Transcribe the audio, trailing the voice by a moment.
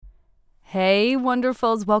Hey,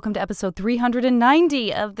 wonderfuls. Welcome to episode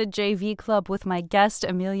 390 of the JV Club with my guest,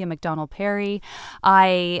 Amelia McDonnell-Parry.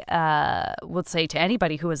 I would say to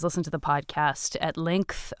anybody who has listened to the podcast at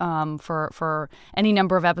length for any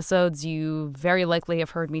number of episodes, you very likely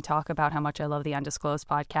have heard me talk about how much I love the Undisclosed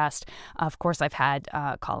podcast. Of course, I've had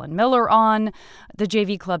Colin Miller on the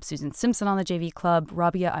JV Club, Susan Simpson on the JV Club,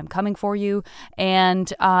 Rabia, I'm coming for you.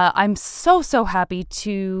 And I'm so happy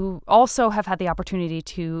to also have had the opportunity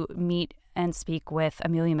to meet and speak with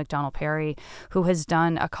Amelia McDonnell-Parry, who has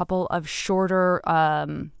done a couple of shorter,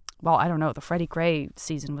 the Freddie Gray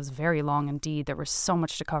season was very long indeed. There was so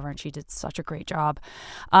much to cover, and she did such a great job.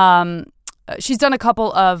 She's done a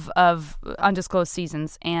couple of undisclosed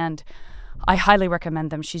seasons, and I highly recommend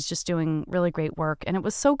them. She's just doing really great work, and it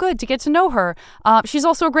was so good to get to know her. She's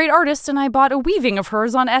also a great artist, and I bought a weaving of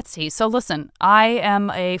hers on Etsy. So listen, I am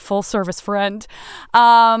a full-service friend.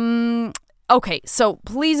 Okay, so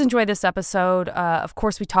please enjoy this episode. Of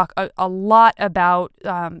course, we talk a lot about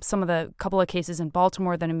some of the couple of cases in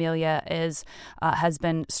Baltimore that Amelia has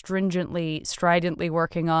been stridently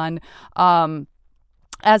working on,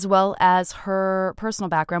 as well as her personal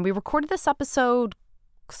background. We recorded this episode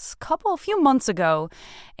a few months ago,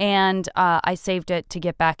 and I saved it to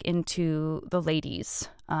get back into the ladies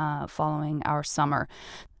following our summer.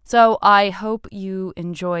 So I hope you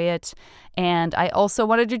enjoy it. And I also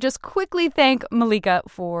wanted to just quickly thank Malika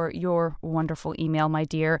for your wonderful email, my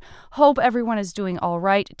dear. Hope everyone is doing all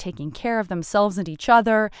right, taking care of themselves and each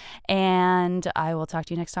other. And I will talk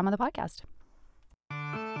to you next time on the podcast.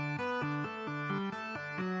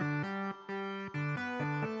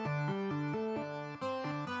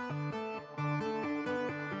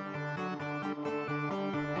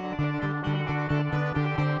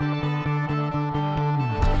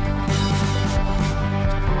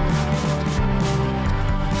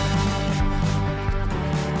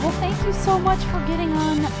 Thank you so much for getting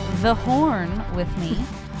on the horn with me.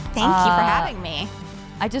 Thank you for having me.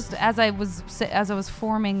 I just, as I was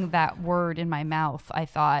forming that word in my mouth, I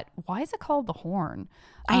thought, why is it called the horn?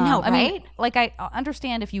 I know, right? I mean, like, I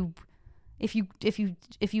understand if you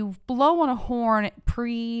blow on a horn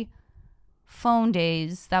pre-phone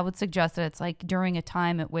days, that would suggest that it's like during a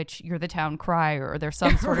time at which you're the town crier, or there's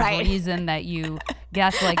some sort of reason that you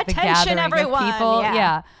get like the gathering everyone, of people.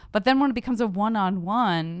 Yeah. But then when it becomes a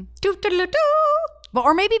one-on-one,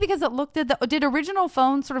 or maybe because it looked at did original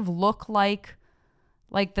phones sort of look like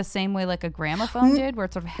the same way like a gramophone did, where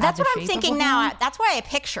it sort of had That's the what I'm shape thinking of a now. horn? That's why I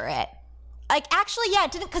picture it. Like, actually, yeah,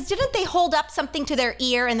 didn't they hold up something to their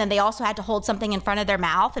ear, and then they also had to hold something in front of their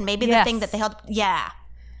mouth, and maybe the thing that they held,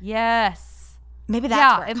 Yes. Maybe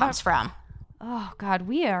that's where it comes from. Oh, God,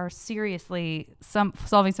 we are seriously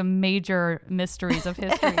solving some major mysteries of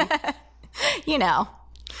history. You know,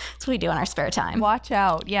 that's what we do in our spare time. Watch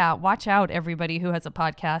out. Yeah, watch out, everybody who has a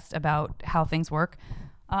podcast about how things work.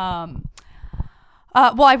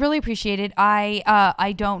 Well, I really appreciate it.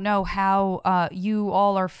 I don't know how you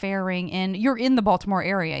all are faring you're in the Baltimore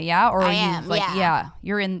area, yeah? Or I am, yeah.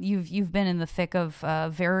 You've been in the thick of a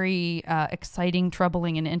very exciting,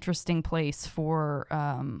 troubling, and interesting place for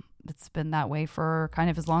it's been that way for kind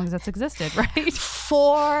of as long as it's existed, right?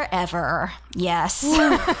 Forever. Yes.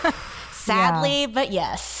 Sadly, but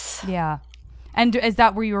yes. Yeah. And is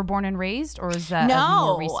that where you were born and raised, or is that a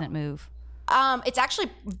more recent move? It's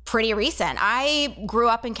actually pretty recent. I grew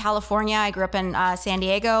up in California. I grew up in San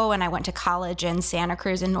Diego, and I went to college in Santa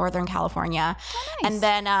Cruz in Northern California. Oh, nice. And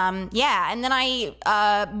then,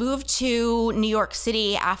 I moved to New York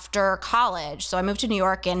City after college. So I moved to New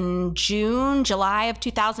York in July of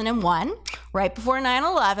 2001, right before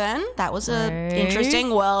 9/11. That was an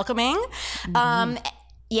interesting welcoming. Mm-hmm.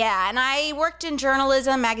 And I worked in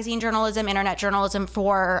journalism, magazine journalism, internet journalism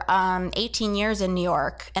for 18 years in New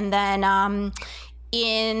York. And then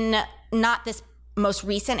in not this most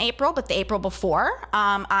recent April, but the April before,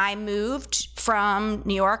 I moved from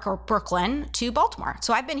New York or Brooklyn to Baltimore.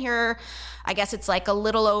 So I've been here, I guess it's like a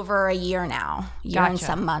little over a year now, and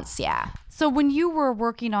some months, yeah. So when you were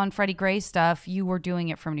working on Freddie Gray stuff, you were doing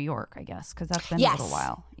it from New York, I guess, because that's been a little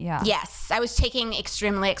while. Yeah. Yes. I was taking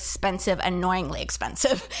extremely expensive, annoyingly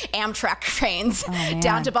expensive Amtrak trains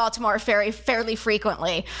down to Baltimore fairly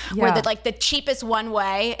frequently, where the cheapest one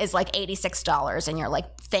way is like $86, and you're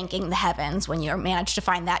like thanking the heavens when you manage to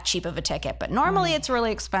find that cheap of a ticket. But normally it's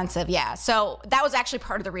really expensive. Yeah. So that was actually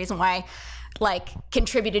part of the reason why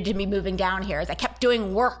contributed to me moving down here is I kept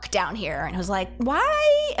doing work down here, and I was like,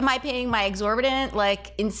 why am I paying my exorbitant,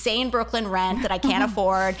 insane Brooklyn rent that I can't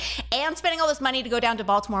afford and spending all this money to go down to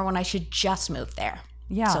Baltimore when I should just move there?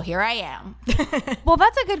 Yeah. So here I am. Well,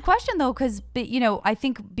 that's a good question, though, because, I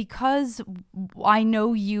think because I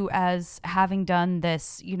know you as having done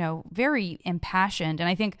this, very impassioned, and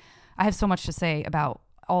I think I have so much to say about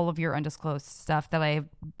all of your undisclosed stuff that I,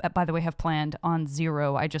 by the way, have planned on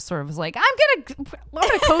zero. I just sort of was like, I'm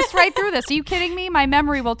gonna coast right through this. Are you kidding me? My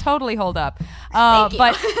memory will totally hold up. Thank you.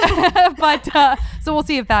 But so we'll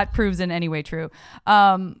see if that proves in any way true.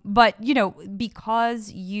 But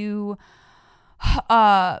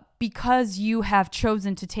because you have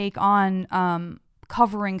chosen to take on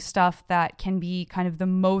covering stuff that can be kind of the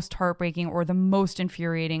most heartbreaking or the most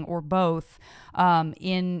infuriating or both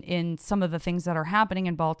in some of the things that are happening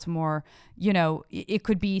in Baltimore, it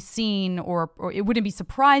could be seen or it wouldn't be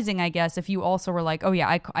surprising, I guess, if you also were like, oh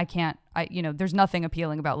yeah, I can't, there's nothing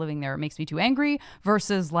appealing about living there. It makes me too angry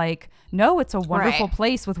versus like, no, it's a wonderful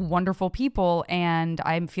place with wonderful people. And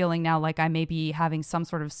I'm feeling now like I may be having some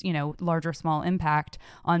sort of, large or small impact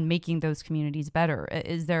on making those communities better.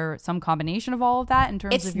 Is there some combination of all of that in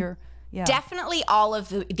terms of your... Yeah. Definitely all of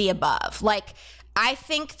the above. Like, I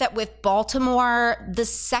think that with Baltimore, the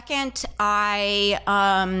second I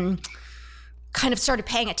kind of started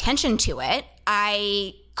paying attention to it,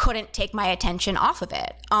 I couldn't take my attention off of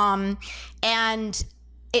it. And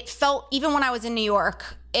it felt, even when I was in New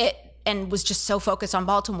York, and was just so focused on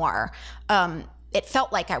Baltimore, it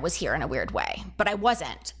felt like I was here in a weird way, but I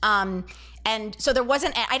wasn't. And so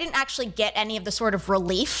I didn't actually get any of the sort of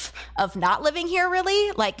relief of not living here,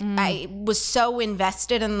 really. Like, I was so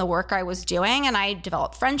invested in the work I was doing, and I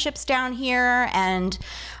developed friendships down here. And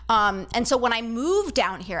so when I moved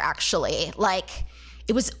down here, actually, like,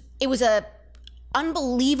 it was a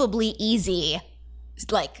unbelievably easy,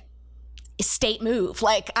 like, state move.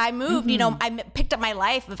 Like, I moved, I picked up my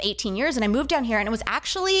life of 18 years and I moved down here, and it was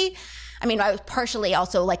actually, I was partially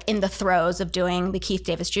also like in the throes of doing the Keith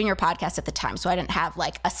Davis Jr. podcast at the time. So I didn't have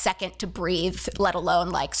like a second to breathe, let alone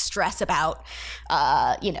like stress about,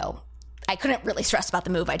 I couldn't really stress about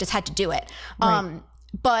the move. I just had to do it. Right.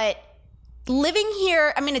 But living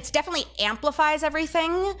here, it's definitely amplifies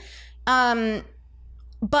everything. But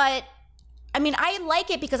I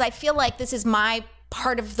like it because I feel like this is my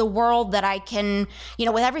part of the world that I can,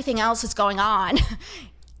 with everything else that's going on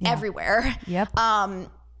everywhere. Yep.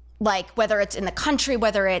 Like, whether it's in the country,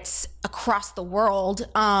 whether it's across the world,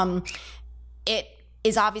 it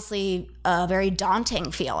is obviously a very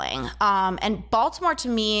daunting feeling. And Baltimore, to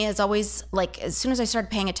me, is always, like, as soon as I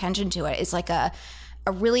started paying attention to it, it's like a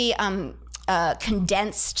really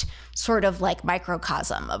condensed sort of like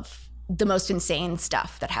microcosm of the most insane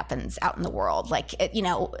stuff that happens out in the world. Like,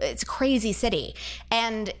 it's a crazy city.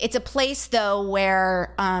 And it's a place, though,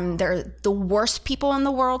 where the worst people in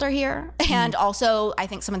the world are here. And also, I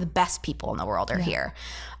think some of the best people in the world are here.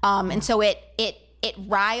 And so it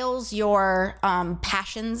riles your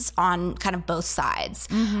passions on kind of both sides.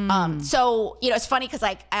 So, it's funny because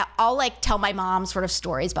like I'll like tell my mom sort of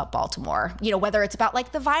stories about Baltimore, whether it's about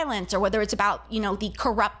like the violence or whether it's about, the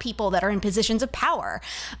corrupt people that are in positions of power.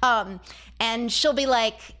 And she'll be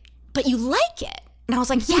like, but you like it. And I was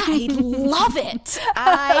like, yeah, I love it.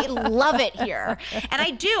 I love it here. And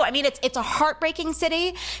I do. It's a heartbreaking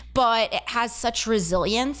city, but it has such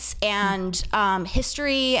resilience and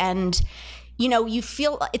history, and you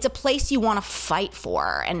feel it's a place you want to fight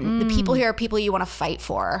for, and the people here are people you want to fight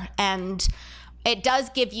for. And it does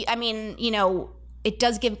give you, it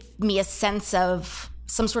does give me a sense of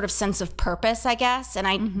some sort of sense of purpose, I guess. And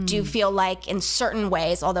I do feel like in certain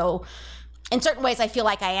ways, although in certain ways I feel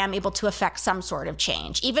like I am able to affect some sort of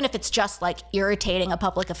change, even if it's just like irritating a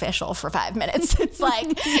public official for 5 minutes. It's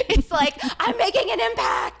like I'm making an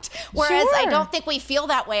impact. Whereas I don't think we feel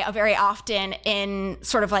that way very often in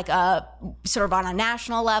sort of like sort of on a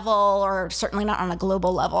national level, or certainly not on a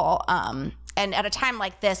global level. And at a time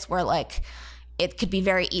like this where like it could be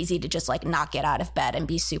very easy to just like not get out of bed and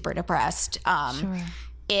be super depressed.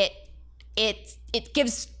 It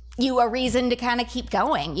gives you a reason to kind of keep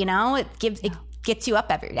going, it gets you up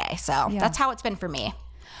every day. So that's how it's been for me.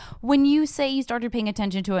 When you say you started paying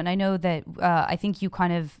attention to it, and I know that I think you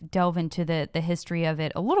kind of delve into the history of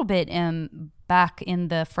it a little bit back in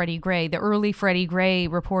the early Freddie Gray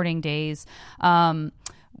reporting days.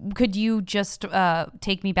 Could you just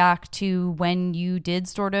take me back to when you did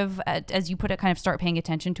sort of, as you put it, kind of start paying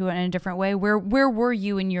attention to it in a different way? Where were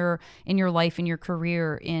you in your life, in your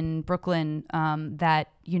career in Brooklyn, that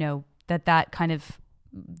kind of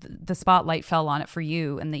the spotlight fell on it for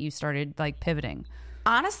you and that you started like pivoting?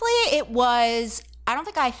 Honestly, it was I don't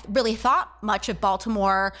think I really thought much of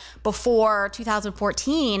Baltimore before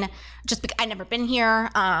 2014, just because I'd never been here.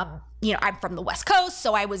 You know, I'm from the West Coast,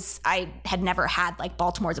 so I had never had like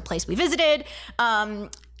Baltimore as a place we visited.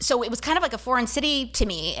 So it was kind of like a foreign city to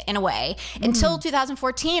me in a way until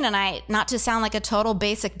 2014. And not to sound like a total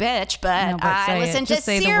basic bitch, but I listened to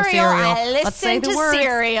Serial. I listened to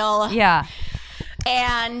Serial. Yeah.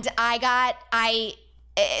 And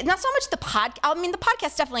not so much the podcast. I mean, the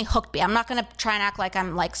podcast definitely hooked me. I'm not going to try and act like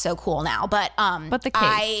I'm like so cool now, but the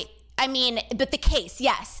case. But the case,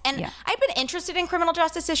 yes. And I've been interested in criminal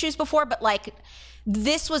justice issues before, but like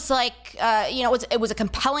this was like, it was a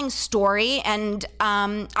compelling story, and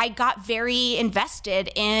I got very invested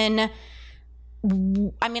in.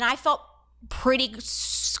 I mean, I felt pretty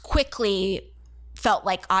quickly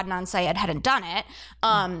like Adnan Syed hadn't done it,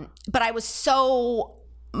 but I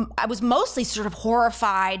was mostly sort of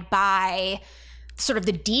horrified by sort of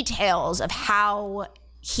the details of how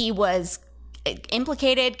he was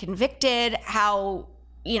implicated, convicted, how,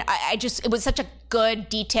 it was such a good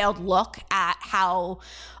detailed look at how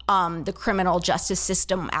the criminal justice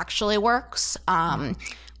system actually works,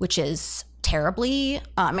 which is terribly,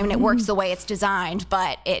 it works the way it's designed,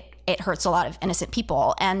 but it hurts a lot of innocent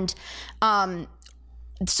people. And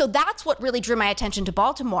so that's what really drew my attention to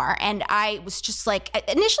Baltimore. And I was just like,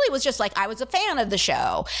 initially it was just like, I was a fan of the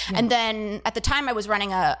show. Yeah. And then at the time I was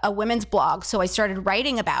running a women's blog. So I started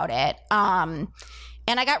writing about it. And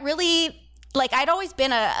I got really, like, I'd always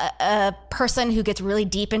been a person who gets really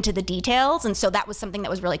deep into the details. And so that was something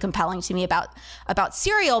that was really compelling to me about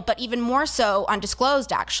Serial, but even more so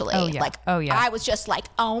Undisclosed, actually. I was just like,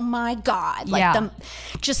 oh my God. Like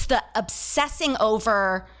the obsessing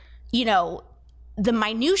over, the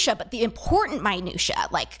minutia, but the important minutia,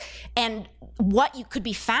 like, and what you could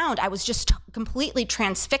be found. I was just completely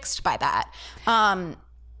transfixed by that. And,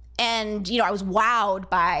 I was wowed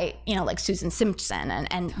by, like Susan Simpson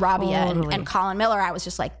and Rabia and Colin Miller. I was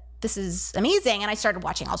just like, this is amazing. And I started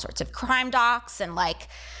watching all sorts of crime docs and like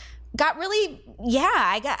got really,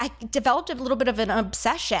 I developed a little bit of an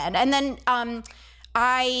obsession. And then,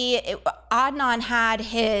 Adnan had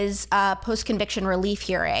his post-conviction relief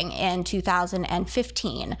hearing in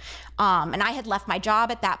 2015, and I had left my job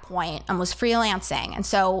at that point and was freelancing, and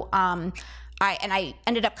so I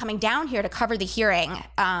ended up coming down here to cover the hearing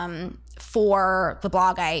for the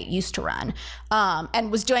blog I used to run,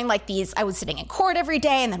 and was doing like these. I was sitting in court every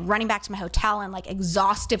day and then running back to my hotel and like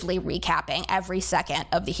exhaustively recapping every second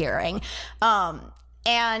of the hearing,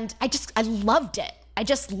 and I loved it. I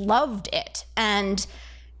just loved it and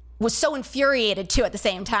was so infuriated too at the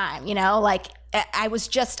same time, like I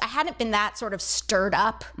hadn't been that sort of stirred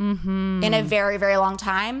up in a very, very long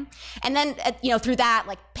time. And then, through that,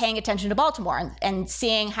 like paying attention to Baltimore and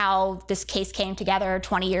seeing how this case came together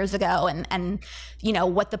 20 years ago and,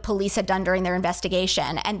 what the police had done during their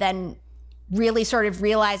investigation. And then really sort of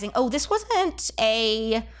realizing, oh, this wasn't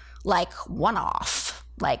a like one-off,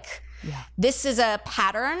 like, yeah. This is a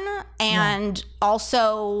pattern, and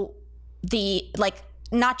also the like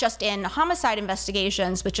not just in homicide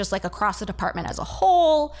investigations, but just like across the department as a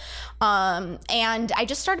whole. And I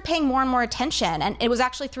just started paying more and more attention, and it was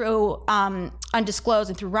actually through Undisclosed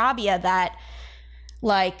and through Rabia that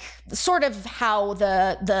like sort of how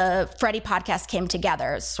the Freddie podcast came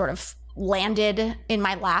together, sort of landed in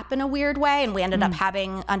my lap in a weird way, and we ended up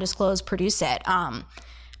having Undisclosed produce it.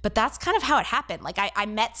 But that's kind of how it happened. Like I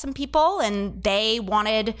met some people and they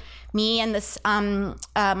wanted me and this,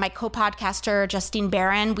 my co-podcaster, Justine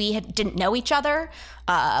Barron, didn't know each other.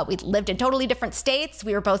 We lived in totally different states.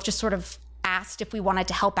 We were both just sort of asked if we wanted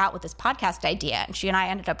to help out with this podcast idea. And she and I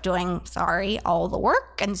ended up doing, all the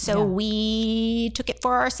work. And so we took it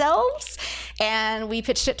for ourselves and we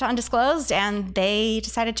pitched it to Undisclosed and they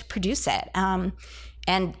decided to produce it. And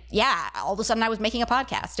all of a sudden I was making a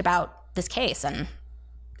podcast about this case, and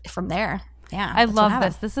from there, I love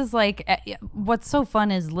this. This is like what's so fun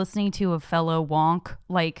is listening to a fellow wonk.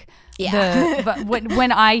 Like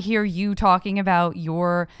when I hear you talking about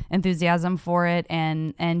your enthusiasm for it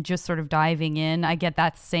and just sort of diving in, I get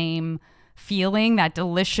that same feeling, that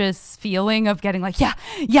delicious feeling of getting like, yes,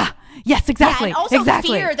 exactly. Yeah, and also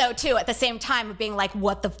exactly. fear though too at the same time of being like,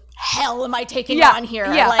 what the hell am I taking on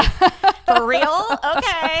here? Yeah. Like, for real?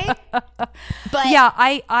 Okay. But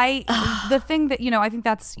I the thing that, I think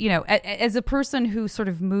that's, as a person who sort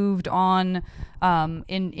of moved on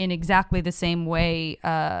in exactly the same way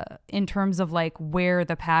in terms of like where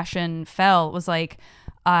the passion fell, was like,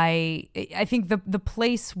 I think the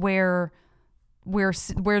place where where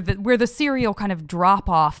the serial kind of drop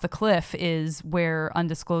off the cliff is where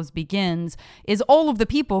Undisclosed begins, is all of the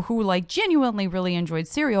people who like genuinely really enjoyed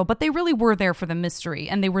Serial, but they really were there for the mystery,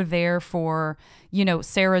 and they were there for, you know,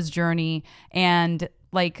 Sarah's journey, and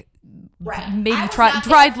like maybe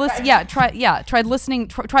tried listening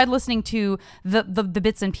to the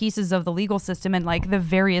bits and pieces of the legal system and like the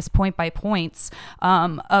various point by points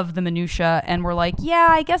of the minutia, and we're like, yeah,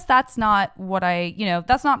 I guess that's not what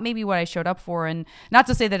that's not maybe what I showed up for. And not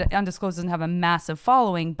to say that Undisclosed doesn't have a massive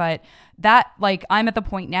following, but that, like, I'm at the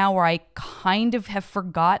point now where I kind of have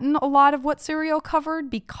forgotten a lot of what Serial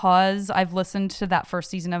covered because I've listened to that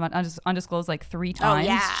first season of Undisclosed like 3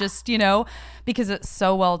 times, just, you know, because it's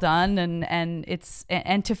so well done, and it's,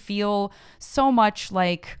 and to feel so much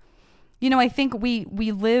like, you know, I think we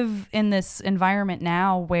live in this environment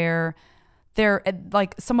now where they're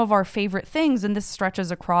like some of our favorite things, and this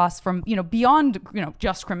stretches across from, you know, beyond, you know,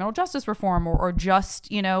 just criminal justice reform or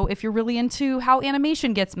just, you know, if you're really into how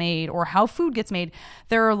animation gets made or how food gets made,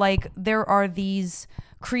 there are these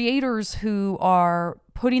creators who are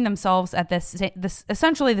putting themselves at this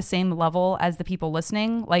essentially the same level as the people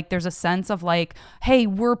listening. Like there's a sense of like, hey,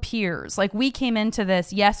 we're peers. Like we came into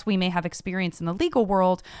this, yes, we may have experience in the legal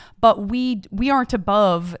world, but we aren't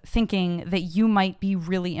above thinking that you might be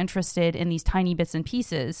really interested in these tiny bits and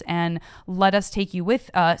pieces, and let us take you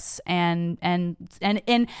with us. And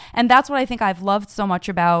that's what I think I've loved so much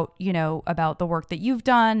about, you know, about the work that you've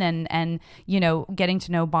done, and you know, getting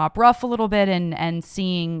to know Bob Ruff a little bit, and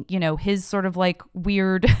seeing, you know, his sort of like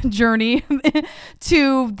weird journey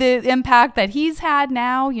to the impact that he's had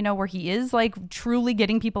now, you know, where he is like truly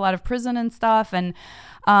getting people out of prison and stuff. And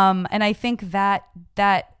I think that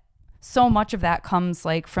so much of that comes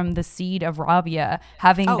like from the seed of Rabia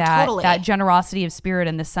having that generosity of spirit,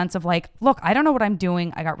 and the sense of like, look, I don't know what I'm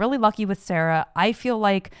doing. I got really lucky with Sarah. I feel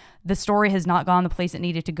like the story has not gone the place it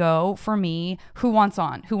needed to go for me. Who wants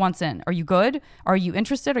on? Who wants in? Are you good? Are you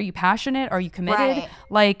interested? Are you passionate? Are you committed? Right.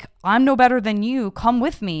 Like, I'm no better than you. Come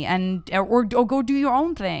with me, or go do your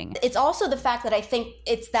own thing. It's also the fact that I think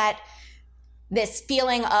it's that this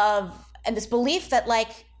feeling of, and this belief that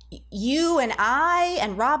like you and I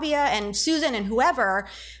and Rabia and Susan and whoever,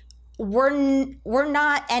 we're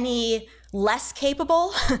not any less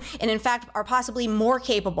capable, and in fact are possibly more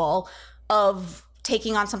capable of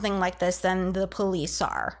taking on something like this than the police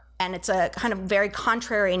are. And it's a kind of very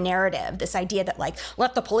contrary narrative, this idea that like,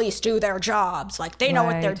 let the police do their jobs, like they know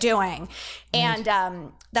what they're doing. And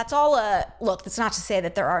that's all look, that's not to say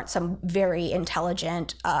that there aren't some very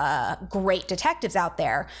intelligent, great detectives out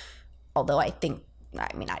there, although I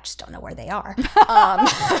just don't know where they are.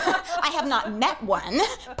 I have not met one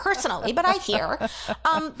personally, but I hear.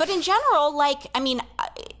 But in general, like, I mean,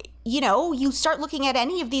 you know, you start looking at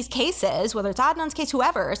any of these cases, whether it's Adnan's case,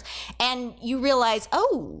 whoever's, and you realize,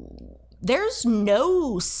 oh, there's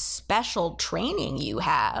no special training you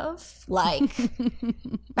have. Like,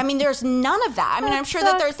 I mean, there's none of that. I mean, I'm sure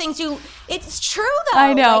that there are things it's true though.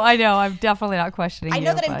 I know. I'm definitely not questioning I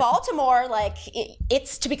know that in Baltimore, like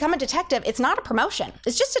it's to become a detective, it's not a promotion.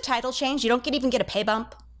 It's just a title change. You don't even get a pay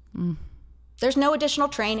bump. There's no additional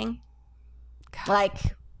training. God. Like,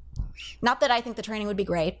 not that I think the training would be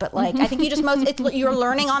great, but like, I think you just you're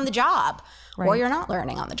learning on the job, or you're not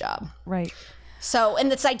learning on the job. Right. So,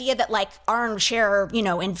 and this idea that like armchair, you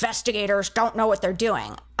know, investigators don't know what they're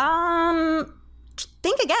doing.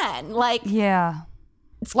 Think again. Like, yeah,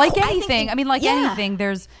 it's like anything. I mean, like anything.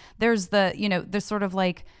 There's the, you know, there's sort of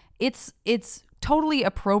like it's totally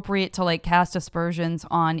appropriate to like cast aspersions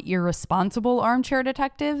on irresponsible armchair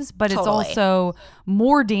detectives, but it's also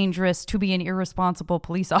more dangerous to be an irresponsible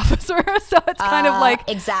police officer. So it's kind of like,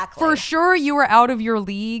 exactly, for sure you were out of your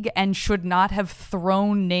league and should not have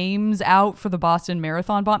thrown names out for the Boston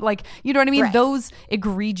Marathon bond. Like, you know what I mean? Right. Those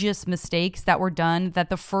egregious mistakes that were done, that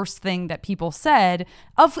the first thing that people said,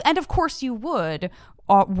 and of course you would,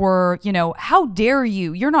 were, you know, how dare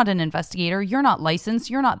you? You're not an investigator. You're not licensed.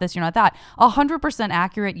 You're not this. You're not that. 100%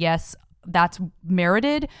 accurate. Yes, that's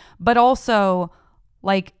merited. But also,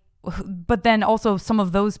 like, but then also some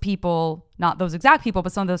of those people, not those exact people,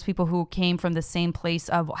 but some of those people who came from the same place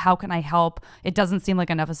of how can I help? It doesn't seem like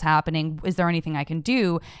enough is happening. Is there anything I can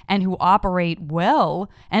do? And who operate well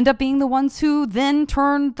end up being the ones who then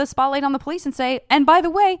turn the spotlight on the police and say, and by the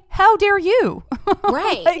way, how dare you?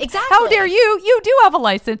 Right, like, exactly. How dare you? You do have a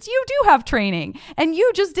license. You do have training. And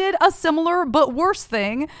you just did a similar but worse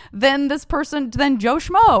thing than this person, than Joe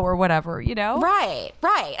Schmo or whatever, you know? Right.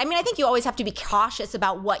 I mean, I think you always have to be cautious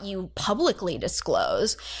about what you publicly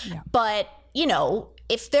disclose. Yeah. But, you know,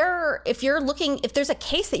 if there's a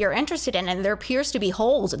case that you're interested in and there appears to be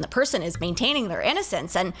holes and the person is maintaining their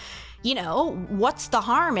innocence, and what's the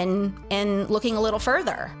harm in looking a little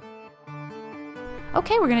further?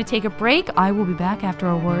 Okay, we're going to take a break. I will be back after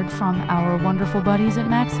a word from our wonderful buddies at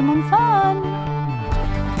Maximum Fun.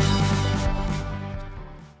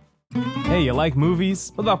 Hey, you like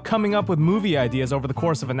movies? What about coming up with movie ideas over the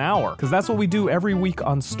course of an hour? Because that's what we do every week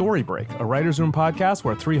on Story Break, a writer's room podcast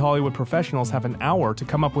where 3 Hollywood professionals have an hour to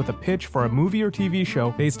come up with a pitch for a movie or TV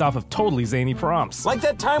show based off of totally zany prompts. Like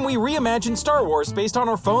that time we reimagined Star Wars based on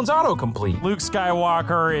our phone's autocomplete. Luke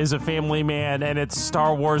Skywalker is a family man and it's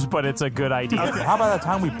Star Wars, but it's a good idea. Okay, how about that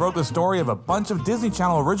time we broke the story of a bunch of Disney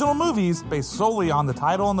Channel original movies based solely on the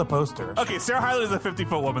title and the poster? Okay, Sarah Hyland is a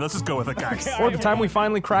 50-foot woman. Let's just go with it, guys. Or the time we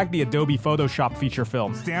finally cracked the Adobe Photoshop feature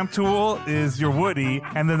film. Stamp tool is your Woody,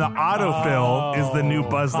 and then the autofill is the new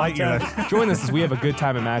Buzz Lightyear. Join us as we have a good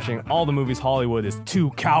time imagining all the movies Hollywood is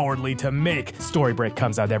too cowardly to make. Story Break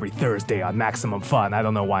comes out every Thursday on Maximum Fun. I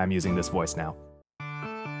don't know why I'm using this voice now.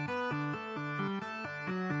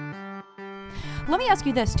 Let me ask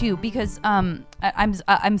you this too, because I'm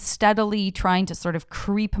steadily trying to sort of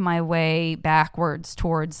creep my way backwards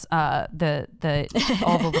towards the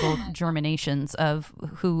all the little germinations of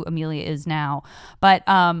who Amelia is now. But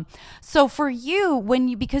so for you,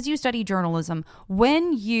 because you study journalism,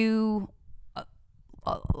 when you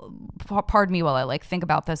pardon me while I think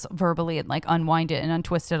about this verbally and unwind it and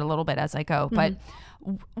untwist it a little bit as I go, but.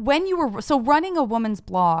 When you were running a woman's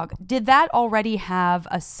blog, did that already have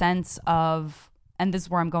a sense of, and this is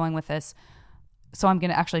where I'm going with this, so I'm going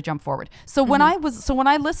to actually jump forward. So when I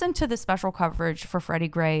listened to the special coverage for Freddie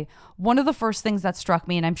Gray, one of the first things that struck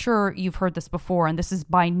me, and I'm sure you've heard this before, and this is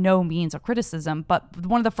by no means a criticism, but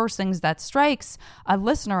one of the first things that strikes a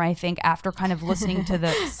listener, I think, after kind of listening to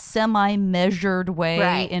the semi-measured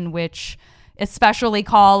way in which, especially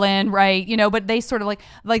Colin, right? But they sort of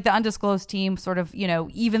like the Undisclosed Team sort of,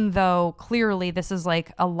 even though clearly this is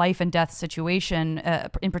like a life and death situation,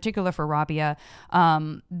 in particular for Rabia,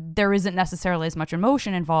 there isn't necessarily as much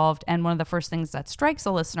emotion involved. And one of the first things that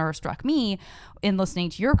struck me in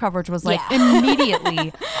listening to your coverage was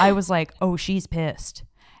immediately I was like, oh, she's pissed.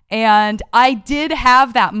 And I did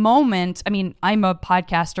have that moment. I mean, I'm a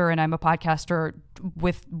podcaster and I'm a podcaster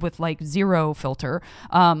with zero filter.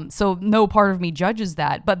 So no part of me judges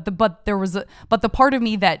that. But the part of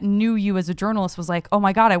me that knew you as a journalist was like, oh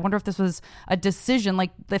my God, I wonder if this was a decision.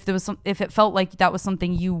 Like if it felt like that was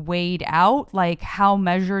something you weighed out, like how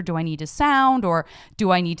measured do I need to sound, or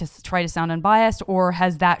do I need to try to sound unbiased, or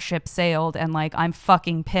has that ship sailed and I'm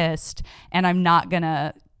fucking pissed and I'm not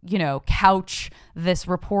gonna couch this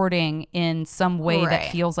reporting in some way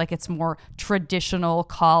that feels like it's more traditional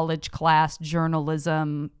college class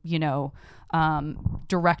journalism,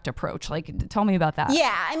 direct approach. Tell me about that.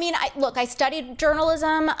 Yeah, I mean, I studied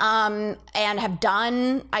journalism and have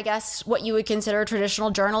done, I guess, what you would consider traditional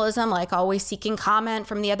journalism, always seeking comment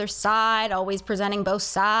from the other side, always presenting both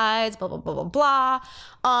sides, blah, blah, blah, blah,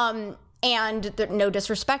 blah. And no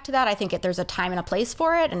disrespect to that. I think there's a time and a place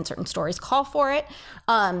for it, and certain stories call for it.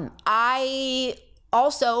 I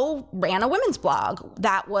also ran a women's blog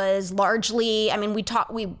that was largely, I mean,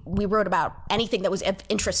 we wrote about anything that was of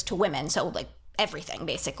interest to women. So everything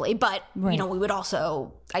basically. But, we would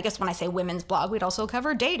also, I guess when I say women's blog, we'd also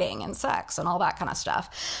cover dating and sex and all that kind of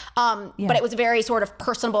stuff. But it was very sort of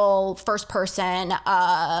personable, first person,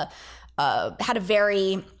 had a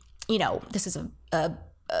very, this is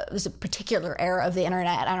a particular era of the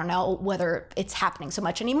internet. I don't know whether it's happening so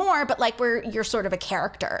much anymore, but where you're sort of a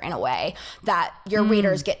character in a way that your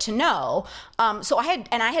readers get to know. So I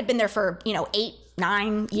had been there for,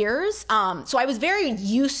 8-9 years. So I was very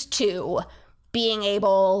used to being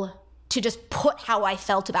able to just put how I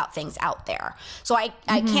felt about things out there. So I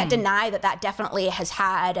can't deny that definitely has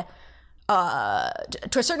had,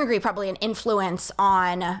 to a certain degree, probably an influence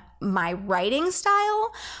on my writing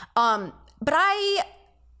style. But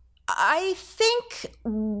I think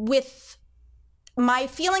with my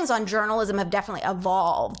feelings on journalism have definitely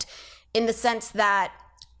evolved in the sense that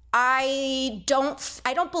I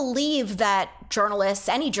don't believe that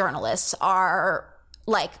any journalists are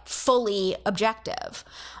fully objective.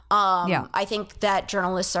 I think that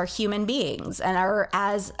journalists are human beings and are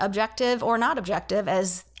as objective or not objective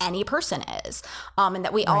as any person is. And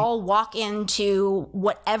that we all walk into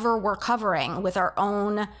whatever we're covering with our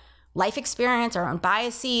own life experience, our own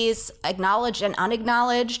biases, acknowledged and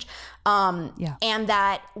unacknowledged, and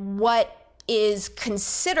that what is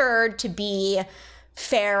considered to be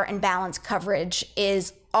fair and balanced coverage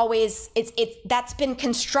is always that's been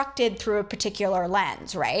constructed through a particular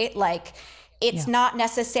lens, right? it's not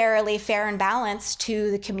necessarily fair and balanced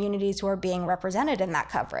to the communities who are being represented in that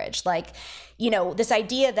coverage. Like, this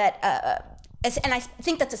idea that, and I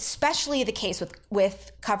think that's especially the case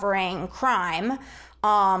with covering crime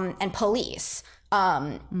and police.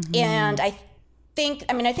 And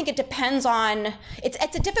I think it depends on,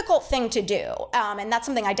 it's a difficult thing to do. And that's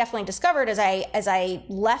something I definitely discovered as I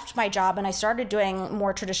left my job and I started doing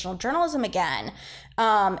more traditional journalism again.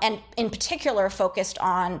 And in particular focused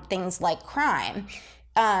on things like crime,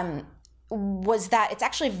 was that it's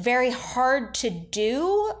actually very hard to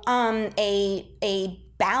do a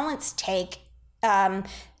balanced take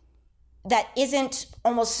that isn't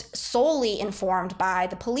almost solely informed by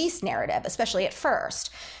the police narrative, especially at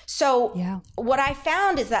first. So what I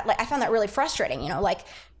found is that, I found that really frustrating,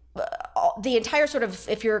 the entire sort of,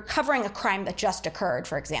 if you're covering a crime that just occurred,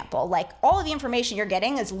 for example, all of the information you're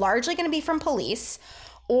getting is largely going to be from police,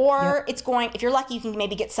 or it's going, if you're lucky, you can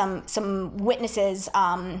maybe get some witnesses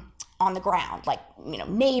on the ground,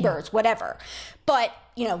 neighbors, whatever. But,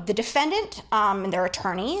 the defendant and their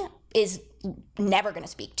attorney is never going to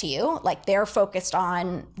speak to you. They're focused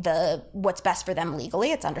on what's best for them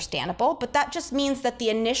legally. It's understandable, but that just means that the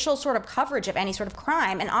initial sort of coverage of any sort of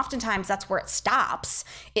crime, and oftentimes that's where it stops,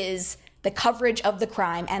 is the coverage of the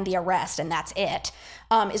crime and the arrest, and that's it,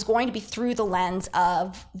 is going to be through the lens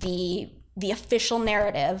of the official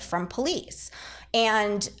narrative from police.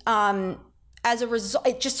 And as a result,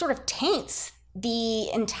 it just sort of taints the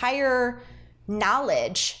entire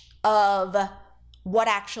knowledge of what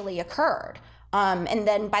actually occurred. And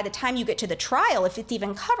then by the time you get to the trial, if it's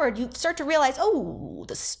even covered, you start to realize,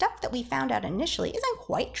 the stuff that we found out initially isn't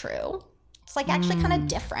quite true. It's actually kind of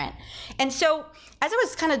different. And so as I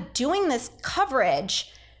was kind of doing this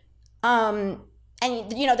coverage, and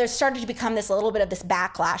there started to become this little bit of this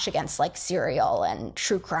backlash against serial and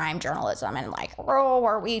true crime journalism, and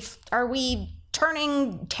are we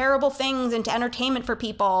turning terrible things into entertainment for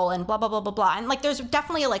people, and blah, blah, blah, blah, blah. And there's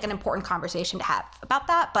definitely an important conversation to have about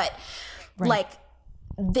that. But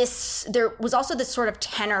there was also this sort of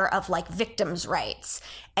tenor of victims' rights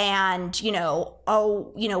and,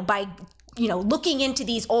 by looking into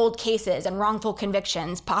these old cases and wrongful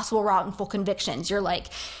convictions, possible wrongful convictions, you're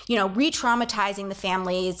re-traumatizing the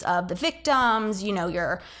families of the victims,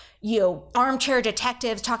 you're armchair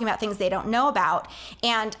detectives talking about things they don't know about.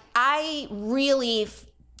 And I really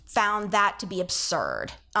found that to be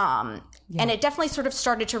absurd. And it definitely sort of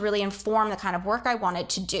started to really inform the kind of work I wanted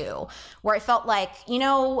to do, where I felt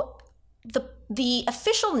the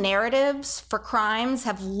official narratives for crimes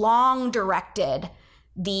have long directed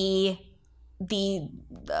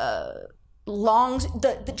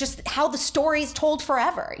just how the story's told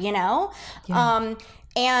forever,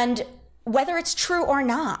 and whether it's true or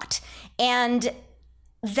not. And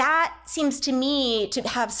that seems to me to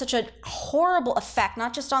have such a horrible effect,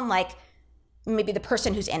 not just on maybe the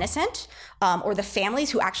person who's innocent, or the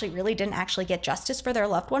families who actually really didn't actually get justice for their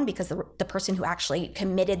loved one because the person who actually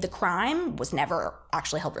committed the crime was never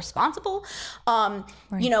actually held responsible. That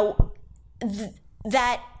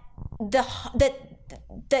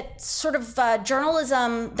sort of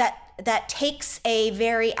journalism that takes a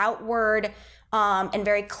very outward and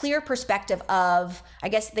very clear perspective of, I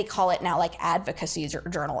guess they call it now advocacy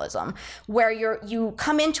journalism, where you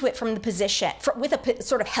come into it from the position, with a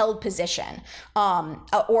sort of held position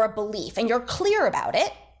or a belief, and you're clear about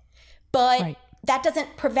it, but that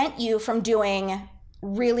doesn't prevent you from doing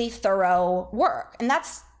really thorough work. And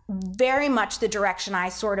that's very much the direction I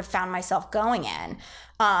sort of found myself going in,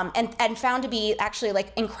 and found to be actually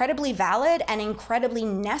incredibly valid and incredibly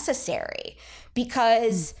necessary,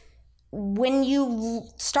 because when you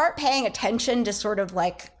start paying attention to sort of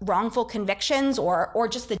wrongful convictions or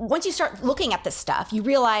just once you start looking at this stuff, you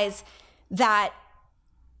realize that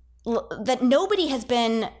nobody has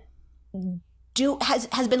been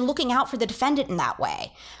looking out for the defendant in that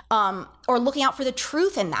way, or looking out for the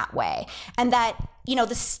truth in that way. And that,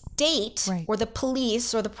 the state or the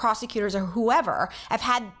police or the prosecutors or whoever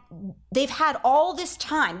they've had all this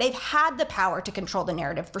time, they've had the power to control the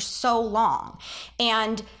narrative for so long.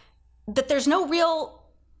 And that there's no real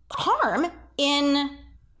harm in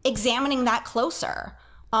examining that closer.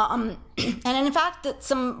 And in fact, that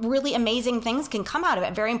some really amazing things can come out of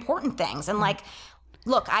it, very important things. And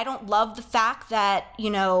look, I don't love the fact that,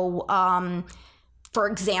 for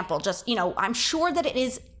example, just, I'm sure that it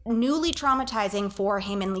is newly traumatizing for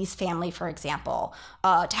Heyman Lee's family, for example,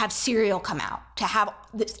 to have Serial come out, to have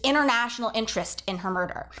this international interest in her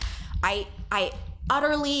murder. I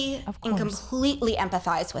utterly and completely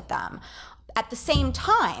empathize with them. At the same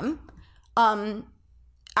time,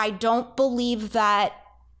 I don't believe that,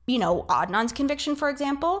 Adnan's conviction, for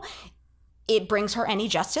example, it brings her any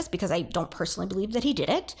justice because I don't personally believe that he did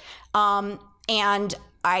it. And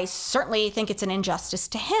I certainly think it's an injustice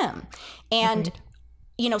to him. And Agreed.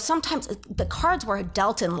 you know, sometimes the cards were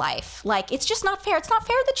dealt in life. Like, it's just not fair. It's not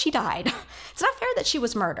fair that she died. It's not fair that she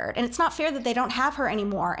was murdered. And it's not fair that they don't have her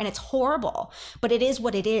anymore. And it's horrible. But it is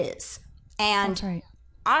what it is. And That's right.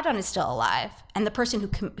 Adnan is still alive. And the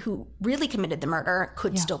person who really committed the murder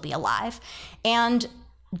could still be alive. And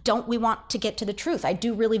don't we want to get to the truth? I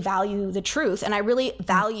do really value the truth. And I really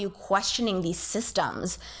value questioning these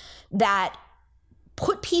systems that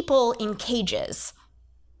put people in cages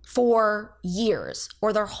for years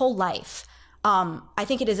or their whole life. I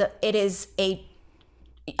think it is a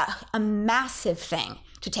massive thing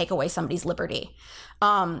to take away somebody's liberty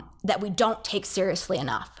that we don't take seriously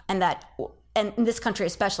enough, and in this country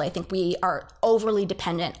especially, I think we are overly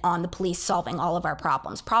dependent on the police solving all of our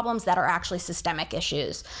problems that are actually systemic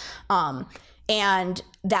issues, and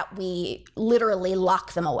that we literally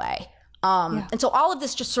lock them away. And so all of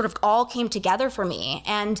this just sort of all came together for me.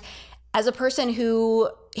 And as a person who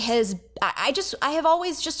I have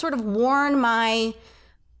always just sort of worn my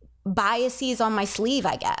biases on my sleeve,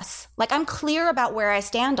 I guess. Like, I'm clear about where I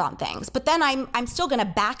stand on things, but then I'm still going to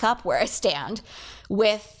back up where I stand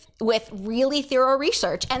with really thorough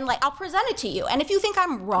research, and like, I'll present it to you. And if you think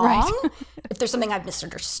I'm wrong, if there's something I've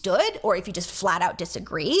misunderstood, or if you just flat out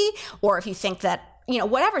disagree, or if you think that, you know,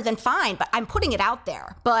 whatever, then fine. But I'm putting it out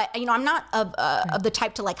there. But, you know, I'm not of the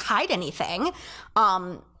type to like hide anything.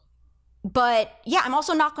 But yeah, I'm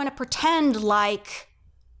also not going to pretend like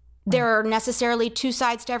there are necessarily two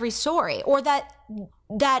sides to every story, or that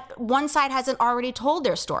one side hasn't already told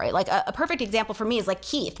their story. Like a perfect example for me is like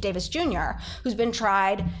Keith Davis Jr., who's been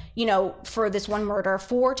tried, you know, for this one murder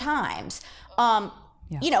 4 times.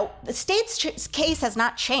 You know, the state's case has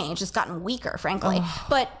not changed. It's gotten weaker, frankly.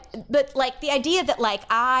 But like the idea that like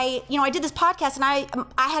I did this podcast and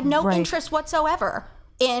I had no interest whatsoever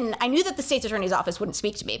I knew that the state's attorney's office wouldn't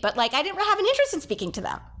speak to me, but like I didn't have an interest in speaking to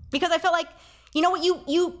them because I felt like, you know what,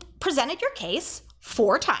 you presented your case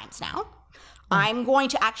 4 times now. I'm going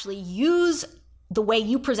to actually use the way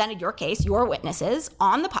you presented your case, your witnesses,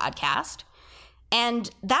 on the podcast. And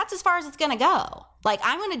that's as far as it's going to go. Like,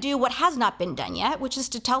 I'm going to do what has not been done yet, which is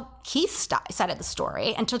to tell Keith's side of the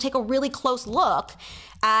story and to take a really close look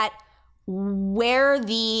at where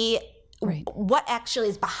what actually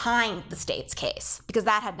is behind the state's case, because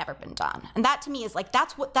that had never been done. And that to me is like,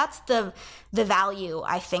 that's the value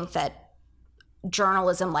I think that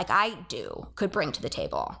journalism like I do could bring to the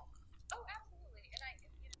table.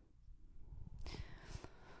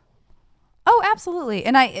 Oh, absolutely.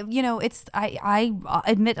 And I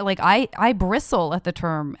admit, like, I bristle at the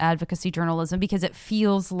term advocacy journalism because it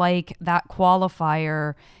feels like that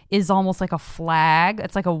qualifier is almost like a flag.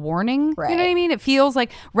 It's like a warning. Right. You know what I mean? It feels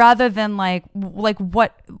like, rather than like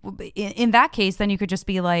what in that case, then you could just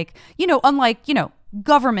be like, you know, unlike, you know,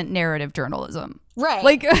 government narrative journalism. Right.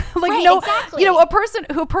 Like right, no, exactly. You know, a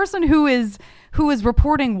person who is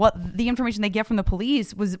reporting what the information they get from the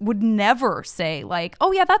police would never say like,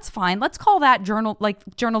 oh yeah, that's fine. Let's call that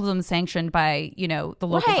journalism sanctioned by, you know, the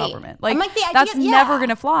local government. Like, the idea, that's never going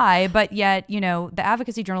to fly. But yet, you know, the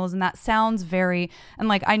advocacy journalism, that sounds very, and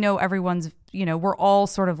like, I know everyone's, you know, we're all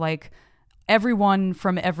sort of like, everyone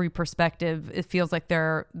from every perspective, it feels like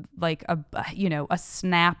they're like a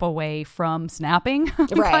snap away from snapping,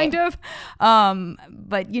 kind of.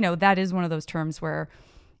 But, you know, that is one of those terms where,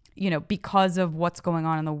 you know, because of what's going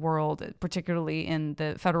on in the world, particularly in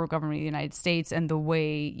the federal government of the United States, and the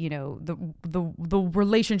way, you know, the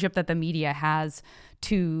relationship that the media has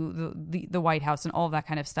to the White House and all that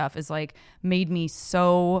kind of stuff is like made me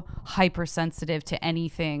so hypersensitive to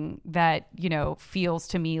anything that, you know, feels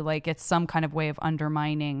to me like it's some kind of way of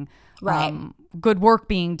undermining good work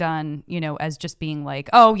being done, you know, as just being like,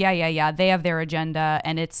 oh yeah, they have their agenda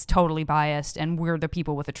and it's totally biased and we're the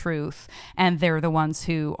people with the truth and they're the ones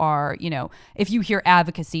who are, you know, if you hear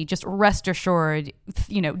advocacy, just rest assured,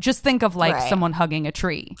 you know, just think of like someone hugging a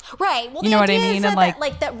tree. Right. Well, you know what I mean? And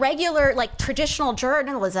like that regular, like traditional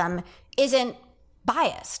journalism isn't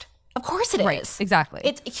biased. Of course it is. Right, exactly.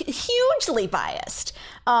 It's hugely biased.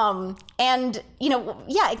 And, you know,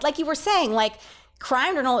 yeah, like you were saying, like,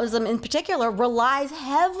 crime journalism in particular relies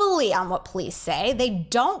heavily on what police say. They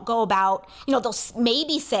don't go about, you know, they'll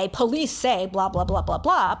maybe say, police say, blah, blah, blah, blah,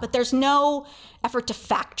 blah, but there's no effort to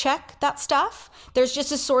fact check that stuff. There's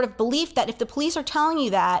just this sort of belief that if the police are telling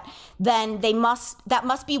you that, then that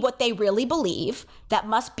must be what they really believe. That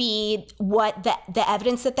must be what the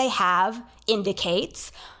evidence that they have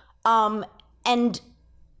indicates. And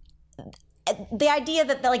the idea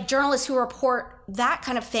that like journalists who report that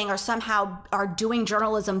kind of thing are doing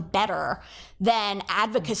journalism better than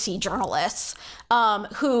advocacy journalists,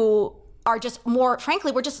 who are just more,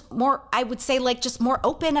 frankly, we're just more, I would say, like, just more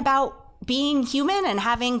open about being human and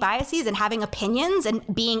having biases and having opinions and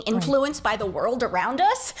being influenced by the world around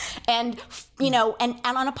us, and, you know, and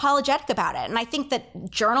unapologetic about it. And I think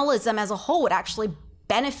that journalism as a whole would actually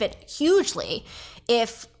benefit hugely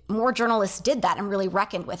if more journalists did that and really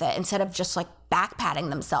reckoned with it, instead of just like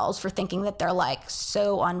backpatting themselves for thinking that they're like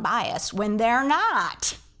so unbiased when they're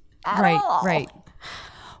not at all. Right.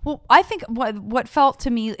 Well, I think what felt to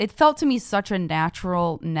me such a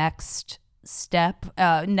natural next step,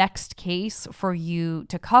 next case for you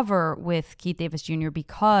to cover with Keith Davis Jr.,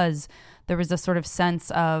 because there was a sort of sense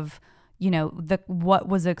of, you know, what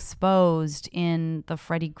was exposed in the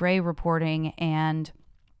Freddie Gray reporting, and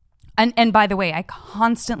by the way, I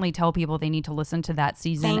constantly tell people they need to listen to that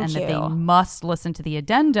season that they must listen to the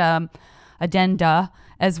addenda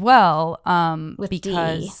as well,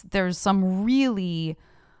 because there's some really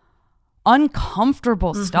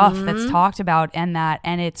uncomfortable stuff that's talked about in that,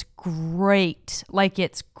 and it's great. Like,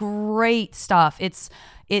 it's great stuff. It's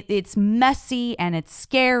messy, and it's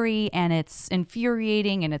scary, and it's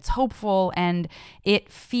infuriating, and it's hopeful, and it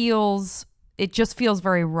just feels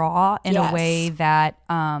very raw in a way that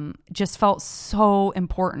just felt so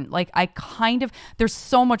important. Like, there's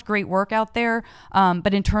so much great work out there,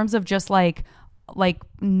 but in terms of just like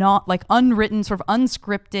not like unwritten, sort of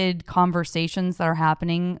unscripted conversations that are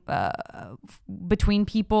happening between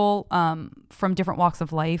people from different walks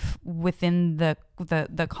of life within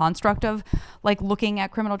the construct of like looking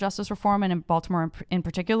at criminal justice reform, and in Baltimore in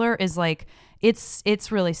particular, is like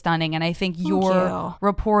it's really stunning. And I think your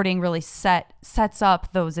reporting really sets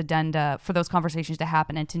up those addenda for those conversations to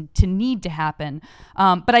happen and to need to happen.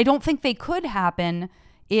 But I don't think they could happen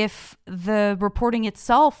if the reporting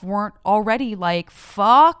itself weren't already like,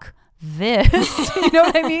 fuck this. You know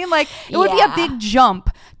what I mean? Like, it would be a big jump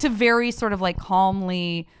to very sort of like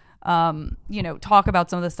calmly, you know, talk about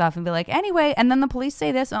some of the stuff and be like, anyway, and then the police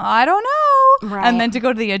say this, I don't know. Right. And then to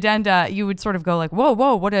go to the addenda, you would sort of go like, whoa,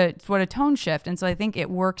 what a tone shift. And so I think it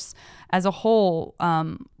works as a whole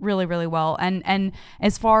really, really well. And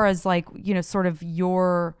as far as like, you know, sort of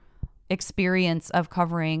your experience of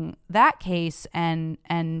covering that case and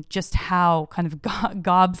just how kind of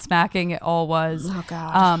gobsmacking it all was,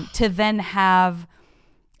 to then have,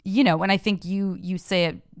 you know, and I think you say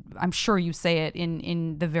it, I'm sure you say it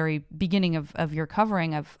in the very beginning of your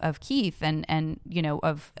covering of Keith and you know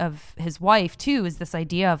of his wife too, is this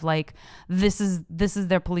idea of like this is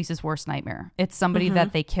their police's worst nightmare. It's somebody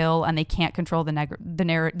that they kill and they can't control the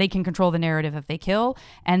narrative. They can control the narrative if they kill,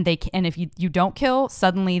 and if you don't kill,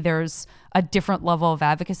 suddenly there's a different level of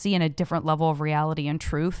advocacy and a different level of reality and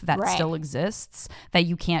truth that still exists that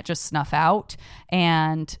you can't just snuff out,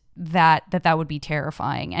 and that would be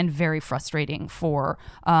terrifying and very frustrating for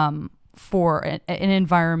an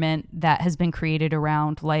environment that has been created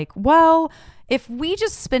around like, well, if we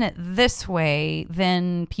just spin it this way,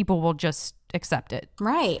 then people will just accept it.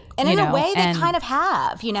 Right. And in a way they kind of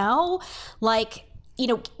have, you know, like, you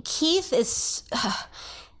know, Keith is,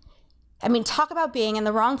 I mean, talk about being in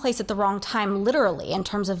the wrong place at the wrong time, literally, in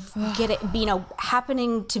terms of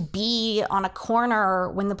happening to be on a corner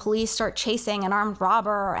when the police start chasing an armed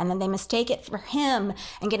robber, and then they mistake it for him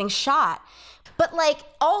and getting shot. But like,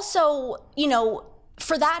 also, you know,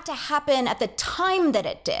 for that to happen at the time that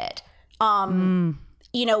it did,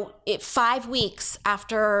 you know, 5 weeks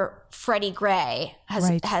after Freddie Gray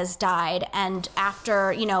has died, and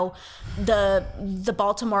after, you know, the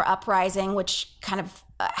Baltimore uprising, which kind of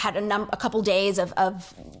had a couple days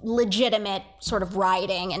of legitimate sort of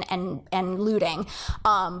rioting and looting.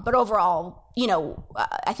 But overall, you know,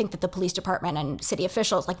 I think that the police department and city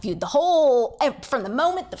officials like viewed the whole, from the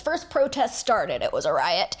moment the first protest started, it was a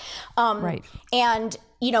riot. And,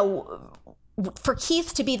 you know, for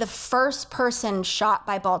Keith to be the first person shot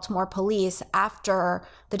by Baltimore police after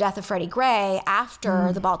the death of Freddie Gray,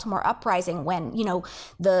 after the Baltimore uprising, when, you know,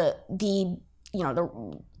 the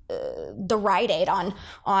Rite Aid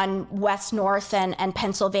on West North and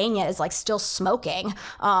Pennsylvania is like still smoking.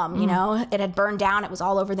 You know, it had burned down. It was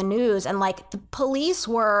all over the news. And like the police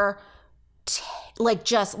were like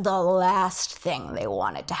just the last thing they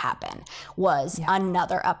wanted to happen was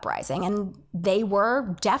another uprising. And they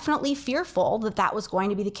were definitely fearful that was going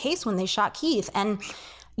to be the case when they shot Keith. And,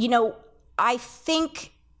 you know, I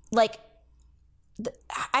think like,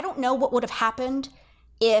 I don't know what would have happened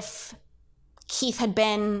if Keith had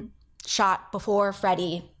been shot before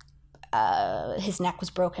Freddie, his neck was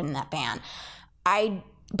broken in that van.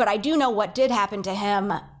 But I do know what did happen to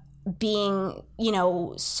him being,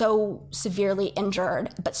 so severely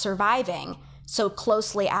injured, but surviving so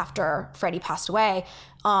closely after Freddie passed away,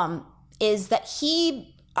 is that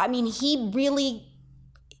he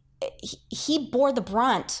bore the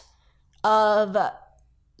brunt of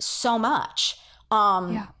so much.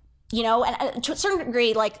 And to a certain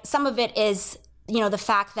degree, like some of it is, the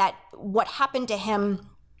fact that what happened to him,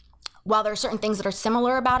 while there are certain things that are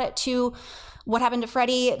similar about it to what happened to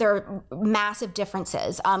Freddie, there are massive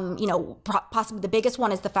differences. Possibly the biggest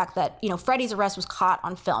one is the fact that, Freddie's arrest was caught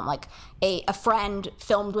on film, like a friend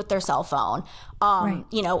filmed with their cell phone, and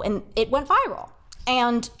it went viral.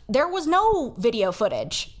 And there was no video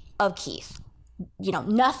footage of Keith,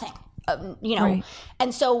 nothing, Right.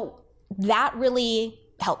 And so that really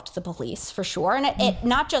helped the police for sure. And it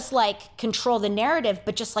not just like control the narrative,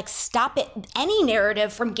 but just like stop any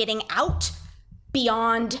narrative from getting out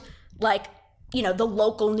beyond like, the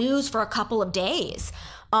local news for a couple of days.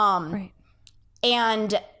 Right.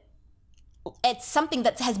 And it's something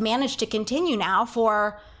that has managed to continue now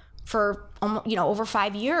for over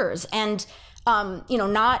 5 years. And,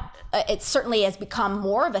 it certainly has become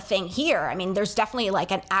more of a thing here. I mean, there's definitely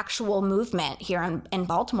like an actual movement here in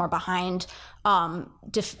Baltimore behind,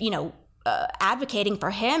 advocating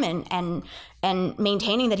for him and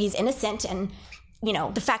maintaining that he's innocent, and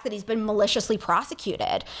the fact that he's been maliciously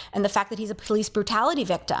prosecuted, and the fact that he's a police brutality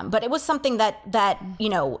victim. But it was something that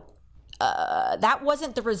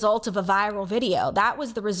wasn't the result of a viral video. That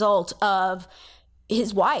was the result of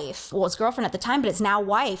his wife, his girlfriend at the time, but his now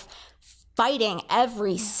wife, fighting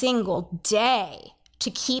every single day to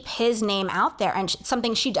keep his name out there, and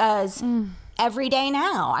something she does every day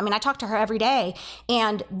now. I mean, I talk to her every day,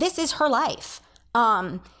 and this is her life,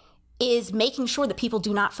 is making sure that people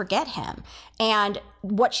do not forget him, and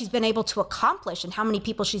what she's been able to accomplish and how many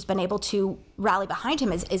people she's been able to rally behind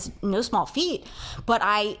him is no small feat. But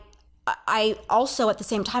I also, at the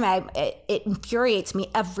same time, it infuriates me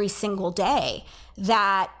every single day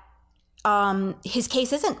that his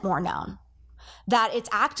case isn't more known, that it's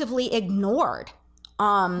actively ignored.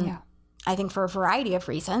 I think for a variety of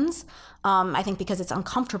reasons. I think because it's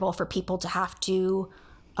uncomfortable for people to have to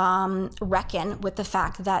reckon with the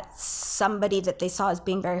fact that somebody that they saw as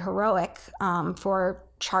being very heroic for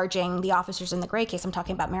charging the officers in the Gray case, I'm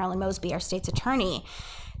talking about Marilyn Mosby, our state's attorney,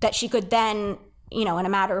 that she could then, in a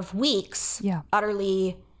matter of weeks,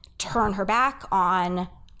 utterly turn her back on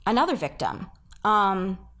another victim.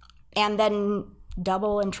 And then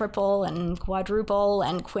double and triple and quadruple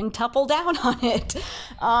and quintuple down on it,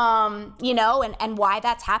 and why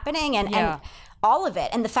that's happening and all of it.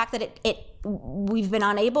 And the fact that we've been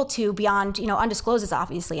unable to, beyond, undisclosed is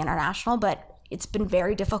obviously international, but it's been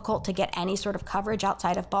very difficult to get any sort of coverage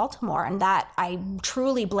outside of Baltimore. And that I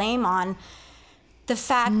truly blame on the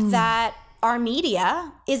fact that our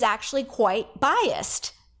media is actually quite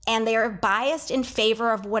biased, and they are biased in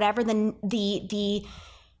favor of whatever the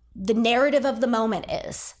narrative of the moment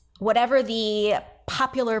is, whatever the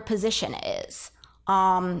popular position is.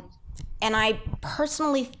 And I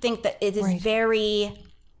personally think that it is very,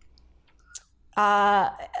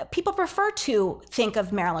 people prefer to think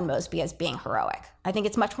of Marilyn Mosby as being heroic. I think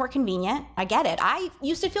it's much more convenient. I get it. I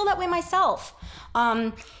used to feel that way myself.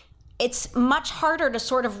 It's much harder to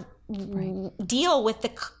sort of deal with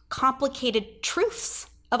the complicated truths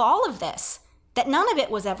of all of this, that none of it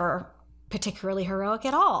was ever particularly heroic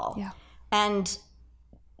at all. And,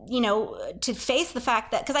 to face the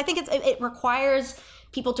fact that, because I think it requires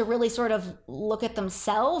people to really sort of look at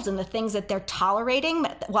themselves and the things that they're tolerating,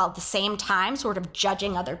 while at the same time sort of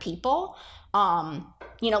judging other people.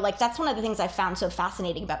 That's one of the things I found so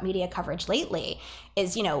fascinating about media coverage lately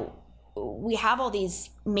is, we have all these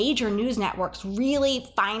major news networks really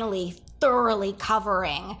finally thoroughly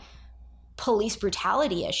covering police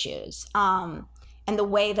brutality issues, and the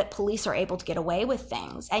way that police are able to get away with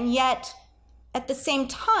things. And yet, at the same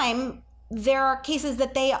time, there are cases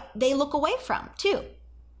that they look away from too,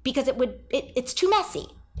 because it's too messy.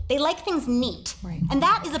 They like things neat. And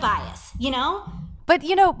that is a bias, But,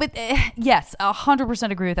 yes,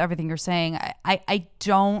 100% agree with everything you're saying. I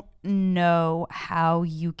don't know how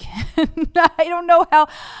you can. I don't know how.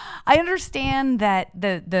 I understand that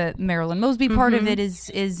the Marilyn Mosby part of it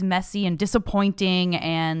is messy and disappointing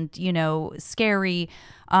and, scary,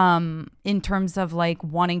 in terms of like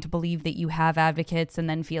wanting to believe that you have advocates and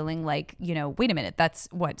then feeling like, wait a minute, that's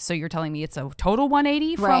what? So you're telling me it's a total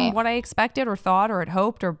 180 from what I expected or thought or had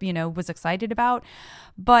hoped or, was excited about.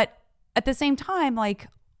 But at the same time, like,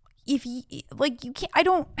 if you can't, I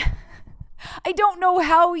don't know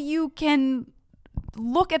how you can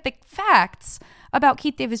look at the facts about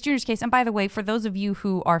Keith Davis Jr.'s case. And by the way, for those of you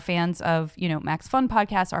who are fans of, Max Fun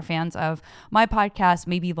podcasts, are fans of my podcast,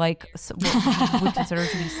 maybe like what you would consider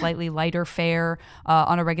to be slightly lighter fare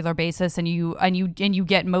on a regular basis, and you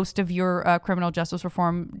get most of your criminal justice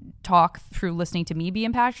reform talk through listening to me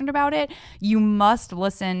being passionate about it, you must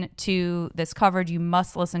listen to this coverage. You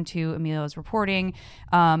must listen to Amelia's reporting.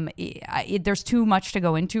 There's too much to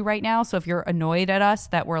go into right now. So if you're annoyed at us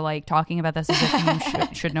that we're like talking about this as if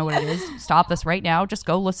you should know what it is, stop this right now. Just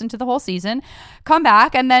go listen to the whole season, come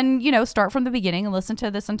back, and then start from the beginning and listen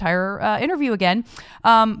to this entire interview again.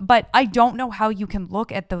 But I don't know how you can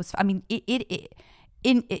look at those. I mean,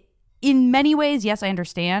 in many ways, yes, I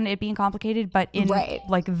understand it being complicated, but in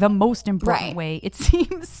like the most important way, it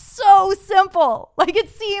seems so simple. Like it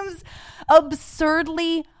seems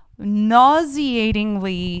absurdly,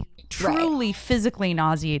 nauseatingly, truly physically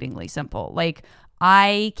nauseatingly simple. Like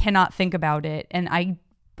I cannot think about it, and I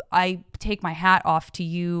take my hat off to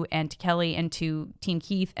you and to Kelly and to Team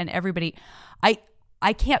Keith and everybody.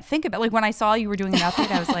 I can't think about, like, when I saw you were doing an update,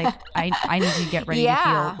 I was like, I need to get ready to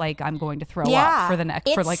feel like I'm going to throw up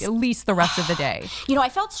for like at least the rest of the day. I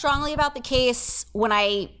felt strongly about the case when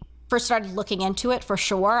I first started looking into it, for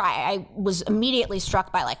sure. I was immediately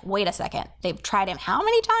struck by, like, wait a second, they've tried him how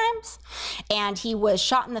many times? And he was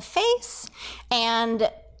shot in the face. And,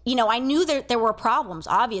 I knew that there were problems,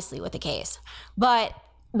 obviously, with the case. But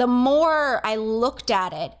the more I looked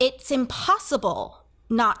at it, it's impossible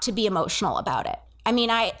not to be emotional about it. I mean,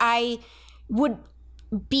 I would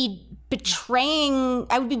be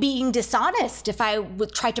I would be being dishonest if I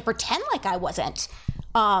would try to pretend like I wasn't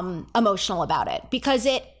emotional about it, because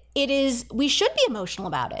it is, we should be emotional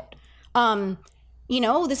about it.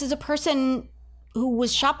 This is a person who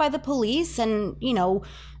was shot by the police, and,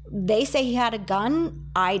 they say he had a gun.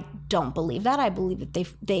 I don't believe that. I believe that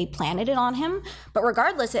they planted it on him. But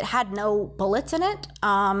regardless, it had no bullets in it.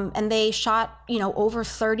 And they shot, over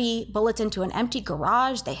 30 bullets into an empty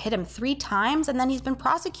garage. They hit him 3 times. And then he's been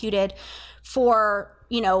prosecuted for,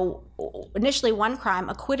 initially one crime,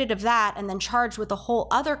 acquitted of that, and then charged with a whole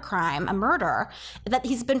other crime, a murder, that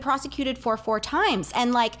he's been prosecuted for 4 times.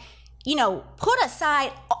 And put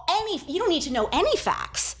aside you don't need to know any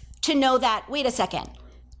facts to know that, wait a second,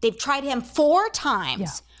 they've tried him 4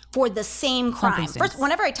 times for the same crime. First,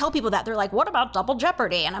 whenever I tell people that, they're like, what about double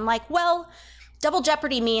jeopardy? And I'm like, well, double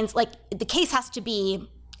jeopardy means, like, the case has to be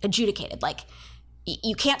adjudicated. Like,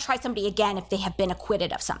 you can't try somebody again if they have been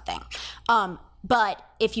acquitted of something. But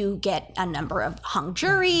if you get a number of hung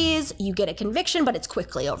juries, you get a conviction, but it's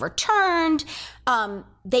quickly overturned,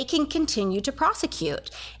 they can continue to prosecute.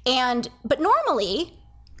 But normally,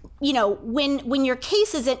 when your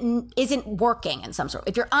case isn't working in some sort,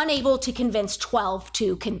 if you're unable to convince 12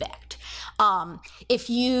 to convict, if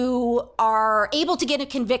you are able to get a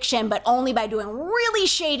conviction, but only by doing really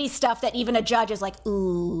shady stuff that even a judge is like,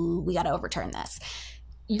 ooh, we got to overturn this,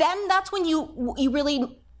 then that's when you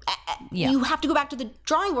really, you have to go back to the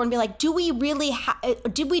drawing board and be like, did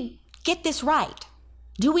we get this right?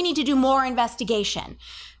 Do we need to do more investigation?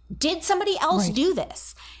 Did somebody else do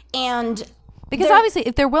this? And because obviously,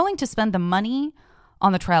 if they're willing to spend the money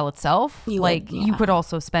on the trial itself, you could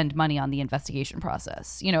also spend money on the investigation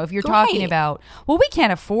process. If you're talking about, well, we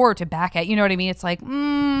can't afford to back it, you know what I mean? It's like,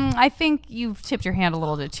 I think you've tipped your hand a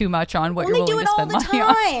little bit too much on what you're willing to spend money on. They do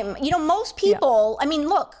it all the time. Most people, I mean,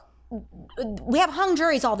 look, we have hung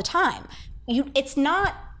juries all the time. It's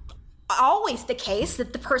not always the case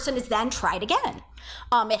that the person is then tried again.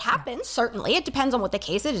 It happens, certainly. It depends on what the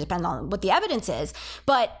case is. It depends on what the evidence is.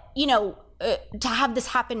 But, to have this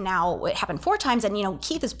happen now, it happened 4 times, and,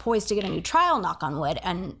 Keith is poised to get a new trial, knock on wood.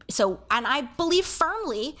 And I believe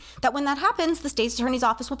firmly that when that happens, the state's attorney's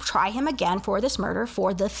office will try him again for this murder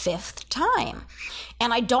for the 5th time.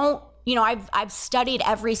 And I don't, I've studied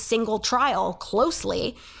every single trial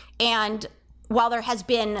closely. And while there has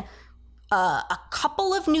been a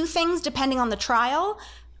couple of new things depending on the trial,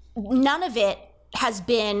 none of it has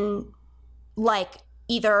been like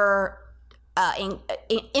either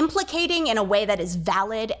implicating in a way that is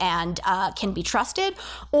valid and can be trusted,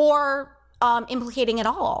 or implicating at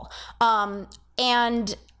all.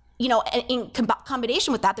 And, in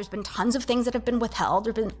combination with that, there's been tons of things that have been withheld.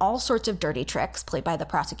 There have been all sorts of dirty tricks played by the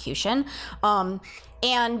prosecution.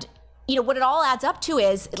 And, what it all adds up to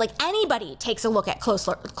is, like, anybody takes a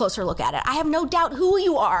closer look at it. I have no doubt who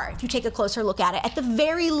you are if you take a closer look at it. At the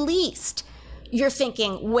very least, you're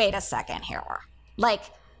thinking, wait a second here. Like,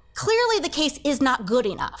 clearly the case is not good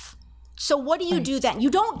enough. So what do you do then? You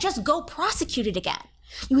don't just go prosecute it again.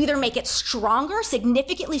 You either make it stronger,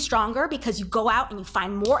 significantly stronger, because you go out and you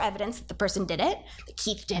find more evidence that the person did it, that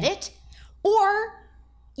Keith did it, or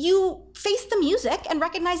you face the music and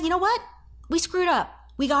recognize, you know what? We screwed up.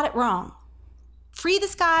 We got it wrong. Free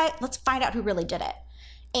this guy. Let's find out who really did it.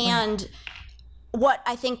 And what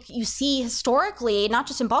I think you see historically, not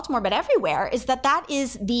just in Baltimore, but everywhere, is that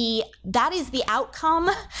is the outcome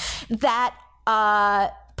that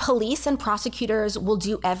police and prosecutors will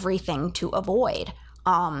do everything to avoid.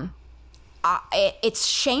 It's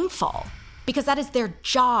shameful because that is their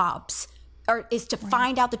jobs, or is to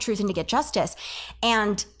find out the truth and to get justice.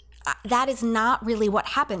 And that is not really what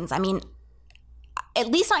happens. I mean, at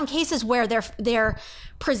least not in cases where they're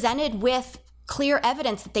presented with clear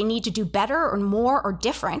evidence that they need to do better or more or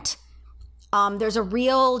different. There's a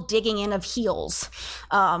real digging in of heels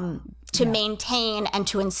to maintain and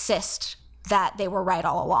to insist that they were right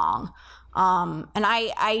all along. And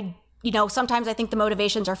I sometimes I think the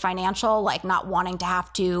motivations are financial, like not wanting to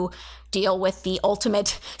have to deal with the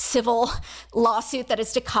ultimate civil lawsuit that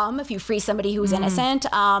is to come if you free somebody who's innocent.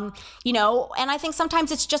 And I think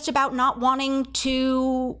sometimes it's just about not wanting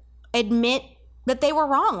to admit that they were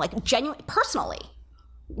wrong, like genuinely, personally,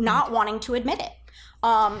 not wanting to admit it.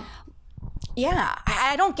 I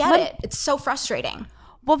don't get it. It's so frustrating.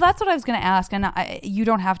 Well, that's what I was going to ask, and you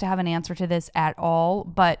don't have to have an answer to this at all,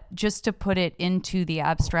 but just to put it into the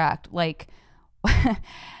abstract, like,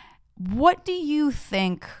 what do you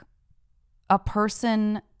think a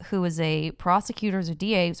person who is a prosecutor, is a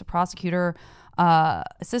DA, who's a prosecutor,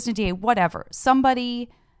 assistant DA, whatever, somebody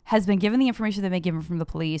has been given the information they've been given from the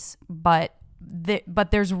police, but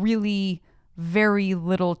there's really very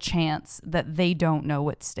little chance that they don't know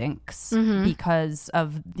it stinks because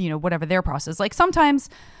of, whatever their process. Like sometimes,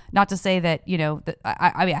 not to say that,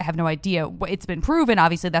 I mean, I have no idea. It's been proven,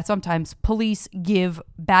 obviously, that sometimes police give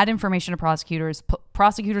bad information to prosecutors.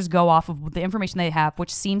 Prosecutors go off of the information they have,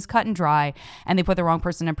 which seems cut and dry, and they put the wrong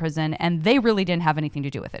person in prison, and they really didn't have anything to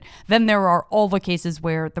do with it. Then there are all the cases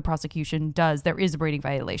where the prosecution there is a Brady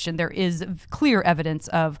violation. There is clear evidence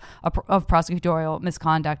of prosecutorial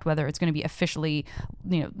misconduct, whether it's going to be officially,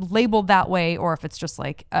 labeled that way, or if it's just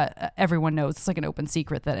like everyone knows, it's like an open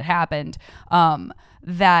secret that it happened.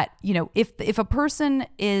 That, if a person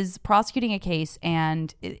is prosecuting a case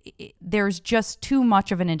and there's just too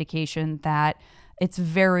much of an indication that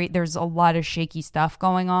there's a lot of shaky stuff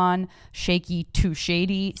going on, shaky to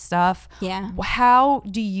shady stuff. Yeah. How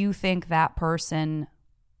do you think that person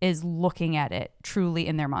is looking at it truly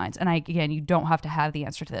in their minds? And again, you don't have to have the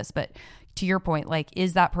answer to this, but to your point, like,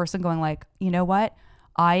 is that person going like, you know what?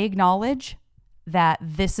 I acknowledge that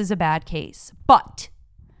this is a bad case, but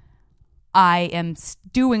I am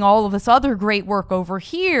doing all of this other great work over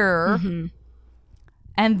here.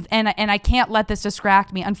 And I can't let this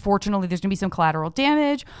distract me. Unfortunately, there's going to be some collateral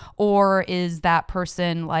damage. Or is that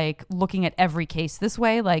person like looking at every case this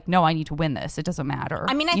way? Like, no, I need to win this. It doesn't matter.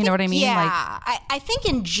 I mean, I think, know what I mean? Yeah. I think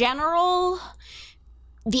in general,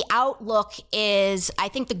 the outlook is, I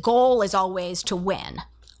think the goal is always to win.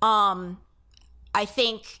 I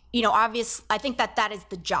think, obviously, I think that is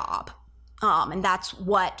the job. And that's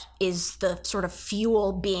what is the sort of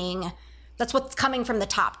fuel that's what's coming from the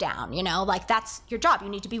top down, like that's your job. You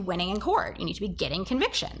need to be winning in court. You need to be getting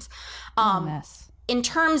convictions. In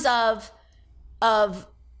terms of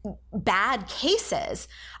bad cases,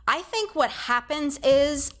 I think what happens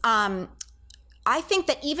is, I think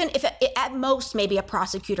that even if at most maybe a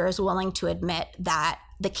prosecutor is willing to admit that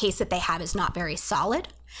the case that they have is not very solid,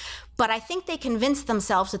 but I think they convince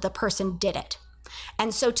themselves that the person did it.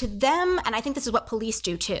 And so to them, and I think this is what police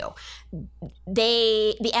do too,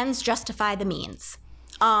 the ends justify the means.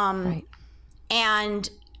 Right. And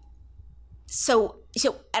so,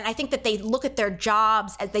 and I think that they look at their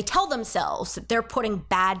jobs as they tell themselves that they're putting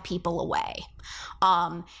bad people away.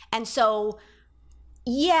 And so,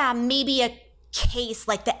 yeah, maybe a case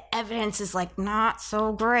like the evidence is like not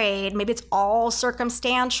so great. Maybe it's all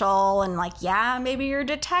circumstantial and like, yeah, maybe your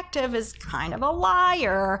detective is kind of a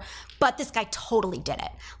liar, but this guy totally did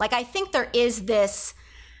it. Like, I think there is this,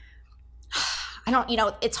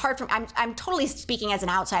 it's hard for me. I'm totally speaking as an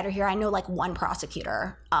outsider here. I know like one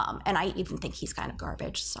prosecutor, and I even think he's kind of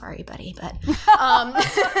garbage. Sorry, buddy. But,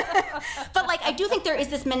 but like, I do think there is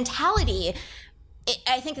this mentality.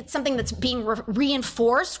 I think it's something that's being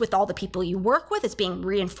reinforced with all the people you work with. It's being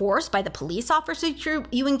reinforced by the police officers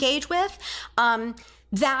you engage with,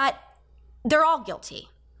 that they're all guilty,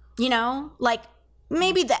 like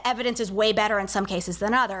maybe the evidence is way better in some cases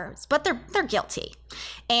than others, but they're guilty.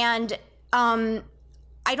 And I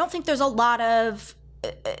don't think there's a lot of,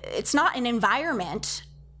 it's not an environment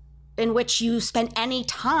in which you spend any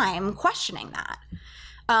time questioning that.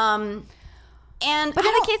 But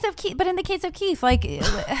in the case of Keith, like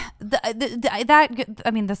that.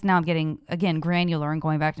 I mean, this now I'm getting again granular and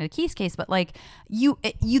going back to the Keith's case, but like you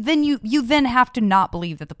then have to not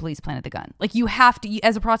believe that the police planted the gun. Like you have to,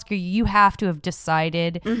 as a prosecutor, you have to have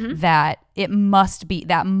decided that it must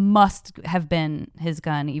have been his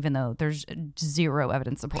gun, even though there's zero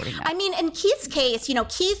evidence supporting that. I mean, in Keith's case,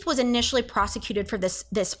 Keith was initially prosecuted for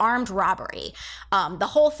this armed robbery. The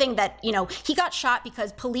whole thing that, he got shot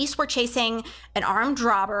because police were chasing an armed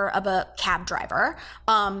robber of a cab driver.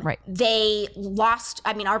 Right. They lost,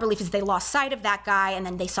 our belief is they lost sight of that guy, and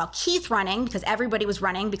then they saw Keith running because everybody was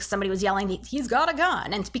running because somebody was yelling, he's got a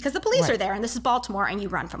gun. And it's because the police are there, and this is Baltimore, and you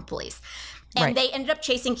run from police. And they ended up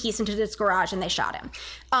chasing Keith into this garage, and they shot him.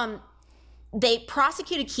 They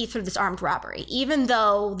prosecuted Keith for this armed robbery, even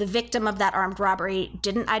though the victim of that armed robbery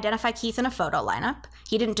didn't identify Keith in a photo lineup.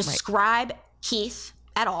 He didn't describe Keith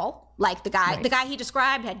at all. Like the guy he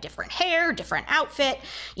described had different hair, different outfit.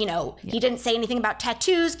 He didn't say anything about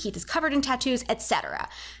tattoos. Keith is covered in tattoos, etc.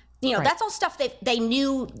 That's all stuff they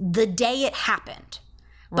knew the day it happened.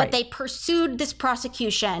 But they pursued this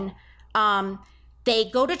prosecution. They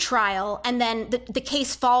go to trial, and then the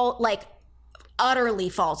case utterly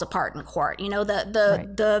falls apart in court.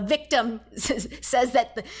 The victim says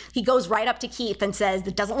that he goes right up to Keith and says,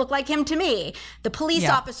 "That doesn't look like him to me." The police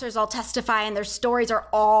officers all testify, and their stories are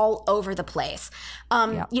all over the place.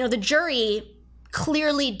 The jury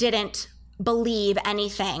clearly didn't believe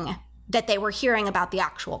anything that they were hearing about the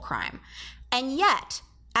actual crime. And yet,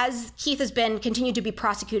 as Keith has been continued to be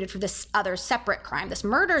prosecuted for this other separate crime, this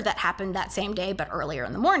murder that happened that same day but earlier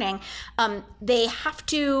in the morning, they have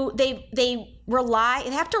to rely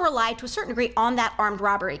to a certain degree on that armed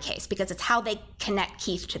robbery case because it's how they connect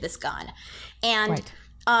Keith to this gun. And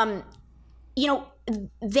even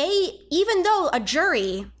though a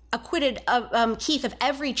jury acquitted Keith of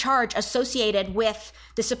every charge associated with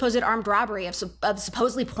the supposed armed robbery of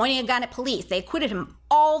supposedly pointing a gun at police, they acquitted him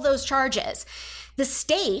all those charges. The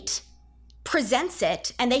state presents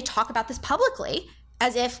it, and they talk about this publicly,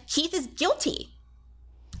 as if Keith is guilty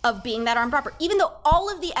of being that armed robber, even though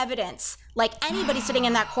all of the evidence, like anybody sitting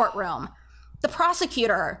in that courtroom, the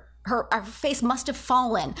prosecutor, her face must have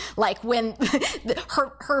fallen, like when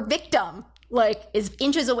her victim is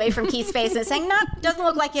inches away from Keith's face and is saying, "No, doesn't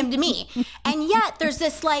look like him to me." And yet there's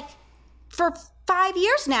this for 5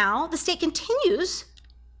 years now, the state continues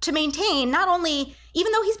to maintain not only,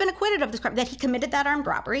 even though he's been acquitted of this crime, that he committed that armed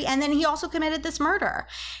robbery, and then he also committed this murder.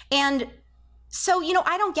 And so,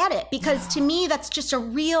 I don't get it, because to me, that's just I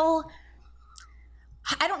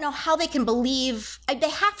don't know how they can believe, they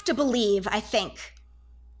have to believe, I think,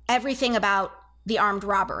 everything about the armed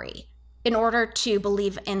robbery in order to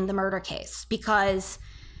believe in the murder case, because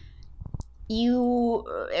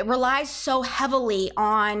it relies so heavily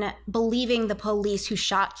on believing the police who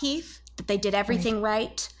shot Keith, that they did everything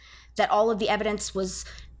right, that all of the evidence was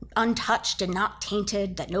untouched and not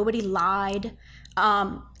tainted, that nobody lied,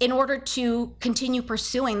 in order to continue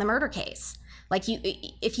pursuing the murder case.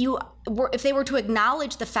 If they were to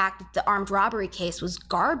acknowledge the fact that the armed robbery case was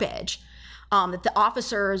garbage, that the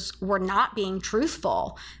officers were not being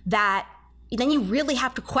truthful, that then you really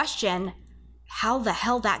have to question how the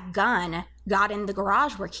hell that gun got in the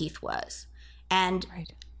garage where Keith was. And,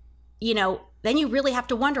 then you really have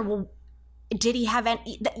to wonder, well, did he have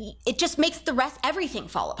any? It just makes everything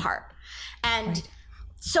fall apart. And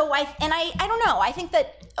so I don't know. I think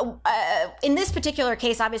that in this particular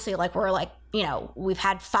case, obviously, we've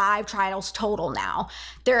had 5 trials total now.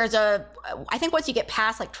 I think once you get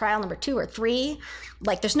past trial number 2 or 3,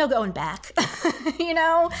 there's no going back,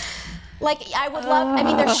 I would love,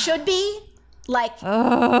 there should be but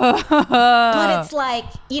it's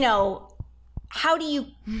how do you,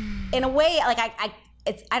 in a way,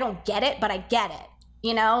 I don't get it, but I get it.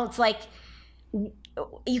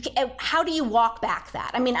 It's how do you walk back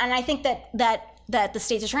that? And I think that the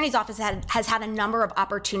state's attorney's office has had a number of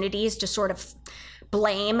opportunities to sort of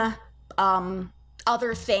blame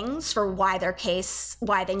other things for why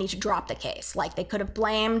they need to drop the case. They could have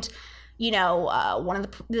blamed, one of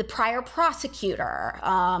the prior prosecutor.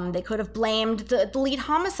 They could have blamed the lead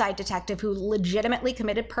homicide detective who legitimately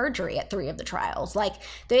committed perjury at 3 of the trials.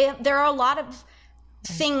 There are a lot of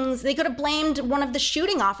things. They could have blamed one of the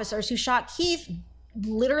shooting officers who shot Keith,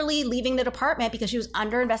 literally leaving the department because she was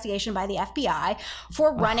under investigation by the FBI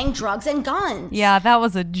for running drugs and guns. Yeah, that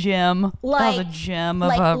was a gem. That was a gem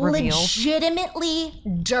of a reveal. Legitimately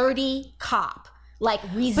dirty cop,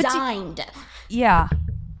 resigned. Yeah.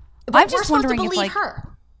 But I'm just we're supposed wondering to believe if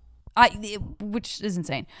her. which is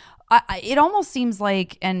insane. it almost seems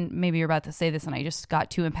like, and maybe you're about to say this and I just got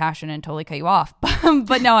too impassioned and totally cut you off,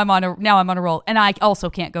 but now I'm on a roll, and I also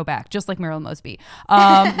can't go back, just like Marilyn Mosby.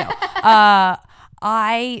 No.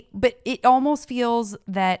 But it almost feels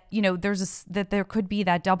that, that there could be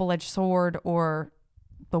that double-edged sword or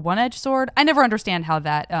the one-edged sword. I never understand how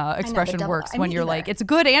that expression works when you're like, it's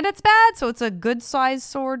good and it's bad, so it's a good-sized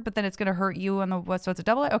sword, but then it's going to hurt you so it's a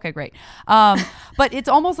double. Okay, great. But it's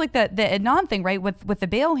almost like the Adnan thing, right? With the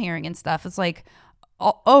bail hearing and stuff. It's like,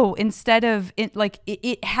 instead of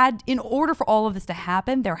it had, in order for all of this to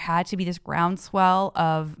happen, there had to be this groundswell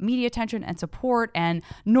of media attention and support and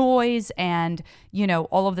noise and,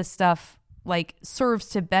 all of this stuff serves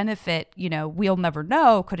to benefit, we'll never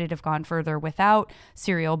know, could it have gone further without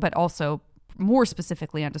Serial, but also more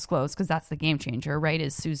specifically undisclosed, because that's the game changer, right,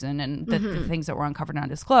 is Susan and the things that were uncovered and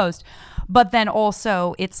undisclosed. But then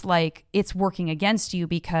also it's it's working against you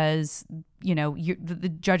because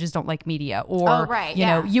the judges don't like media, or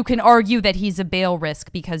you can argue that he's a bail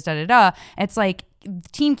risk because It's like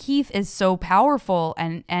Team Keith is so powerful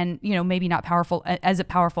and maybe not powerful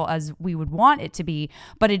as we would want it to be,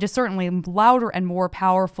 but it is certainly louder and more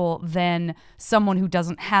powerful than someone who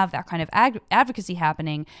doesn't have that kind of advocacy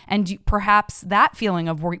happening. And perhaps that feeling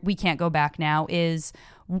of we can't go back now is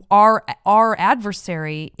our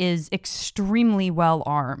adversary is extremely well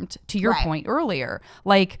armed, to your point earlier.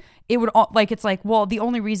 The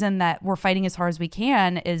only reason that we're fighting as hard as we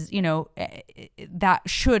can is, that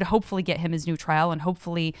should hopefully get him his new trial and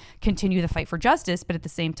hopefully continue the fight for justice. But at the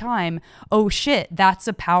same time, oh shit, that's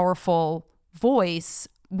a powerful voice.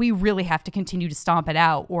 We really have to continue to stomp it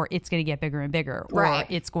out, or it's going to get bigger and bigger, or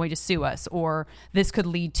it's going to sue us, or this could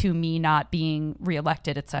lead to me not being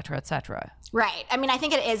reelected, et cetera, et cetera. Right. I mean, I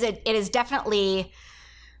think it is definitely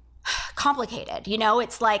complicated.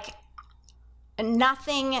 It's like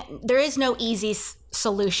there is no easy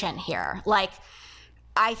solution here.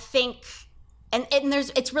 I think, and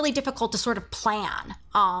it's really difficult to sort of plan,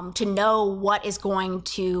 to know what is going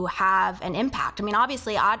to have an impact. I mean,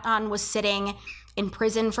 obviously Adnan was sitting in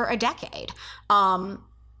prison for a decade, and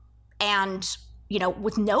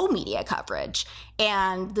with no media coverage,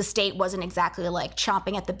 and the state wasn't exactly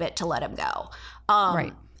chomping at the bit to let him go.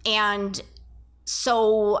 Right. And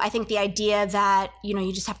so I think the idea that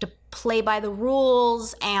you just have to play by the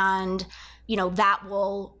rules, and that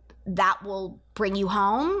will bring you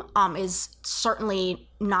home is certainly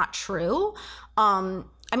not true.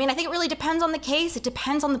 I mean, I think it really depends on the case. It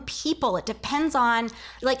depends on the people. It depends on,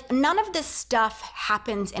 none of this stuff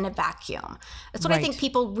happens in a vacuum. That's what I think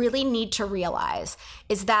people really need to realize,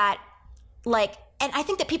 is that, and I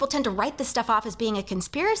think that people tend to write this stuff off as being a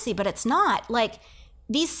conspiracy, but it's not.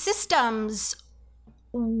 These systems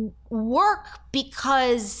work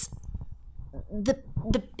because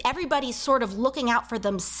everybody's sort of looking out for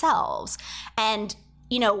themselves, and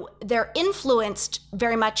they're influenced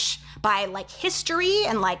very much by history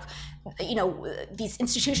and these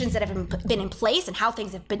institutions that have been in place and how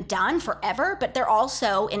things have been done forever, but they're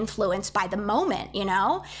also influenced by the moment,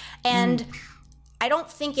 and I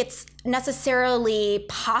don't think it's necessarily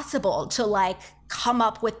possible to come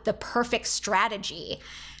up with the perfect strategy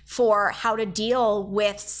for how to deal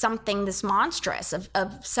with something this monstrous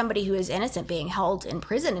of somebody who is innocent being held in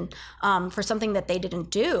prison for something that they didn't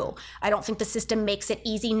do. I don't think the system makes it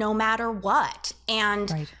easy no matter what.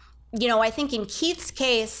 And, I think in Keith's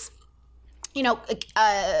case, one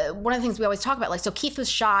of the things we always talk about, so Keith was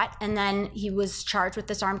shot and then he was charged with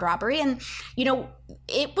this armed robbery. And,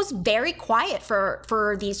 it was very quiet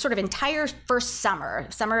for the sort of entire first summer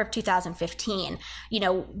of 2015.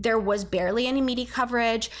 There was barely any media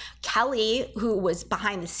coverage. Kelly, who was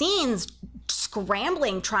behind the scenes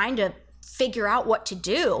scrambling, trying to figure out what to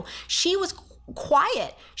do, she was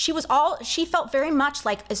quiet. She felt very much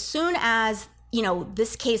like as soon as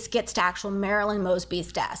this case gets to actual Marilyn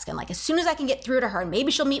Mosby's desk, and as soon as I can get through to her, and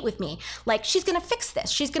maybe she'll meet with me, she's going to fix this.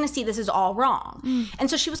 She's going to see this is all wrong. And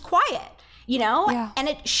so she was quiet,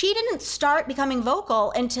 and she didn't start becoming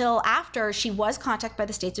vocal until after she was contacted by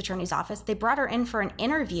the state's attorney's office. They brought her in for an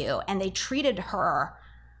interview, and they treated her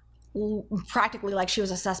practically like she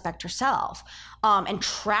was a suspect herself, and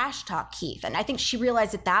trash talk Keith. And I think she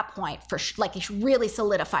realized at that point, it really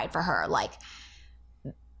solidified for her,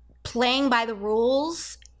 playing by the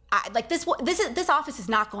rules, this office is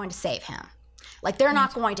not going to save him. They're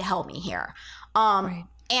not going to help me here.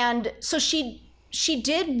 And so she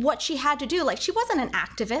did what she had to do. She wasn't an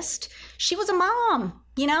activist. She was a mom,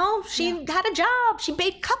 she had a job. She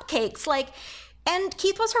baked cupcakes, and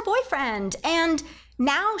Keith was her boyfriend. And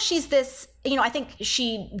now she's this, I think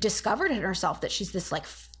she discovered in herself that she's this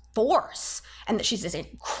force and that she's this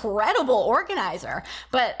incredible organizer.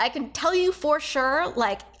 But I can tell you for sure,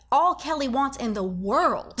 like, all Kelly wants in the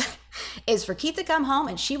world is for Keith to come home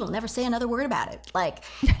and she will never say another word about it. Like,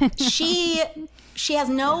 she has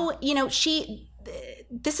no, you know,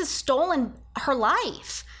 this has stolen her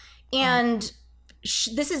life. And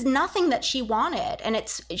this is nothing that she wanted. And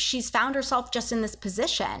she's found herself just in this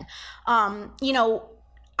position. You know,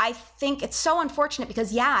 I think it's so unfortunate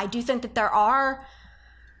because, yeah, I do think that there are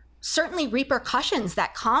certainly repercussions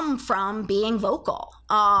that come from being vocal.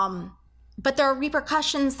 But there are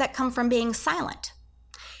repercussions that come from being silent.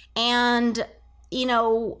 And, you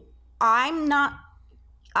know,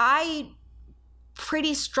 I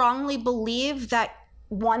pretty strongly believe that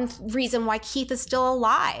one reason why Keith is still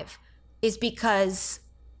alive is because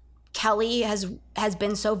Kelly has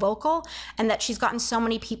been so vocal and that she's gotten so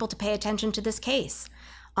many people to pay attention to this case.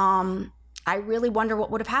 I really wonder what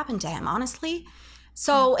would have happened to him, honestly.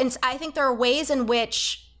 So, and I think there are ways in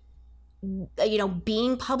which, you know,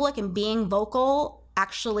 being public and being vocal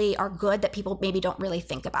actually are good that people maybe don't really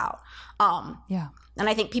think about. And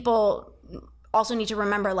I think people also need to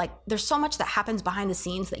remember, like, there's so much that happens behind the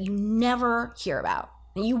scenes that you never hear about.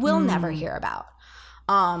 And you will never hear about.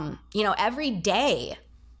 You know, every day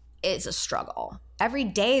is a struggle. Every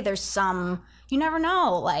day there's you never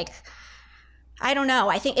know, like, I don't know.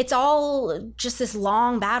 I think it's all just this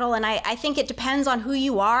long battle. And I think it depends on who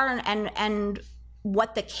you are and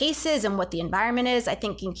what the case is and what the environment is. I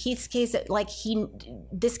think in Keith's case,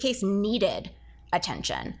 this case needed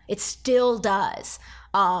attention. It still does.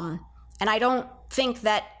 And I don't think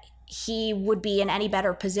that he would be in any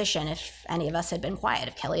better position if any of us had been quiet,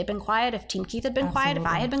 if Kelly had been quiet, if Team Keith had been quiet, if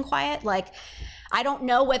I had been quiet. Like, I don't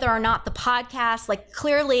know whether or not the podcast, like,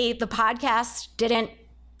 clearly the podcast didn't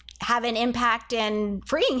have an impact in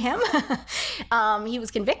freeing him. He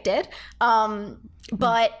was convicted.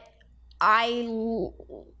 But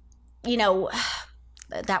you know,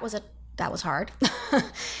 that was hard.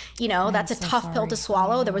 You know, that's a tough pill to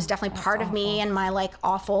swallow. There was definitely part of me in my, like,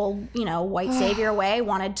 awful, you know, white savior way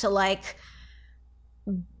wanted to, like,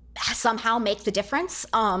 somehow make the difference.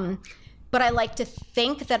 But I like to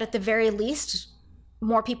think that at the very least,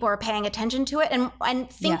 more people are paying attention to it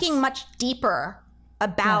and thinking much deeper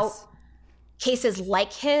about cases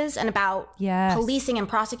like his and about policing and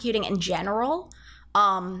prosecuting in general.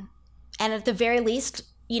 And at the very least,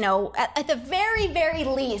 you know, at the very, very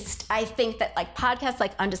least, I think that, like, podcasts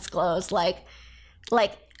like Undisclosed,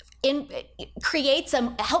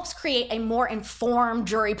 helps create a more informed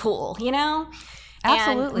jury pool, you know?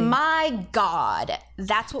 Absolutely. And my God,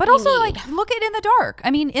 that's what but we also, need. like, look at In the Dark.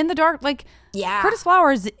 I mean, In the Dark, like, Curtis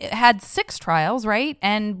Flowers had 6 trials, right?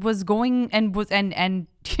 And was going and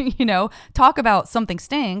you know, talk about Something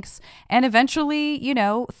Stinks. And eventually, you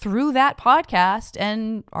know, through that podcast,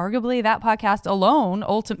 and arguably that podcast alone,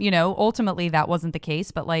 ultimately that wasn't the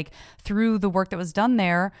case, but, like, through the work that was done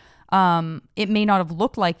there, it may not have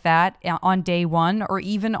looked like that on day 1 or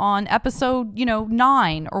even on episode,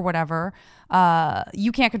 9 or whatever.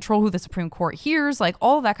 You can't control who the Supreme Court hears, like,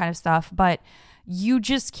 all of that kind of stuff, but you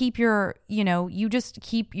just keep your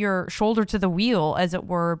shoulder to the wheel, as it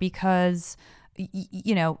were, because,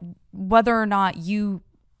 whether or not you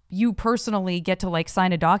personally get to, like,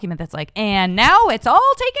 sign a document that's like, and now it's all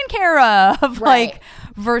taken care of, right. Like,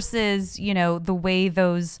 versus, the way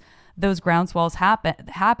those groundswells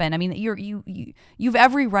happen. I mean, you've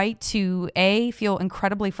every right to A, feel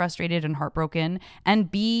incredibly frustrated and heartbroken, and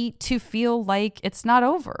B, to feel like it's not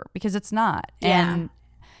over, because it's not. Yeah.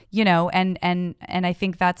 And I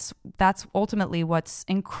think that's ultimately what's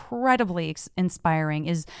incredibly inspiring,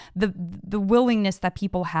 is the willingness that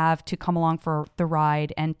people have to come along for the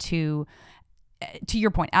ride and to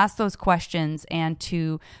your point, ask those questions and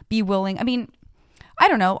to be willing. I mean, I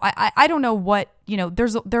don't know. I don't know what,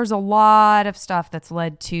 there's a lot of stuff that's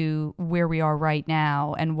led to where we are right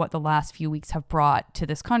now and what the last few weeks have brought to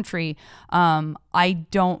this country. I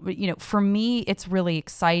don't, for me, it's really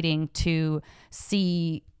exciting to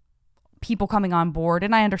see people coming on board.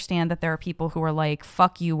 And I understand that there are people who are like,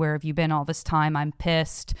 fuck you, where have you been all this time? I'm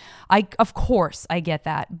pissed. Of course, I get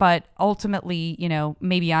that. But ultimately,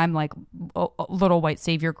 maybe I'm like a little white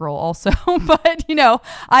savior girl also. But,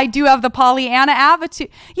 I do have the Pollyanna attitude.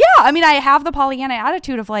 Yeah, I mean, I have the Pollyanna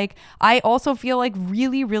attitude of, like, I also feel like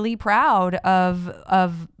really, really proud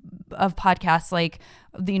of podcasts like,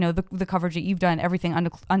 the coverage that you've done, everything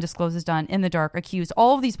Undisclosed has done, In the Dark, Accused,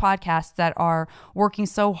 all of these podcasts that are working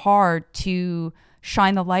so hard to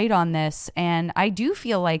shine the light on this. And I do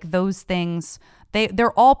feel like those things,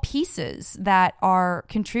 they're all pieces that are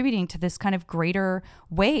contributing to this kind of greater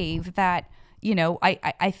wave that,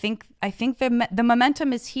 I think the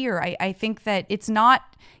momentum is here. I think that it's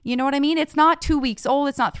not, you know what I mean? It's not 2 weeks old.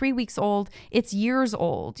 It's not 3 weeks old. It's years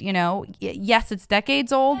old, Yes, it's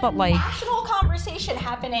decades old, but like... National conversation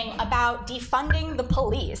happening about defunding the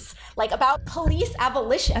police, like about police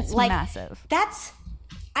abolition. That's massive.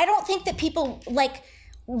 I don't think that people, like,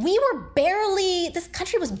 this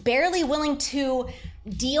country was barely willing to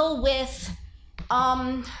deal with...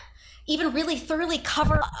 even really thoroughly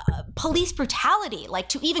cover police brutality, like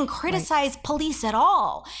to even criticize police at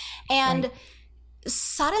all. And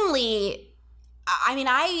suddenly, I mean,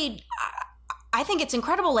 I think it's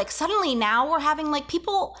incredible. Like suddenly now we're having like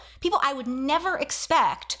people I would never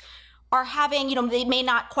expect are having, they may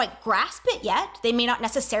not quite grasp it yet. They may not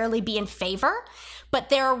necessarily be in favor, but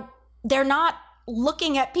they're not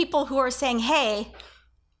looking at people who are saying, hey,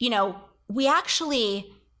 we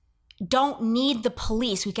actually don't need the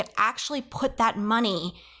police. We could actually put that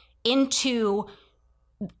money into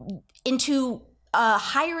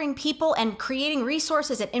hiring people and creating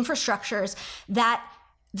resources and infrastructures that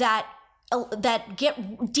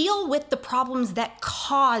deal with the problems that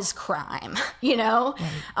cause crime.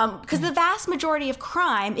 Because the vast majority of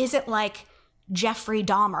crime isn't like Jeffrey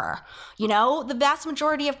Dahmer. The vast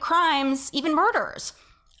majority of crimes, even murders,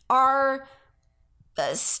 are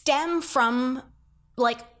stem from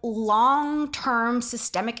like long-term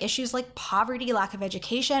systemic issues like poverty, lack of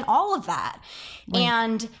education, all of that. Right.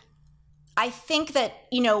 And I think that,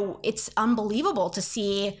 it's unbelievable to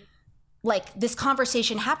see like this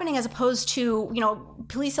conversation happening as opposed to,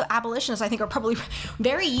 police abolitionists, I think, are probably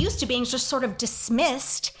very used to being just sort of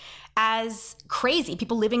dismissed as crazy,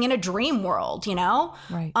 people living in a dream world,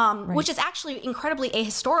 Right. Which is actually incredibly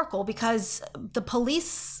ahistorical because the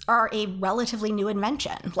police are a relatively new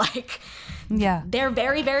invention. Like, they're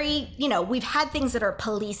very, very, we've had things that are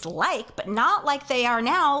police-like, but not like they are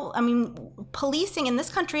now. I mean, policing in this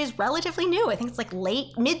country is relatively new. I think it's like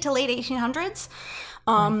mid to late 1800s.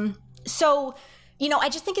 So, I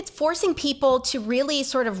just think it's forcing people to really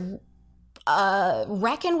sort of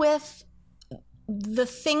reckon with the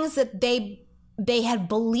things that they had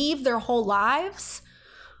believed their whole lives,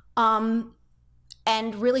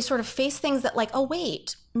 and really sort of face things that like, oh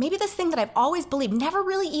wait, maybe this thing that I've always believed, never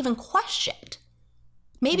really even questioned,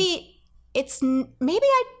 maybe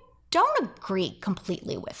I don't agree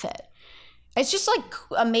completely with it. It's just like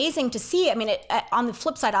amazing to see. I mean, on the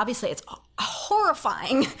flip side, obviously it's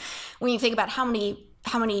horrifying when you think about how many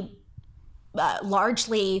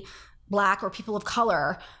largely Black or people of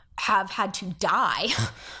color have had to die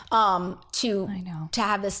to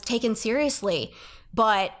have this taken seriously,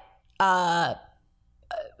 but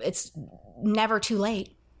it's never too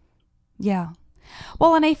late. Yeah.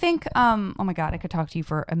 Well, and I think, oh my God, I could talk to you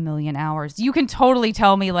for a million hours. You can totally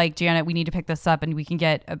tell me like, Janet, we need to pick this up and we can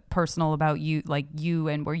get personal about you, like you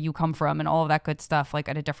and where you come from and all of that good stuff, like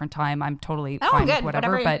at a different time. I'm totally fine with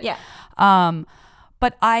whatever. But yeah.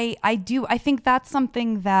 But I think that's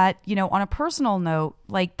something that, on a personal note,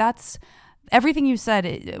 like that's everything you said,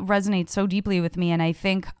 it resonates so deeply with me. And I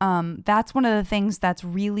think that's one of the things that's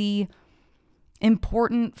really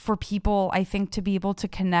important for people, I think, to be able to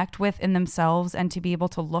connect with in themselves and to be able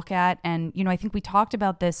to look at. And, I think we talked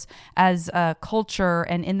about this as a culture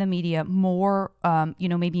and in the media more,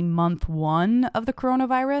 maybe month one of the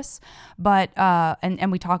coronavirus, but,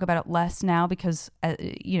 and we talk about it less now because,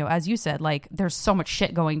 as you said, like there's so much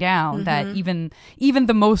shit going down that even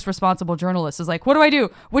the most responsible journalist is like, what do I do?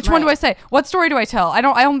 Which one do I say? What story do I tell? I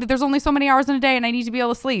don't, there's only so many hours in a day and I need to be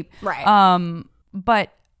able to sleep. Right. But,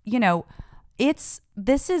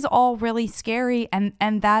 this is all really scary and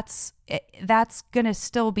that's gonna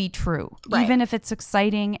still be true, even if it's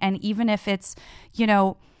exciting and even if it's,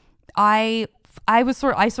 I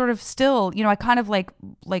sort of still, I kind of like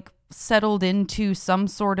settled into some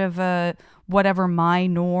sort of a whatever my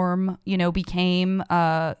norm, became,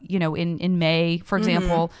 in May, for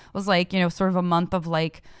example, was like, sort of a month of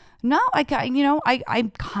like, no,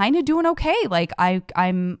 I'm kind of doing okay. Like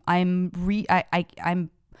I'm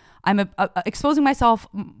exposing myself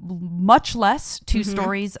much less to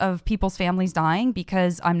stories of people's families dying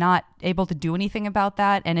because I'm not able to do anything about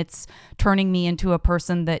that. And it's turning me into a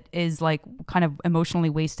person that is like kind of emotionally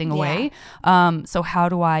wasting away. So how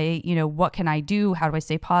do I, what can I do? How do I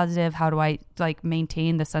stay positive? How do I like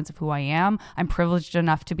maintain the sense of who I am? I'm privileged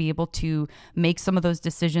enough to be able to make some of those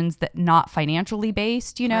decisions that not financially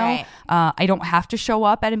based, I don't have to show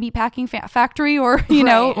up at a meatpacking factory or,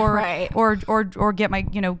 or get my,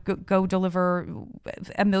 go deliver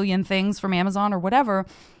a million things from Amazon or whatever.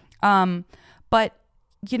 But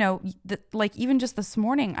like even just this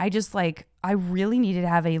morning, I really needed to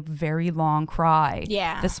have a very long cry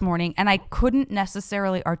this morning. And I couldn't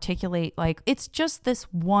necessarily articulate, like, it's just this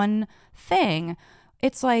one thing.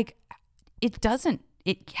 It's like,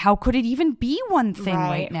 how could it even be one thing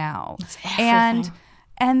right now? It's everything.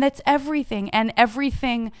 And that's everything. And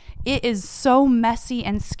everything, it is so messy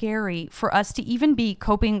and scary for us to even be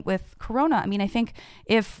coping with Corona. I mean, I think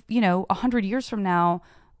if, 100 years from now,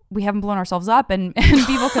 we haven't blown ourselves up and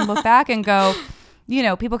people can look back and go,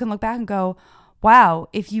 wow,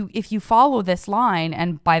 if you follow this line,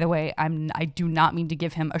 and by the way, I do not mean to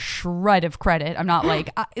give him a shred of credit. I'm not like,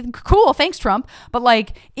 cool, thanks, Trump. But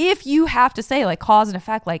like, if you have to say like cause and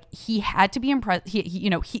effect, like he had to be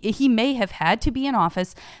he may have had to be in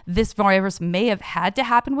office. This virus may have had to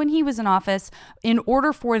happen when he was in office in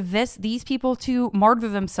order for these people to martyr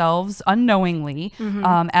themselves unknowingly,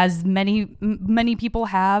 as many people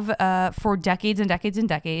have for decades and decades and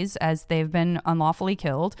decades as they've been unlawfully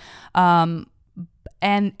killed.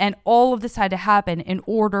 And all of this had to happen in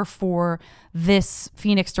order for this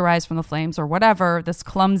phoenix to rise from the flames or whatever, this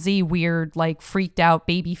clumsy, weird, like freaked out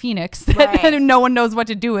baby phoenix that no one knows what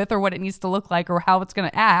to do with or what it needs to look like or how it's going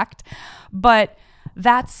to act. But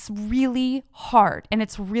that's really hard and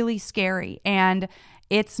it's really scary. And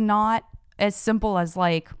it's not as simple as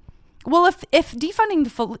like, well, if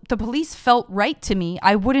defunding the police felt right to me,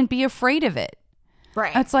 I wouldn't be afraid of it.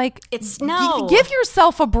 Right. It's like, no. Give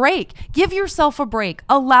yourself a break. Give yourself a break.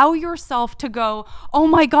 Allow yourself to go, oh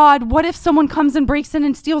my God, what if someone comes and breaks in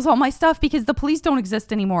and steals all my stuff because the police don't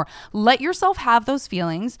exist anymore? Let yourself have those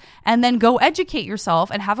feelings and then go educate yourself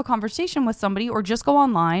and have a conversation with somebody or just go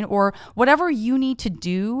online or whatever you need to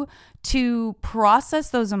do to process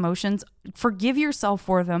those emotions. Forgive yourself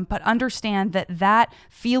for them, but understand that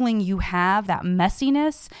feeling you have, that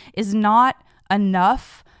messiness, is not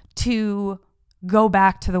enough to go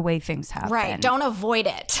back to the way things have been. Right. Don't avoid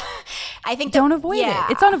it. I think don't avoid it.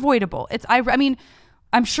 It's unavoidable. I mean,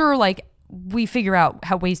 I'm sure like we figure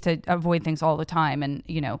out ways to avoid things all the time. And,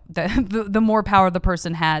 the more power the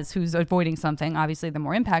person has who's avoiding something, obviously the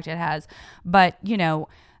more impact it has. But,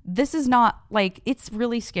 this is not like, it's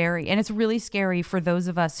really scary. And it's really scary for those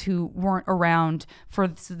of us who weren't around for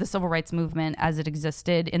the civil rights movement as it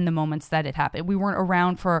existed in the moments that it happened. We weren't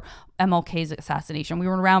around for MLK's assassination. We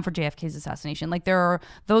weren't around for JFK's assassination. Like there are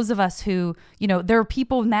those of us who, there are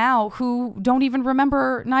people now who don't even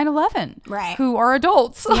remember 9/11, right? Who are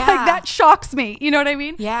adults. Yeah. Like that shocks me. You know what I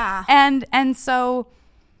mean? Yeah. And so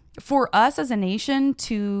for us as a nation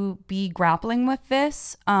to be grappling with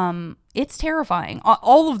this, it's terrifying.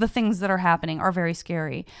 All of the things that are happening are very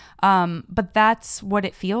scary. But that's what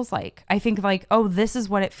it feels like. I think like, oh, this is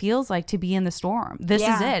what it feels like to be in the storm. This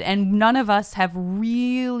is it. And none of us have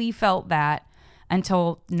really felt that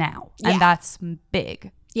until now. And that's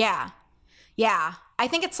big. Yeah. Yeah. I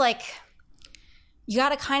think it's like, you got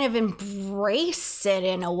to kind of embrace it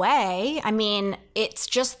in a way. I mean, it's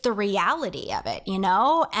just the reality of it,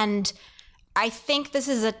 And I think this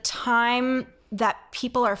is a time that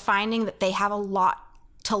people are finding that they have a lot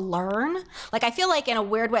to learn. Like, I feel like in a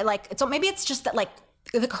weird way, like, so maybe it's just that like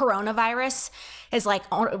the coronavirus is like,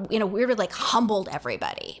 in a weird way, like humbled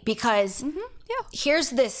everybody because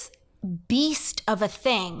here's this beast of a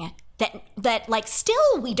thing that like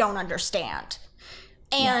still we don't understand.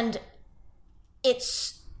 And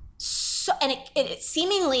it's so, and it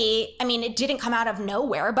seemingly, I mean, it didn't come out of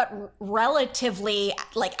nowhere, but relatively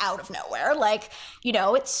like out of nowhere. Like,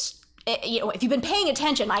 if you've been paying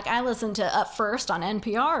attention, like I listen to Up First on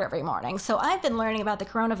NPR every morning. So I've been learning about the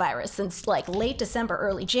coronavirus since like late December,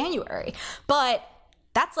 early January. But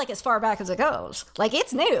that's like as far back as it goes. Like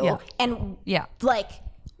it's new. Yeah. And like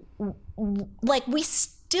we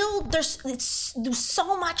still, there's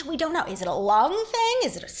so much we don't know. Is it a lung thing?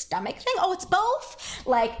 Is it a stomach thing? Oh, it's both.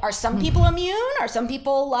 Like, are some people immune? Are some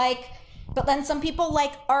people like, but then some people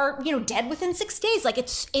like are, dead within 6 days. Like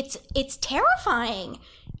it's terrifying.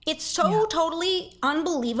 It's so totally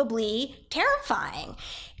unbelievably terrifying.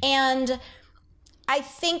 And I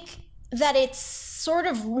think that it's sort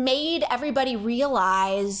of made everybody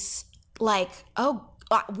realize like, oh,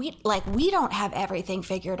 we don't have everything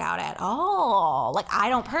figured out at all. Like I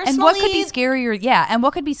don't personally. And what could be scarier? Yeah. And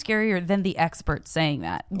what could be scarier than the experts saying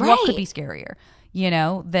that? Right. What could be scarier?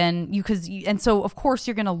 And so of course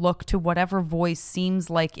you're going to look to whatever voice seems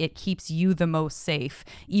like it keeps you the most safe,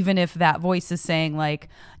 even if that voice is saying like,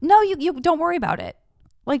 no, you don't worry about it.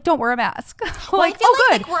 Like, don't wear a mask. Like,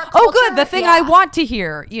 good. Good. The thing I want to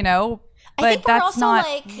hear, But I think we're also not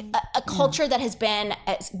like a culture that has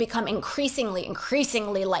become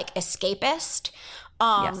increasingly like escapist,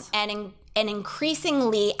 an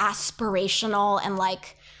increasingly aspirational and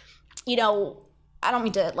like, you know, I don't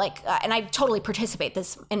mean to like, and I totally participate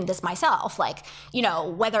in this myself. Like, you know,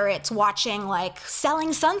 whether it's watching like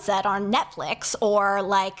Selling Sunset on Netflix or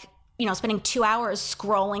like, you know, spending 2 hours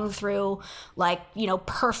scrolling through like, you know,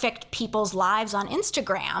 perfect people's lives on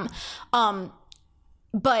Instagram.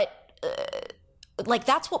 But like,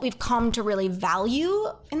 that's what we've come to really value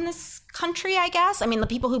in this country, I guess. I mean, the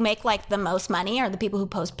people who make like the most money are the people who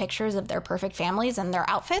post pictures of their perfect families and their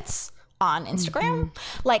outfits on Instagram.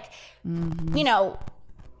 Like, you know,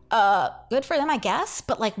 good for them, I guess.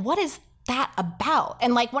 But like, what is that about?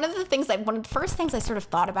 And like, one of the first things I sort of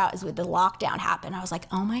thought about is with the lockdown happened, I was like,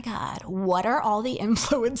 oh my God, what are all the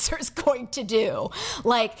influencers going to do?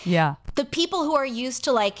 Like, the people who are used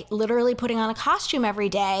to like literally putting on a costume every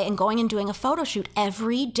day and going and doing a photo shoot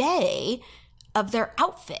every day of their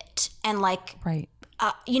outfit. And like,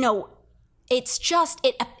 you know, it's just,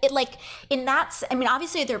 it like, in that, I mean,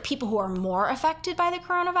 obviously there are people who are more affected by the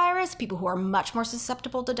coronavirus, people who are much more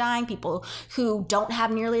susceptible to dying, people who don't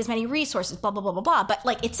have nearly as many resources, blah, blah, blah, blah, blah. But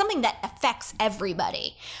like, it's something that affects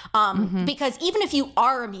everybody. Because even if you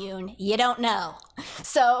are immune, you don't know.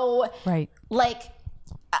 So like,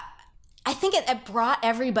 I think it brought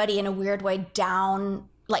everybody in a weird way down,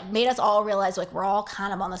 like made us all realize like we're all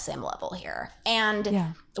kind of on the same level here.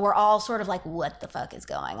 And we're all sort of like, what the fuck is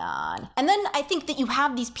going on? And then I think that you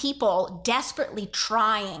have these people desperately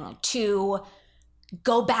trying to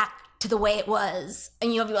go back to the way it was.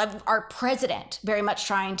 And you have our president very much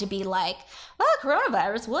trying to be like, oh,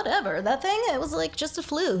 coronavirus, whatever. That thing, it was like just a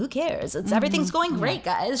flu. Who cares? It's everything's going great,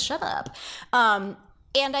 guys. Shut up. And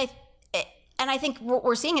I think what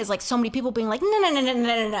we're seeing is like so many people being like, no.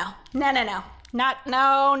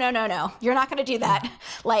 You're not going to do that.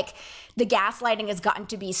 Like, the gaslighting has gotten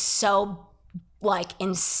to be so like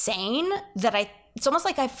insane that it's almost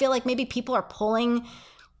like I feel like maybe people are pulling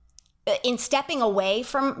in stepping away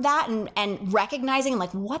from that and recognizing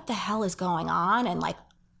like what the hell is going on, and like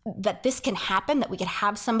that this can happen, that we could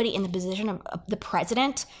have somebody in the position of the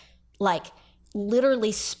president like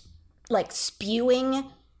literally like spewing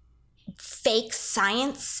fake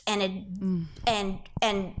science and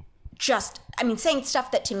just, I mean, saying stuff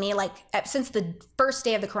that to me, like, since the first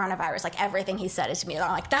day of the coronavirus, like, everything he said is to me, I'm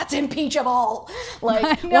like, that's impeachable.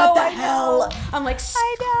 Like, what the hell? I'm like,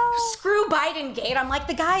 screw Biden gate. I'm like,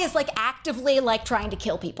 the guy is, like, actively, like, trying to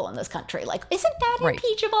kill people in this country. Like, isn't that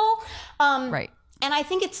impeachable? And I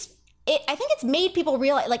think it's made people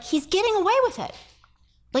realize, like, he's getting away with it.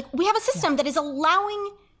 Like, we have a system that is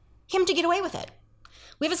allowing him to get away with it.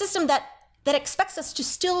 We have a system that expects us to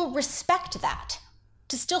still respect that,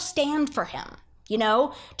 to still stand for him, you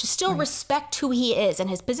know, to still respect who he is and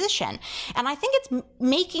his position. And I think it's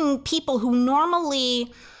making people who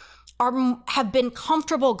normally have been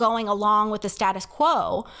comfortable going along with the status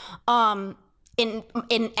quo in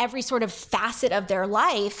every sort of facet of their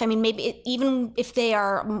life. I mean, maybe even if they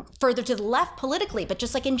are further to the left politically, but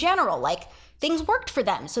just like in general, like things worked for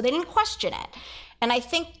them, so they didn't question it. And I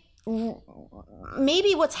think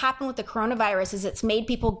maybe what's happened with the coronavirus is it's made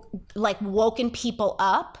people, like, woken people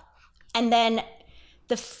up. And then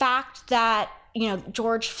the fact that, you know,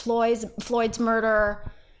 George Floyd's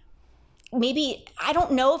murder, maybe, I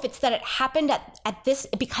don't know if it's that it happened at this,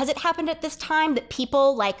 because it happened at this time, that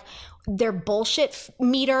people, like, their bullshit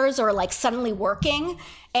meters are, like, suddenly working,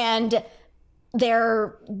 and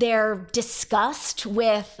their disgust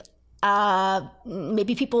with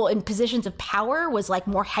maybe people in positions of power was like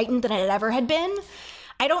more heightened than it ever had been.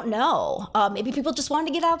 I don't know. Maybe people just wanted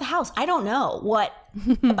to get out of the house. I don't know what.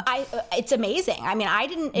 It's amazing. I mean, I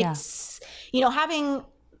didn't. It's you know, having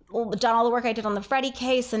done all the work I did on the Freddie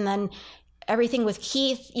case and then everything with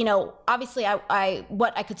Keith. You know, obviously,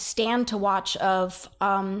 what I could stand to watch of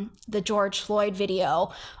the George Floyd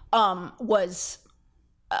video was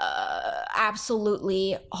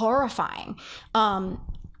absolutely horrifying.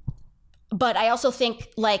 But I also think,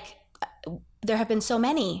 like, there have been so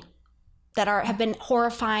many that have been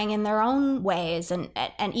horrifying in their own ways and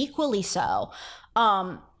equally so.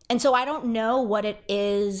 And so I don't know what it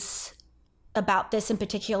is about this in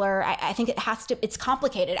particular. I think it's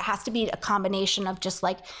complicated. It has to be a combination of just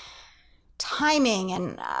like timing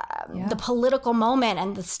and the political moment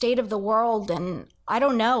and the state of the world. And I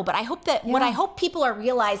don't know, but I hope that what I hope people are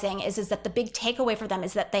realizing is that the big takeaway for them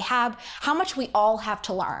is that they have how much we all have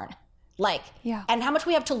to learn. Like, and how much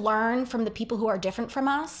we have to learn from the people who are different from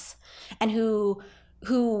us and who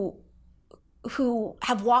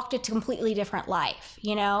have walked a completely different life,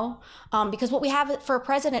 you know? Because what we have for a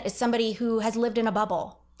president is somebody who has lived in a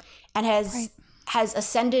bubble and has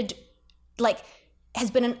ascended, like, has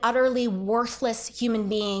been an utterly worthless human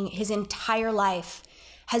being his entire life,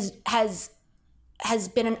 has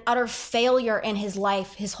been an utter failure in his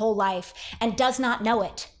life, his whole life, and does not know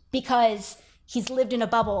it because he's lived in a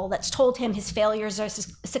bubble that's told him his failures are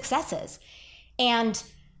successes. And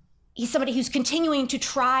he's somebody who's continuing to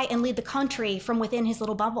try and lead the country from within his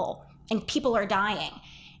little bubble, and people are dying.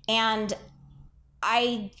 And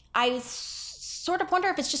I sort of wonder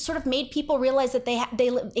if it's just sort of made people realize that they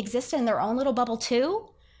exist in their own little bubble too.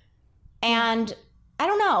 And I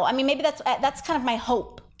don't know. I mean, maybe that's kind of my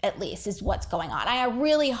hope, at least, is what's going on. I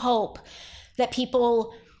really hope that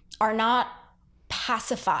people are not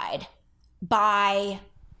pacified by,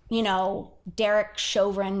 you know, Derek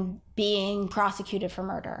Chauvin being prosecuted for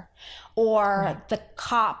murder, or the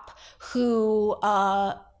cop who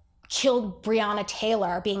killed Breonna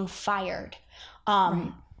Taylor being fired.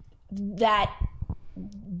 That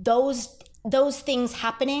those things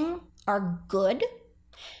happening are good,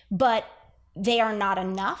 but they are not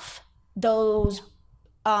enough.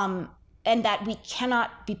 And that we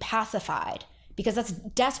cannot be pacified, because that's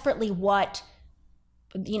desperately what,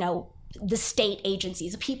 you know, the state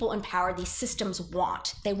agencies, the people in power, these systems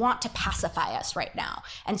want. They want to pacify us right now.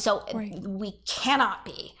 And so we cannot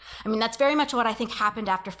be. I mean, that's very much what I think happened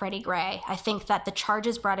after Freddie Gray. I think that the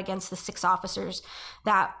charges brought against the 6 officers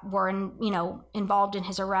that were involved in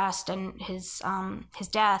his arrest and his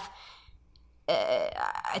death,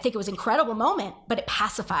 I think it was an incredible moment, but it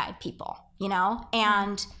pacified people, you know?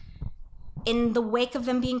 And in the wake of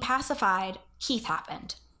them being pacified, Keith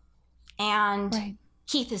happened. And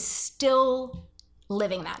Keith is still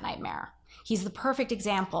living that nightmare. He's the perfect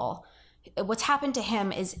example. What's happened to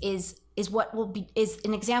him is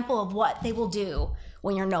an example of what they will do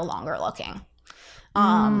when you're no longer looking.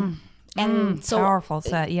 And so powerful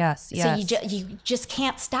set. Yes. So you just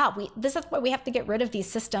can't stop. This is why we have to get rid of these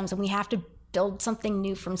systems, and we have to build something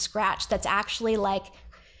new from scratch that's actually like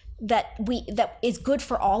that is good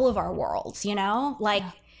for all of our worlds, you know? Like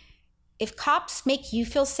if cops make you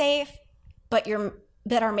feel safe, but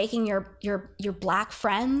that are making your black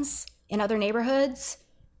friends in other neighborhoods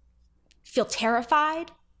feel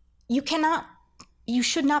terrified, you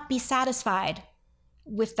should not be satisfied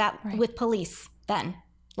with that, with police then.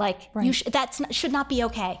 Like should not be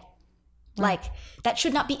okay. Like that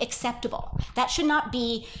should not be acceptable. That should not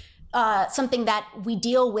be something that we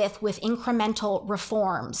deal with incremental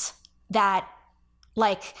reforms that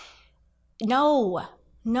like, no.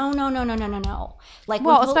 Like,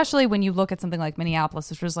 well, especially when you look at something like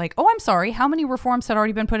Minneapolis, which was like, oh, I'm sorry, how many reforms had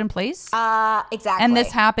already been put in place? Exactly. And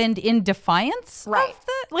this happened in defiance of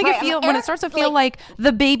the, like, when it starts to feel like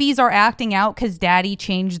the babies are acting out because daddy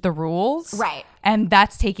changed the rules. Right. And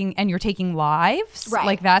you're taking lives. Right.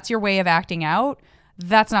 Like, that's your way of acting out.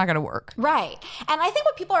 That's not going to work. Right. And I think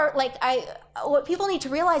what people need to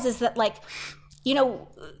realize is that, like, you know,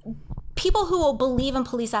 people who will believe in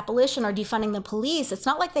police abolition or defunding the police, it's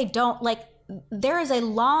not like they don't, like, there is a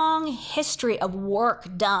long history of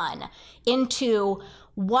work done into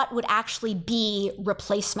what would actually be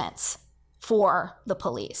replacements for the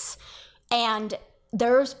police. And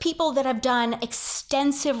there's people that have done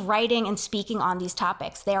extensive writing and speaking on these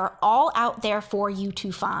topics. They are all out there for you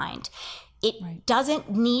to find. It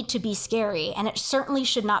doesn't need to be scary, and it certainly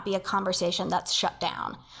should not be a conversation that's shut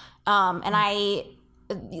down. And I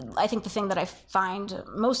think the thing that I find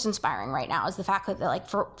most inspiring right now is the fact that, like,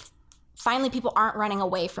 finally people aren't running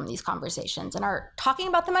away from these conversations and are talking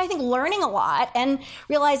about them. I think learning a lot and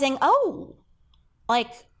realizing, oh,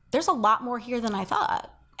 like, there's a lot more here than I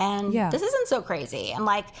thought. And this isn't so crazy. And,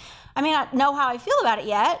 like, I may not know how I feel about it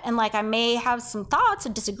yet. And, like, I may have some thoughts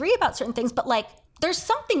and disagree about certain things, but, like, there's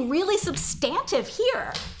something really substantive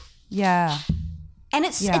here. Yeah. And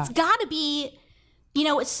it's got to be, you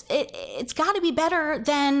know, it's got to be better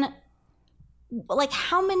than, like,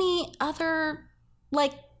 how many other,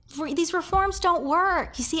 like, these reforms don't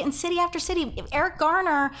work. You see it in city after city. Eric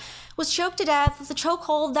Garner was choked to death with a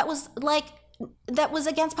chokehold that was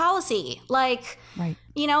against policy. Like,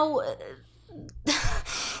 you know,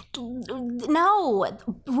 no,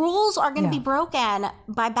 rules are going to be broken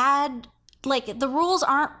by bad, like, the rules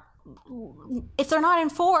aren't, if they're not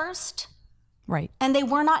enforced. Right. And they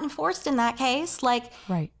were not enforced in that case. Like,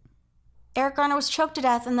 Eric Garner was choked to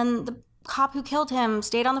death, and then the cop who killed him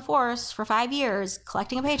stayed on the force for 5 years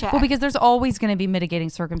collecting a paycheck. Well, because there's always going to be mitigating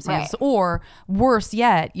circumstances, or worse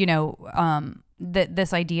yet, you know,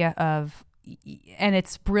 this idea of, and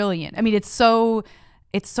it's brilliant. I mean, it's so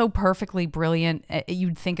perfectly brilliant.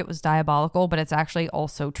 You'd think it was diabolical, but it's actually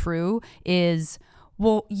also true, is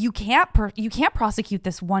well, you can't prosecute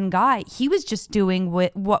this one guy. He was just doing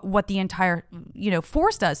what the entire,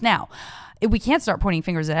 force does. Now, we can't start pointing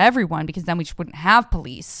fingers at everyone because then we just wouldn't have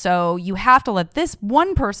police. So you have to let this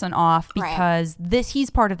one person off because he's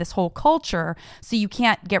part of this whole culture. So you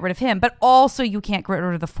can't get rid of him, but also you can't get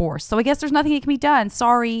rid of the force. So I guess there's nothing that can be done.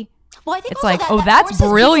 Sorry. Well, I think it's like, that's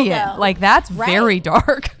brilliant. Like, that's very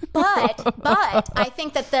dark. But I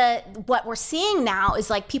think that what we're seeing now is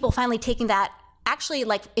like people finally taking that. Actually,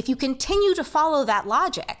 like, if you continue to follow that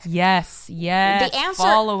logic. Yes. The answer,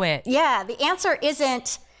 follow it. Yeah. The answer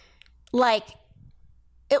isn't like,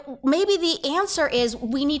 maybe the answer is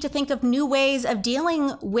we need to think of new ways of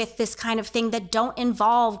dealing with this kind of thing that don't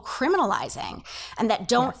involve criminalizing and that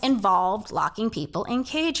don't involve locking people in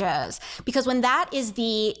cages. Because when that is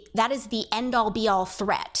the end all be all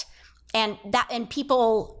threat, and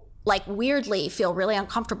people like weirdly feel really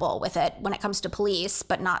uncomfortable with it when it comes to police,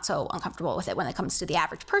 but not so uncomfortable with it when it comes to the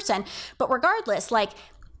average person. But regardless, like,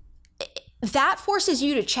 that forces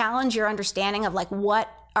you to challenge your understanding of like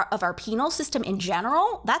of our penal system in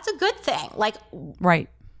general. That's a good thing. Like, right.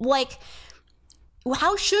 Like,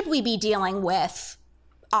 how should we be dealing with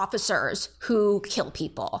officers who kill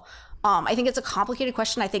people? I think it's a complicated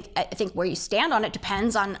question. I think where you stand on it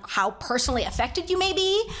depends on how personally affected you may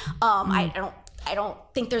be. I don't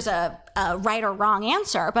think there's a right or wrong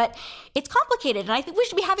answer, but it's complicated, and I think we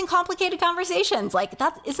should be having complicated conversations. Like,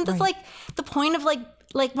 isn't this like the point of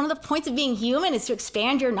like one of the points of being human is to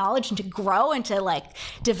expand your knowledge and to grow and to like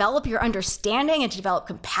develop your understanding and to develop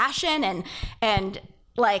compassion and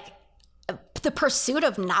like the pursuit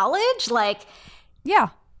of knowledge, like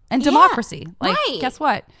and democracy. Like, guess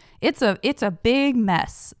what? It's a big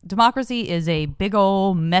mess. Democracy is a big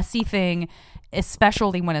old messy thing.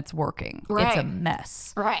 Especially when it's working. It's a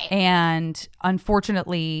mess. Right. And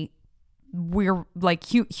unfortunately, we're like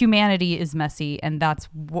humanity is messy, and that's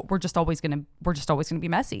what we're just always gonna be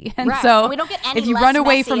messy. And so we don't get any if you run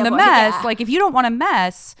away from the mess, like if you don't want to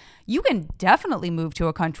mess, you can definitely move to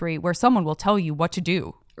a country where someone will tell you what to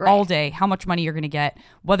do all day, how much money you're gonna get,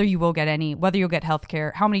 whether you will get any, whether you'll get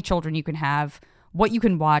healthcare, how many children you can have, what you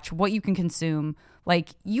can watch, what you can consume. Like,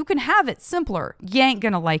 you can have it simpler. You ain't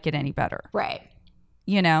gonna like it any better. Right.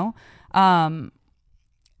 And,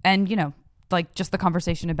 like, just the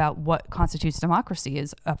conversation about what constitutes democracy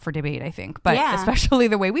is up for debate, I think. But especially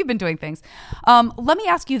the way we've been doing things. Let me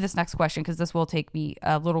ask you this next question, because this will take me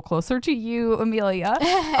a little closer to you, Amelia.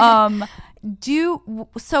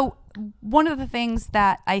 So one of the things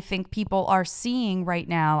that I think people are seeing right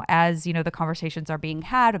now as, the conversations are being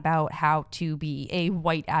had about how to be a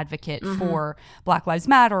white advocate for Black Lives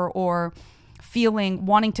Matter, or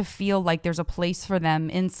wanting to feel like there's a place for them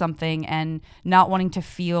in something, and not wanting to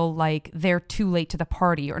feel like they're too late to the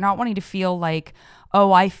party, or not wanting to feel like,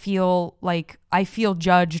 oh, I feel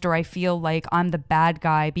judged, or I feel like I'm the bad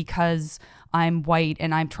guy because I'm white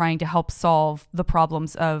and I'm trying to help solve the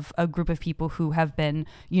problems of a group of people who have been,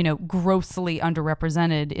 grossly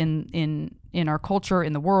underrepresented in our culture,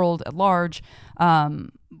 in the world at large,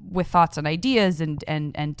 with thoughts and ideas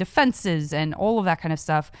and defenses and all of that kind of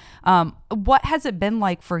stuff. What has it been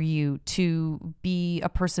like for you to be a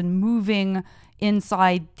person moving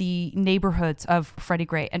inside the neighborhoods of Freddie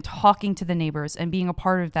Gray and talking to the neighbors and being a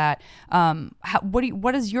part of that?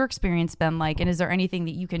 What has your experience been like? And is there anything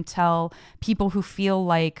that you can tell people who feel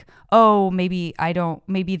like, oh, maybe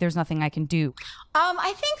there's nothing I can do?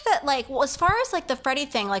 I think that, like, well, as far as like the Freddie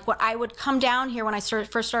thing, like, what I would come down here when I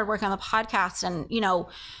first started working on the podcast, and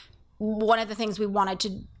one of the things we wanted to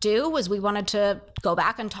do was we wanted to go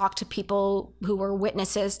back and talk to people who were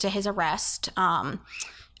witnesses to his arrest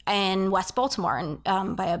in West Baltimore, and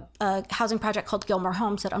by a housing project called Gilmore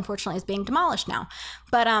Homes that unfortunately is being demolished now.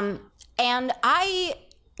 But and I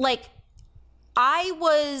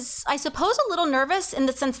was, I suppose, a little nervous in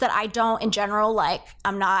the sense that I don't, in general, like,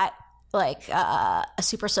 I'm not like a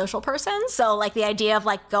super social person. So like the idea of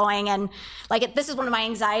like going and like, this is one of my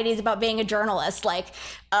anxieties about being a journalist, like,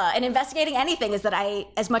 and investigating anything, is that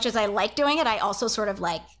as much as I like doing it, I also sort of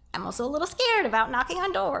like, I'm also a little scared about knocking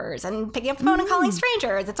on doors and picking up the phone and calling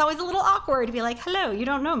strangers. It's always a little awkward to be like, hello, you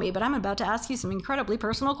don't know me, but I'm about to ask you some incredibly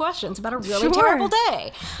personal questions about a really terrible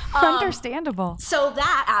day. Understandable. So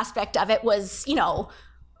that aspect of it was,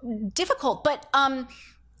 difficult, but I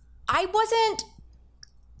wasn't,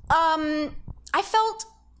 I felt,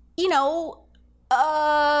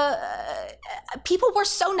 people were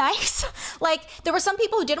so nice. Like, there were some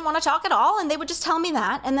people who didn't want to talk at all, and they would just tell me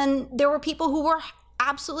that. And then there were people who were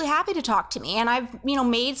absolutely happy to talk to me. And I've,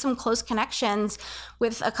 made some close connections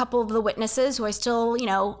with a couple of the witnesses who I still,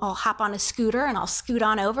 I'll hop on a scooter and I'll scoot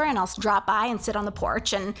on over and I'll drop by and sit on the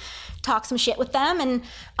porch and talk some shit with them. And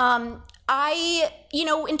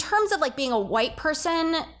in terms of like being a white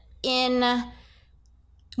person in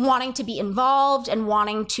wanting to be involved and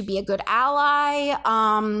wanting to be a good ally,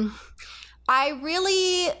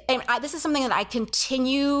 this is something that I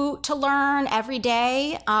continue to learn every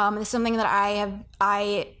day. This is something that I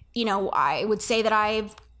would say that I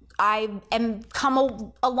am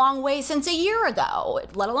come a long way since a year ago,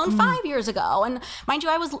 let alone 5 years ago. And mind you,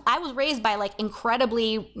 I was raised by like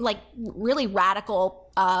incredibly, like really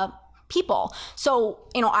radical people. So,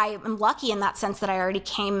 I am lucky in that sense that I already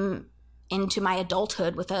came into my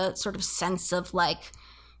adulthood with a sort of sense of like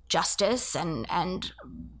justice and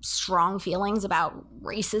strong feelings about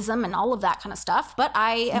racism and all of that kind of stuff. But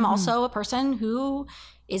I am also a person who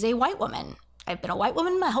is a white woman. I've been a white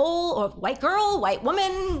woman or white girl, white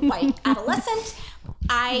woman, white adolescent.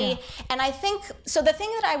 And I think, so the thing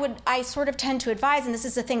that I sort of tend to advise, and this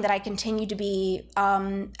is the thing that I continue to be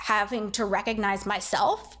having to recognize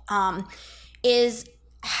myself, is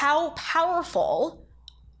how powerful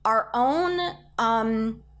our own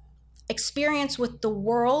experience with the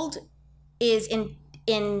world is in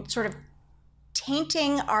sort of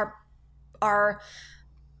tainting our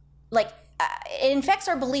like it infects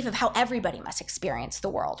our belief of how everybody must experience the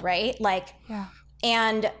world, right? Like, yeah.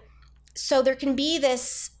 And so there can be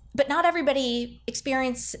this, but not everybody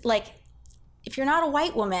experience, like, if you're not a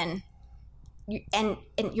white woman and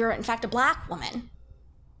you're in fact a black woman,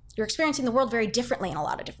 you're experiencing the world very differently in a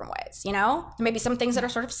lot of different ways, There may be some things that are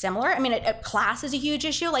sort of similar. I mean, class is a huge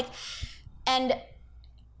issue, like, and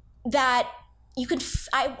that you could,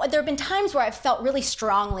 there have been times where I've felt really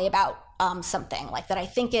strongly about something like that I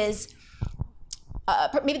think is,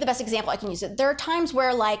 maybe the best example I can use it. There are times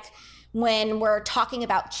where, like, when we're talking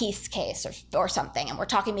about Keith's case or something, and we're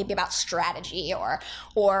talking maybe about strategy or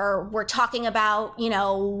we're talking about,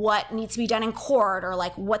 what needs to be done in court, or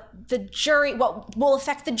like what will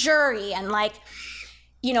affect the jury. And like,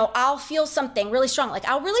 I'll feel something really strong. Like,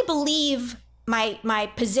 I'll really believe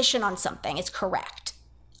my position on something is correct.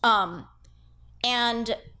 And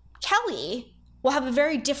Kelly will have a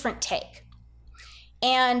very different take.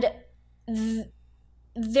 And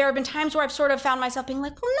there have been times where I've sort of found myself being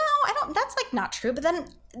like, well, no, that's like not true. But then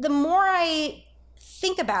the more I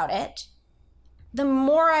think about it, the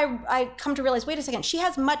more I come to realize, wait a second, she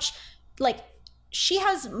has a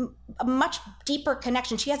much deeper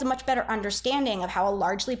connection. She has a much better understanding of how a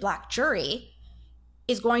largely black jury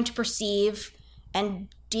is going to perceive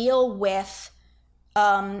and deal with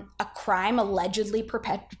a crime allegedly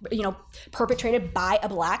perpetrated by a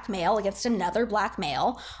black male against another black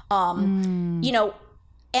male,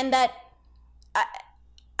 and that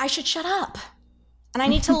I should shut up and I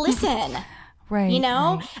need to listen, right?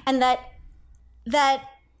 Right. And that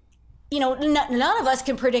none of us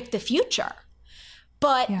can predict the future,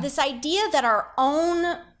 but this idea that our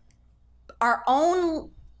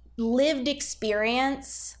own lived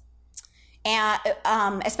experience, and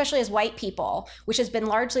especially as white people, which has been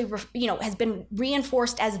largely, has been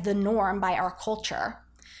reinforced as the norm by our culture,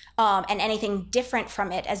 and anything different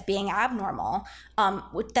from it as being abnormal,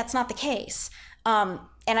 that's not the case. And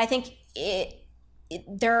I think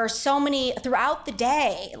there are so many throughout the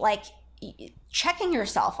day, like checking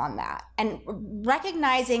yourself on that and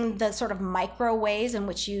recognizing the sort of micro ways in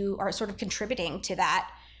which you are sort of contributing to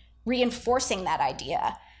that, reinforcing that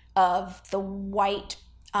idea of the white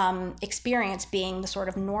experience being the sort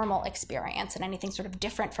of normal experience, and anything sort of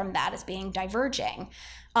different from that as being diverging.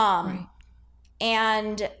 Right.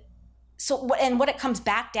 And so, and what it comes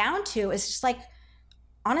back down to is just like,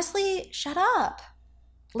 honestly, shut up,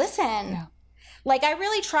 listen. Yeah. Like, I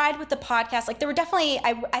really tried with the podcast. Like, there were definitely,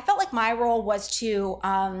 I felt like my role was to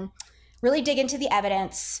really dig into the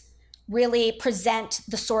evidence, really present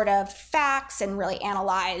the sort of facts, and really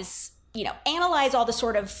analyze all the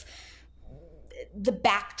sort of the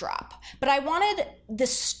backdrop. But I wanted the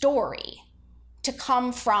story to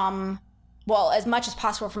come from, well, as much as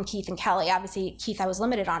possible from Keith and Kelly. Obviously, Keith I was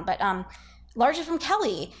limited on, but largely from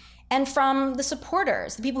Kelly and from the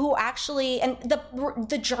supporters, the people who actually, and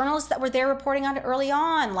the journalists that were there reporting on it early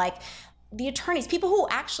on, like the attorneys, people who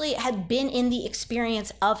actually had been in the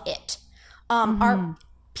experience of it.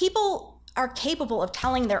 People are capable of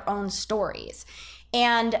telling their own stories.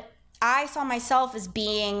 And I saw myself as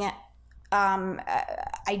being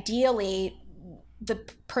ideally the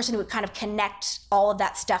person who would kind of connect all of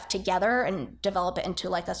that stuff together and develop it into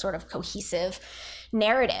like a sort of cohesive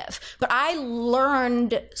narrative. But I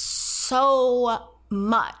learned so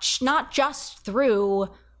much, not just through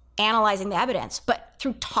analyzing the evidence, but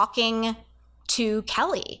through talking to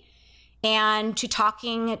Kelly and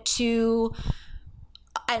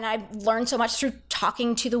and I've learned so much through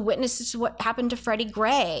talking to the witnesses to what happened to Freddie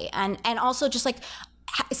Gray, and also just like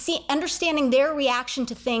understanding their reaction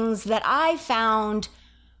to things that I found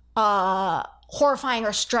horrifying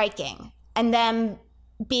or striking, and them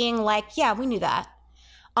being like, yeah, we knew that.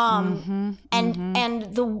 And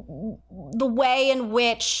the way in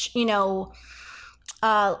which,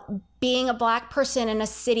 being a Black person in a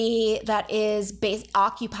city that is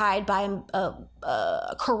occupied by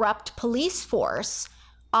a corrupt police force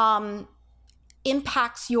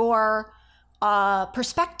impacts your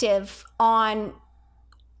perspective on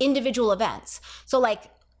individual events. So like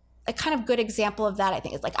a kind of good example of that, I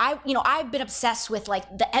think, is like I've been obsessed with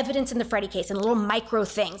like the evidence in the Freddie case and little micro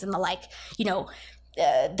things and the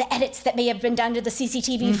the edits that may have been done to the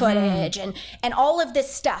CCTV footage and all of this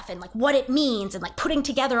stuff and like what it means and like putting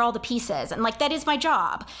together all the pieces, and like that is my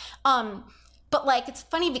job. But like it's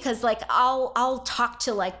funny because like I'll talk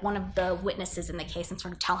to like one of the witnesses in the case and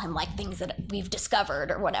sort of tell him like things that we've discovered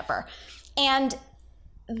or whatever, and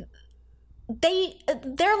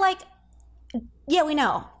they're like, yeah, we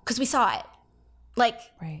know because we saw it, like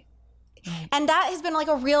right. And that has been like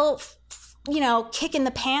a real kick in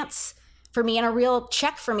the pants for me and a real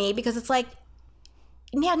check for me, because it's like,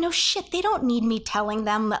 yeah, no shit, they don't need me telling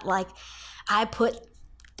them that like I put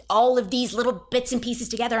all of these little bits and pieces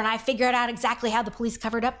together and I figured out exactly how the police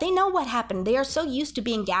covered up. They know what happened. They are so used to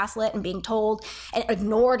being gaslit and being told and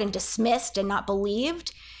ignored and dismissed and not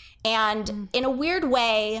believed. And in a weird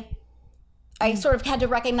way, I sort of had to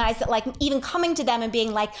recognize that like even coming to them and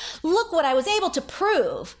being like, look what I was able to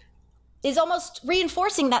prove, is almost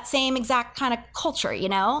reinforcing that same exact kind of culture,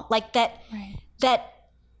 like that, right.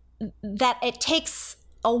 that it takes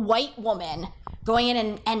a white woman going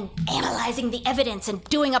in and analyzing the evidence and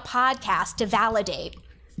doing a podcast to validate,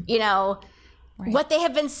 right. what they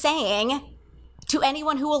have been saying to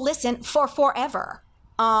anyone who will listen for forever.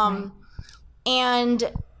 Right.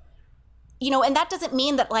 And that doesn't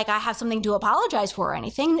mean that like I have something to apologize for or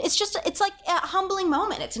anything. It's like a humbling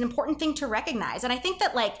moment. It's an important thing to recognize. And I think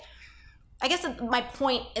that like, I guess my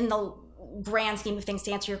point in the grand scheme of things,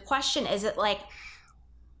 to answer your question, is that like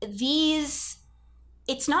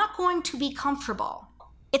it's not going to be comfortable.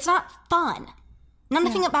 It's not fun.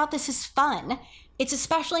 Nothing about this is fun. It's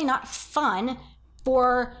especially not fun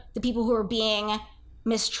for the people who are being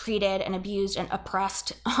mistreated and abused and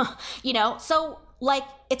oppressed, So like,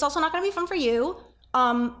 it's also not going to be fun for you.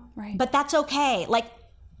 Right. But that's okay. Like,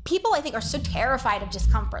 people, I think, are so terrified of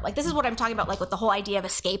discomfort. Like, this is what I'm talking about, like, with the whole idea of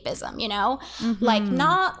escapism, Like,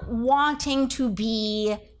 not wanting to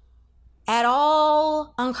be at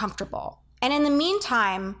all uncomfortable. And in the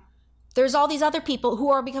meantime, there's all these other people who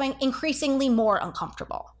are becoming increasingly more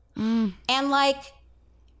uncomfortable. And, like,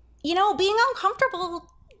 being uncomfortable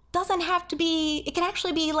doesn't have to be, it can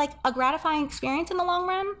actually be, like, a gratifying experience in the long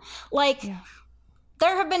run. Like,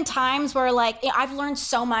 there have been times where like I've learned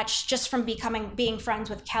so much just from being friends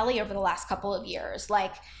with Kelly over the last couple of years.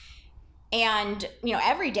 Like, and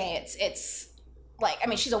every day it's like, I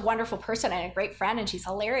mean, she's a wonderful person and a great friend and she's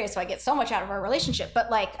hilarious. So I get so much out of our relationship, but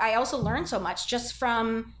like, I also learned so much just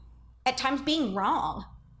from at times being wrong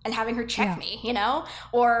and having her check me,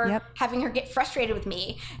 or having her get frustrated with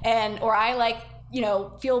me or I like,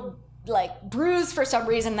 feel like bruised for some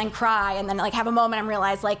reason, then cry and then like have a moment and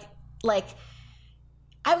realize like,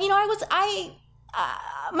 maybe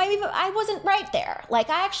I wasn't right there.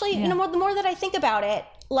 Like I actually, the more that I think about it,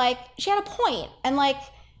 like she had a point, and like,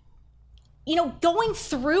 going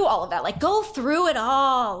through all of that, like go through it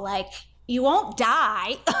all, like you won't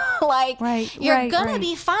die, like you're gonna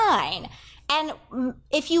be fine. And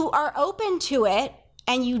if you are open to it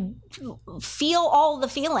and you feel all the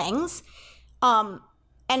feelings,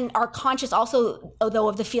 and are conscious also, though,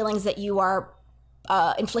 of the feelings that you are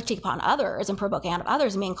inflicting upon others and provoking out of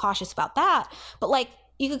others and being cautious about that. But like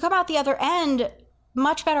you could come out the other end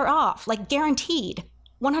much better off, like guaranteed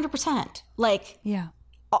 100%. Like,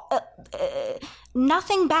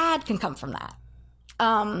 nothing bad can come from that.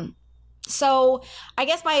 So I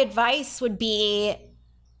guess my advice would be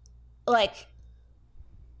like,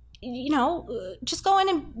 just go in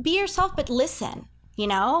and be yourself, but listen,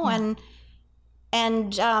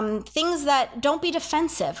 and things that don't be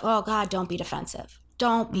defensive. Oh God, don't be defensive.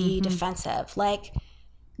 Don't be defensive. Like,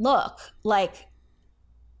 look, like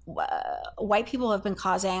white people have been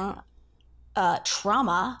causing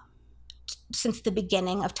trauma since the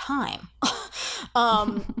beginning of time.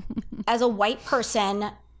 As a white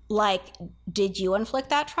person, like, did you inflict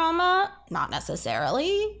that trauma? Not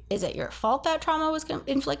necessarily. Is it your fault that trauma was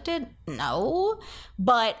inflicted? No.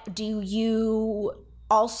 But do you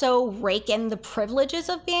also rake in the privileges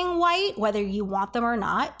of being white, whether you want them or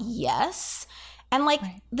not? Yes. And like,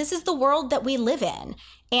 this is the world that we live in.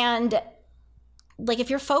 And like, if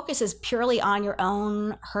your focus is purely on your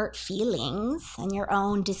own hurt feelings and your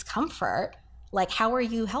own discomfort, like, how are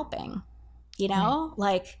you helping? You know,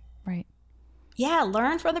 like, yeah,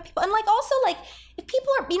 learn from other people. And like, also, like, if people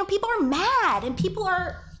are, you know, people are mad and people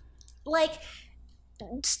are like,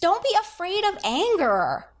 just don't be afraid of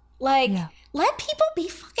anger. Like, let people be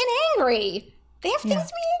fucking angry. They have things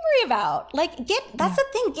to be angry about. Like, that's the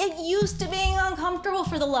thing. Get used to being uncomfortable,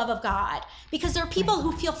 for the love of God. Because there are people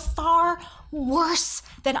who feel far worse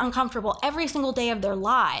than uncomfortable every single day of their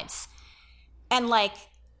lives. And like,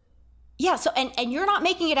 yeah, so, and you're not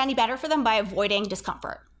making it any better for them by avoiding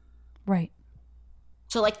discomfort. Right.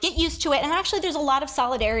 So like, get used to it. And actually there's a lot of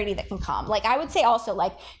solidarity that can come. Like, I would say also,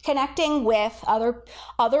 like, connecting with other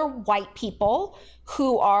white people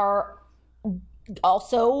who are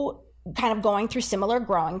also kind of going through similar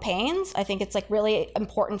growing pains. I think it's like really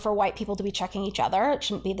important for white people to be checking each other. It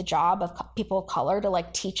shouldn't be the job of people of color to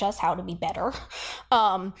like teach us how to be better.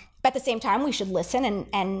 But at the same time, we should listen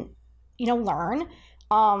and you know, learn.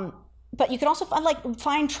 But you can also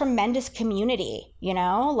find tremendous community, you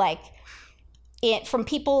know, like from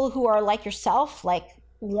people who are like yourself, like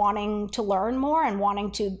wanting to learn more and wanting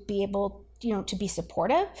to be able, you know, to be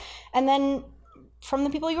supportive. And then from the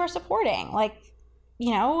people you are supporting, like,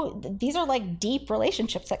 you know, these are like deep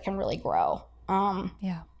relationships that can really grow. So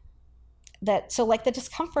like, the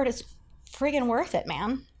discomfort is friggin' worth it,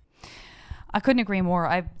 man. I couldn't agree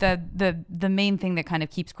more. The main thing that kind of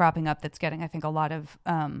keeps cropping up that's getting, I think, a lot of,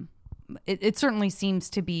 it certainly seems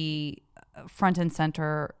to be front and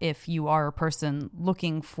center if you are a person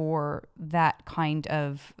looking for that kind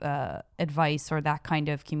of advice or that kind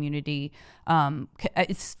of community.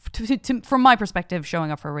 It's from my perspective,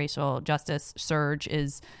 showing up for racial justice surge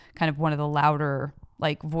is kind of one of the louder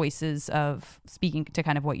like voices of speaking to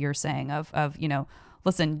kind of what you're saying of you know,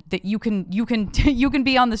 listen, that you can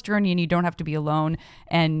be on this journey and you don't have to be alone,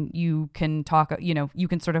 and you can talk, you know, you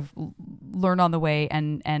can sort of learn on the way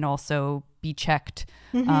and also be checked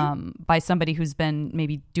by somebody who's been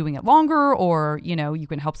maybe doing it longer, or, you know, you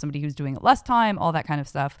can help somebody who's doing it less time, all that kind of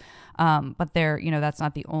stuff. But there, you know, that's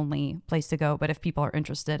not the only place to go. But if people are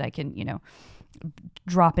interested, I can, you know,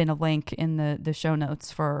 drop in a link in the show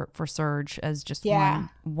notes for Surge as just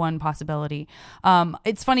one possibility.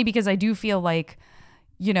 It's funny because I do feel like,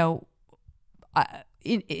 you know,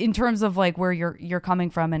 in terms of like where you're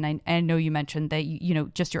coming from, and I know you mentioned that you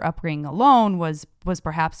know, just your upbringing alone was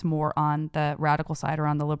perhaps more on the radical side or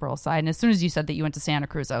on the liberal side. And as soon as you said that you went to Santa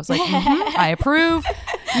Cruz, I was like, I approve.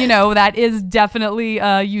 You know, that is definitely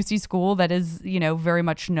a UC school that is, you know, very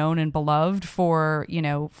much known and beloved for, you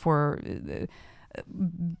know,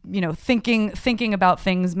 thinking about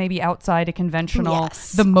things maybe outside a conventional,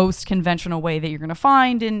 the most conventional way that you're going to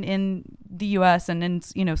find in the U.S. and in,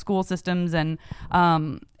 you know, school systems, and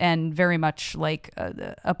very much like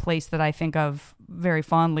a place that I think of very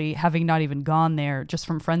fondly, having not even gone there, just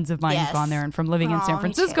from friends of mine who've gone there, and from living in San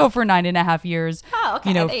Francisco for 9.5 years,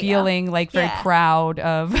 you know, feeling like very proud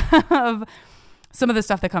of of some of the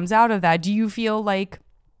stuff that comes out of that. Do you feel like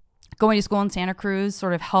going to school in Santa Cruz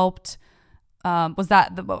sort of helped? Was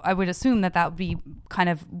that I would assume that would be kind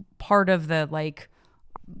of part of the like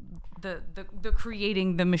the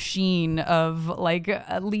creating the machine of like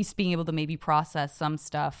at least being able to maybe process some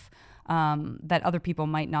stuff that other people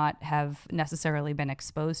might not have necessarily been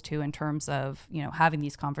exposed to, in terms of, you know, having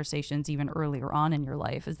these conversations even earlier on in your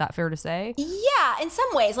life. Is that fair to say? Yeah, in some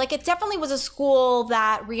ways. Like, it definitely was a school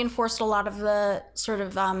that reinforced a lot of the sort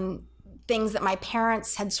of things that my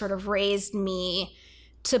parents had sort of raised me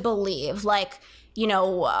to believe. Like, you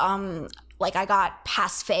know, like I got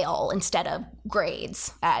pass fail instead of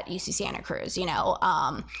grades at UC Santa Cruz, you know,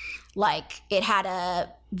 like it had a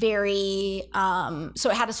very, so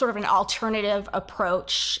it had a sort of an alternative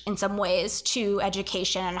approach in some ways to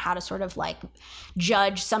education and how to sort of like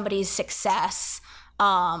judge somebody's success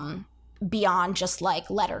beyond just like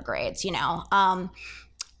letter grades, you know.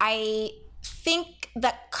 I think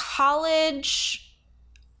that college,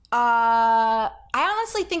 I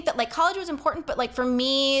honestly think that like college was important, but like for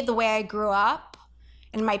me, the way I grew up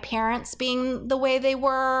and my parents being the way they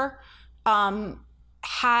were,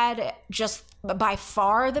 had just by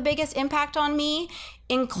far the biggest impact on me,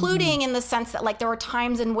 including in the sense that like there were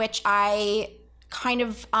times in which I kind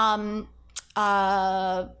of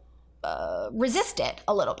resisted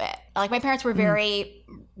a little bit. Like my parents were very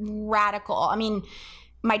radical. I mean,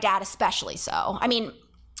 my dad especially so. I mean,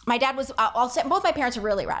 my dad was, I'll say both my parents are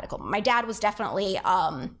really radical. My dad was definitely,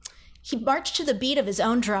 he marched to the beat of his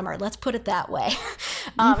own drummer. Let's put it that way.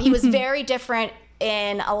 He was very different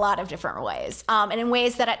in a lot of different ways. And in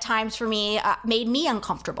ways that at times for me made me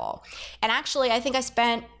uncomfortable. And actually, I think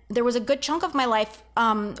there was a good chunk of my life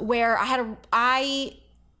where I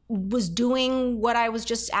was doing what I was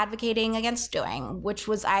just advocating against doing, which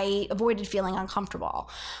was I avoided feeling uncomfortable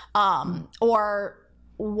or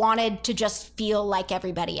wanted to just feel like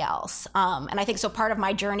everybody else. And I think so part of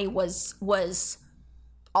my journey was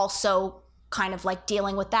also kind of like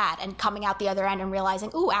dealing with that and coming out the other end and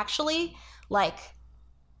realizing, ooh, actually, like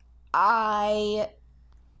I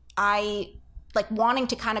like wanting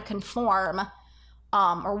to kind of conform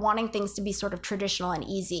or wanting things to be sort of traditional and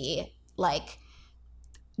easy, like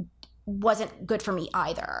wasn't good for me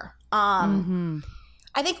either. I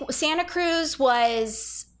think Santa Cruz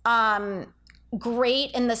was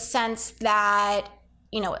great in the sense that,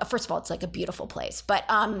 you know, first of all, it's like a beautiful place, but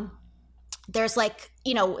there's like,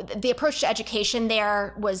 you know, the approach to education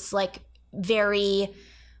there was like very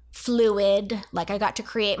fluid. Like I got to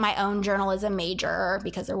create my own journalism major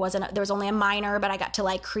because there was only a minor, but I got to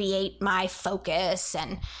like create my focus.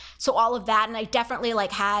 And so all of that. And I definitely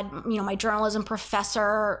like had, you know, my journalism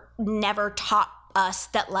professor never taught us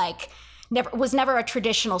that like, never a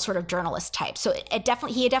traditional sort of journalist type. So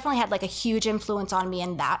he definitely had like a huge influence on me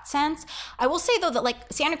in that sense. I will say though that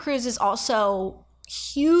like Santa Cruz is also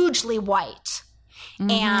hugely white.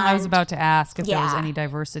 And I was about to ask if there was any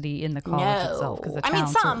diversity in the college itself. I mean,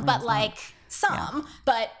 some, but like some,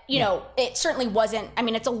 but you know, it certainly wasn't. I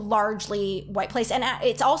mean, it's a largely white place. And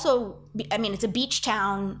it's also, I mean, it's a beach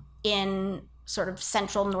town in sort of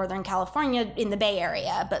central Northern California in the Bay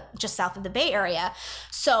Area, but just south of the Bay Area.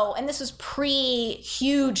 So, and this was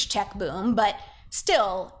pre-huge tech boom, but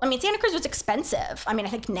still, I mean, Santa Cruz was expensive. I mean, I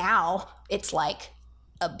think now it's like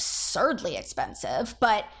absurdly expensive,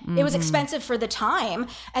 but it was expensive for the time.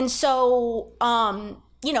 And so,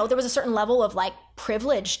 you know, there was a certain level of like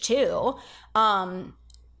privilege too.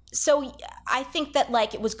 So I think that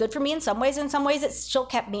like it was good for me in some ways. In some ways, it still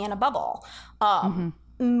kept me in a bubble.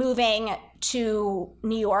 Moving to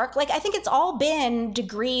New York, like I think it's all been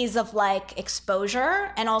degrees of like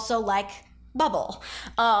exposure and also like bubble.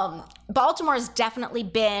 Baltimore has definitely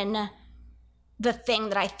been the thing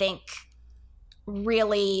that I think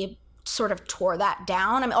really sort of tore that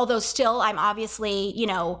down. I mean, although still I'm obviously, you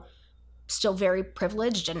know, still very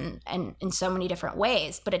privileged and in so many different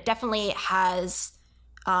ways, but it definitely has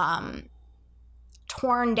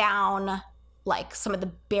torn down like some of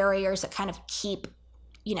the barriers that kind of keep,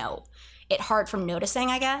 you know, it hard from noticing,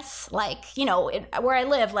 I guess. Like, you know, where I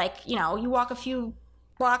live, like, you know, you walk a few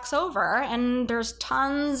blocks over and there's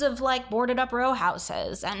tons of like boarded up row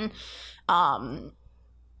houses. And,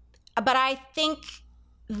 but I think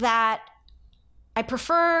that I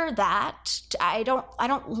prefer that. I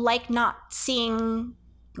don't like not seeing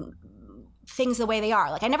things the way they are.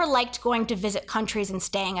 Like I never liked going to visit countries and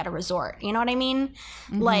staying at a resort. You know what I mean?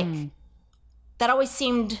 Like that always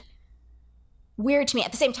seemed weird to me.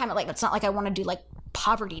 At the same time, like it's not like I want to do like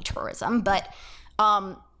poverty tourism, but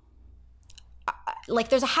like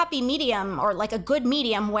there's a happy medium or like a good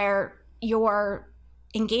medium where you're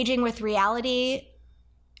engaging with reality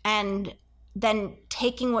and then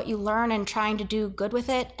taking what you learn and trying to do good with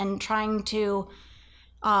it and trying to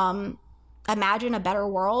imagine a better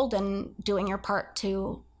world and doing your part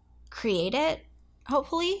to create it,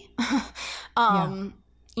 hopefully.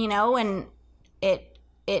 You know, and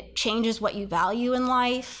it changes what you value in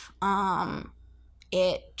life.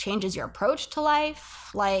 It changes your approach to life.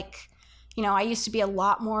 Like, you know, I used to be a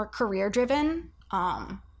lot more career driven,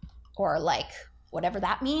 or like whatever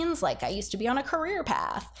that means. Like I used to be on a career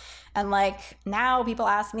path. And like now people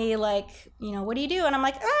ask me like, you know, what do you do? And I'm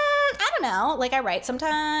like, I don't know. Like I write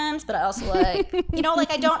sometimes, but I also like, you know,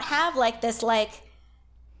 like I don't have like this like,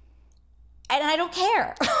 and I don't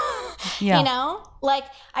care. You know, like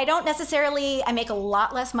I don't necessarily, I make a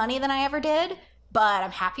lot less money than I ever did, but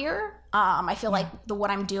I'm happier. I feel like what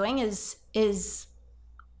I'm doing is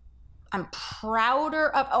I'm prouder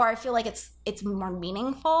of, or I feel like it's more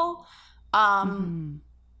meaningful. So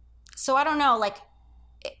I don't know, like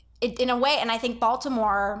it in a way, and I think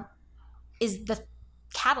Baltimore is the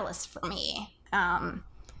catalyst for me.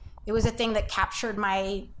 It was a thing that captured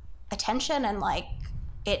my attention, and like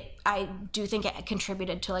I do think it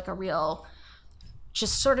contributed to like a real,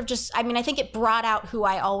 I mean, I think it brought out who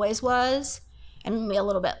I always was and made me a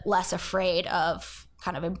little bit less afraid of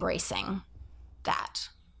kind of embracing that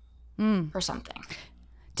or something.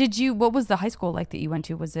 What was the high school like that you went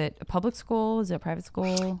to? Was it a public school? Was it a private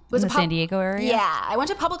school? Was it the San Diego area? Yeah, I went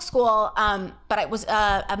to public school, but it was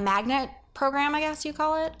a magnet program, I guess you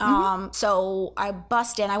call it. So I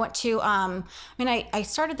bussed in. I went to, I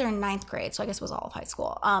started there in 9th grade, so I guess it was all of high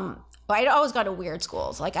school. But I'd always gone to weird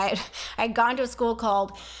schools. Like I'd gone to a school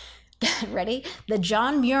called, ready? The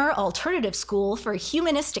John Muir Alternative School for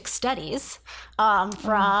Humanistic Studies.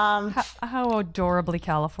 From how adorably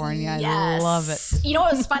California. Yes. I love it. You know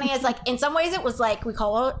what was funny is, like, in some ways it was like we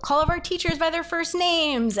call all of our teachers by their first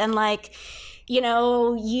names, and like, you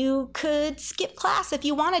know, you could skip class if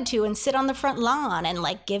you wanted to and sit on the front lawn and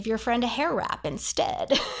like give your friend a hair wrap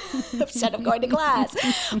instead of going to class.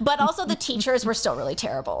 But also the teachers were still really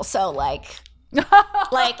terrible. So like it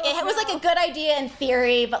was like a good idea in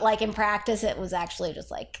theory, but like in practice it was actually just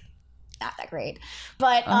like not that great.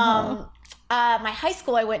 But my high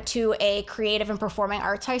school, I went to a creative and performing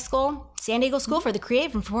arts high school, San Diego School for the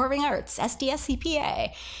Creative and Performing Arts,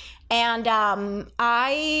 SDSCPA. And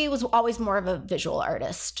I was always more of a visual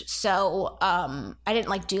artist. So I didn't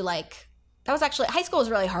like do like, that was actually, high school was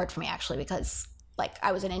really hard for me actually, because like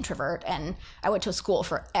I was an introvert and I went to a school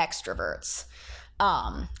for extroverts.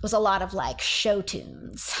 It was a lot of like show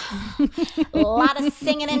tunes, a lot of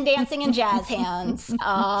singing and dancing and jazz hands.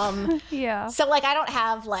 Yeah. So like I don't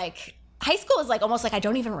have like, high school is like almost like I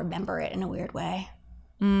don't even remember it in a weird way.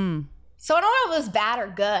 So I don't know if it was bad or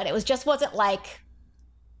good. It was just wasn't like,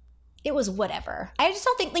 it was whatever. I just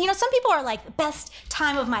don't think, you know, some people are like, the best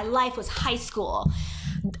time of my life was high school.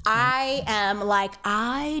 I am like,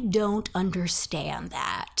 I don't understand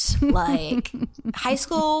that. Like, high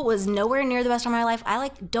school was nowhere near the best time of my life.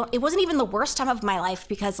 It wasn't even the worst time of my life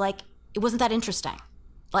because like, it wasn't that interesting.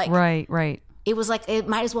 Like, right. It was like, it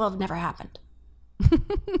might as well have never happened.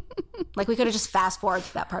 Like, we could have just fast forwarded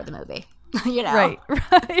to that part of the movie. You know?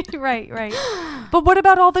 Right. But what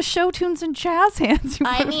about all the show tunes and jazz hands?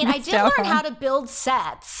 I mean, I did learn how to build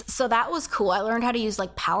sets, so that was cool. I learned how to use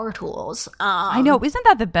like power tools. I know, isn't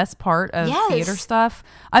that the best part of theater stuff?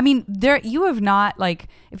 I mean, you have not like,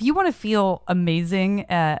 if you want to feel amazing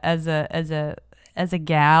as a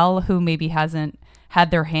gal who maybe hasn't had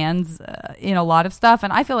their hands in a lot of stuff.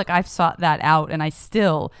 And I feel like I've sought that out and I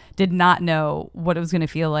still did not know what it was going to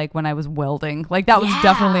feel like when I was welding. Like that was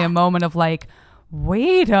definitely a moment of like,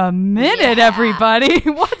 wait a minute, everybody,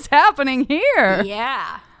 what's happening here?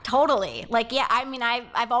 Yeah, totally. Like, yeah, I mean,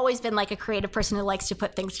 I've always been like a creative person who likes to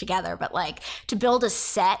put things together, but like to build a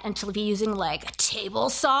set and to be using like a table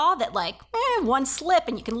saw that like one slip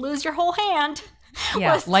and you can lose your whole hand.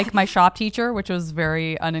 Yeah, like my shop teacher, which was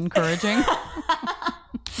very unencouraging.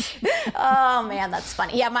 Oh man, that's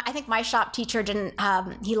funny. Yeah, I think my shop teacher didn't.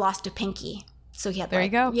 He lost a pinky, so he had. There you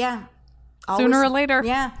go. Yeah, sooner or later.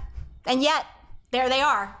 Yeah, and yet there they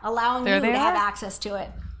are, allowing you to have access to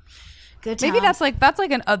it. Good times. Maybe that's like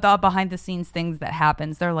the behind the scenes things that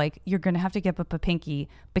happens. They're like, you're going to have to give up a pinky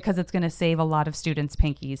because it's going to save a lot of students'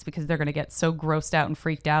 pinkies because they're going to get so grossed out and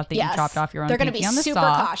freaked out that you chopped off your own pinky on the saw. They're going to be super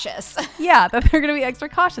cautious. Yeah, they're going to be extra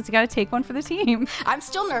cautious. You got to take one for the team. I'm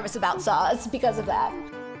still nervous about saws because of that.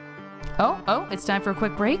 Oh, it's time for a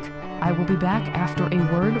quick break. I will be back after a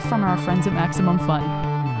word from our friends at Maximum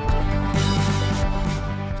Fun.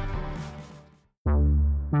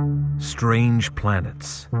 Strange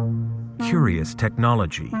planets, curious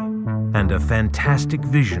technology, and a fantastic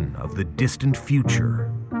vision of the distant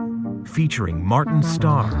future. Featuring Martin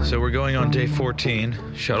Starr. So we're going on day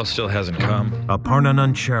 14. Shuttle still hasn't come. Aparna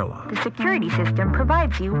Nancherla. The security system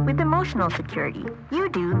provides you with emotional security. You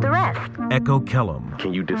do the rest. Echo Kellum.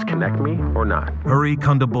 Can you disconnect me or not? Hurry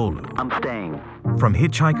Kondabolu. I'm staying. From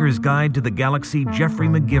Hitchhiker's Guide to the Galaxy, Jeffrey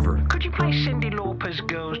McGivern. Could you play Cyndi Lauper's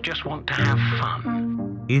Girls Just Want to Have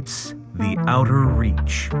Fun? It's The Outer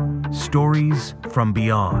Reach. Stories from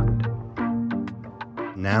Beyond.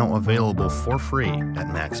 Now available for free at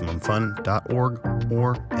MaximumFun.org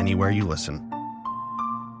or anywhere you listen.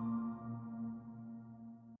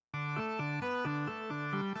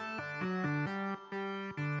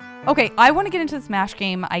 Okay, I want to get into the Smash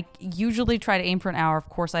game. I usually try to aim for an hour. Of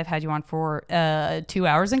course, I've had you on for 2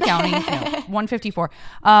 hours and counting. 154.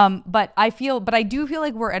 But I do feel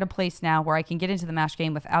like we're at a place now where I can get into the Smash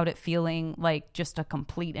game without it feeling like just a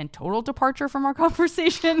complete and total departure from our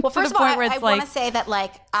conversation. Well, first of all, I want to say that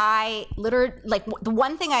I literally, the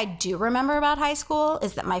one thing I do remember about high school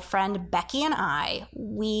is that my friend Becky and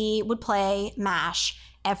we would play MASH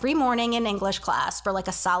every morning in English class for like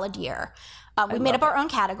a solid year. We made up our own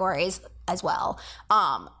categories as well.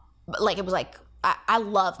 But it was like, I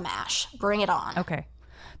love MASH. Bring it on. Okay.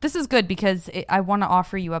 This is good because I want to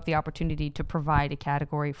offer you up the opportunity to provide a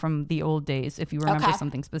category from the old days if you remember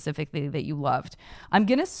something specifically that you loved. I'm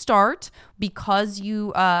going to start because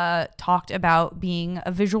you talked about being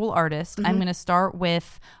a visual artist. I'm going to start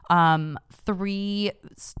with 3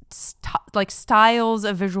 styles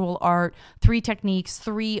of visual art, 3 techniques,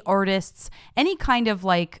 3 artists, any kind of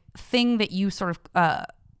like thing that you sort of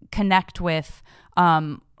connect with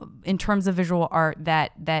in terms of visual art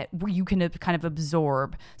that you can kind of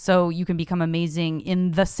absorb, so you can become amazing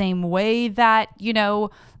in the same way that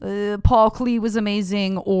Paul Klee was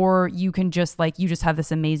amazing, or you can just have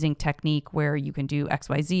this amazing technique where you can do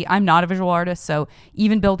XYZ. I'm not a visual artist, so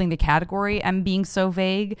even building the category, I'm being so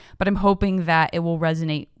vague, but I'm hoping that it will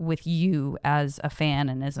resonate with you as a fan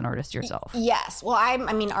and as an artist yourself. Yes. Well, I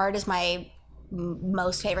mean, art is my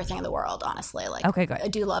most favorite thing in the world, honestly. Like, okay, good. I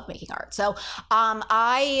do love making art. So,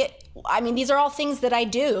 I mean, these are all things that I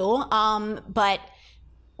do, but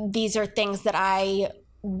these are things that I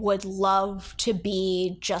would love to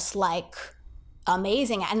be just like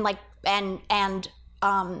amazing and like and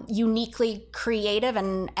uniquely creative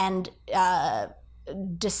and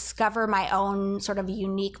discover my own sort of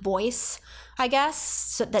unique voice, I guess,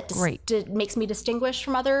 so that makes me distinguished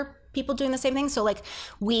from other people doing the same thing. So like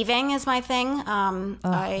weaving is my thing.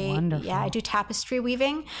 Wonderful. I do tapestry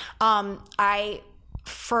weaving.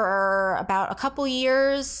 For about a couple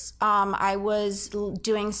years, I was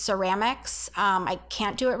doing ceramics. I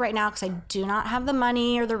can't do it right now because I do not have the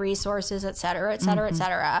money or the resources, et cetera, et cetera, et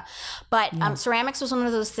cetera. But ceramics was one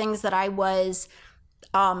of those things that I was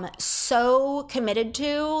so committed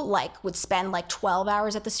to, like would spend like 12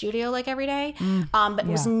 hours at the studio like every day, but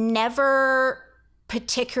was never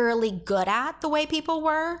particularly good at the way people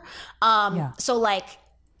were. So like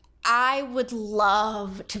I would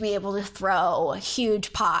love to be able to throw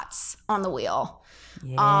huge pots on the wheel.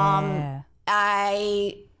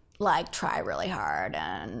 I like try really hard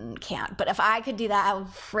and can't, but if I could do that, I would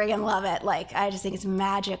friggin' love it. Like I just think it's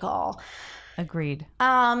magical. Agreed.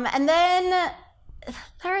 And then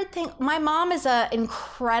third thing, my mom is an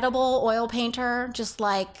incredible oil painter, just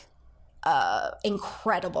like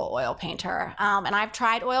incredible oil painter. And I've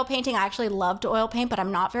tried oil painting. I actually love to oil paint, but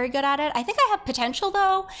I'm not very good at it. I think I have potential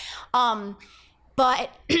though.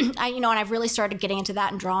 But and I've really started getting into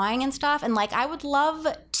that and drawing and stuff. And like, I would love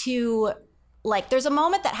to, like, there's a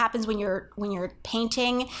moment that happens when you're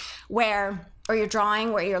painting or you're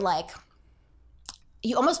drawing where you're like,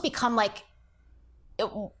 you almost become like,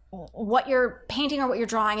 what you're painting or what you're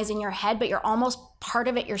drawing is in your head, but you're almost part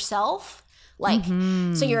of it yourself. Like,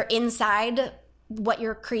 so you're inside what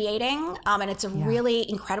you're creating. And it's a really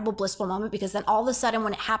incredible, blissful moment, because then all of a sudden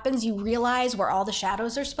when it happens, you realize where all the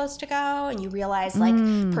shadows are supposed to go. And you realize like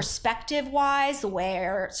perspective wise,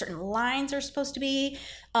 where certain lines are supposed to be.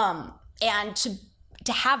 And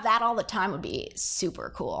to have that all the time would be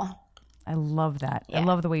super cool. I love that. I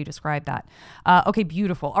love the way you describe that. Okay,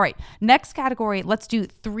 beautiful. All right, next category. Let's do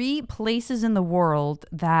 3 places in the world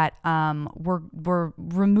that we're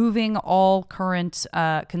removing all current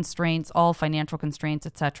constraints, all financial constraints,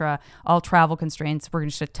 etc., all travel constraints. We're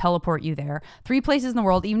going to teleport you there. 3 places in the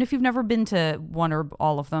world, even if you've never been to one or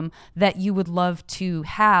all of them, that you would love to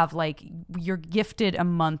have. Like you're gifted a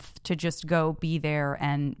month to just go be there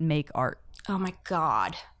and make art. Oh my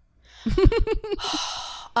God.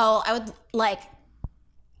 Oh, I would like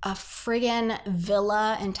a friggin'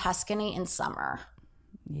 villa in Tuscany in summer.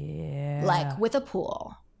 Yeah. Like with a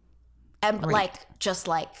pool. And like, just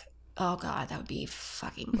like, oh God, that would be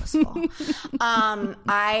fucking blissful.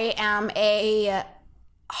 I am a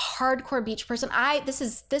hardcore beach person. This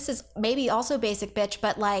is maybe also basic bitch,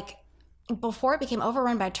 but like before it became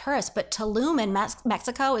overrun by tourists, but Tulum in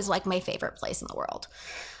Mexico is like my favorite place in the world.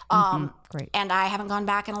 Great. And I haven't gone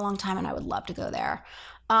back in a long time, and I would love to go there.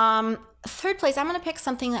 Third place, I'm going to pick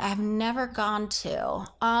something that I've never gone to,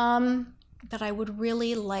 that I would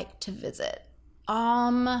really like to visit.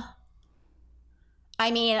 I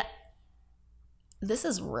mean, this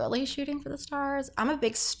is really shooting for the stars. I'm a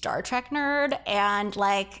big Star Trek nerd, and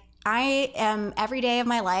like, I am every day of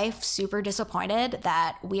my life super disappointed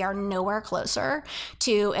that we are nowhere closer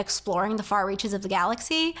to exploring the far reaches of the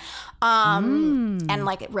galaxy. And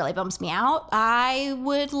like, it really bums me out. I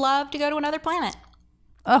would love to go to another planet.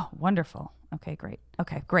 Oh, wonderful. Okay, great.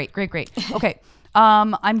 Okay, great. Okay.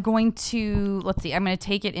 I'm going to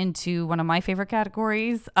take it into one of my favorite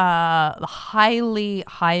categories. Highly,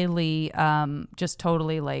 just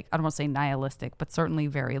totally like, I don't want to say nihilistic, but certainly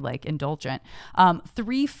very like indulgent.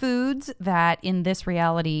 3 foods that in this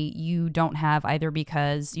reality you don't have either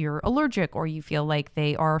because you're allergic or you feel like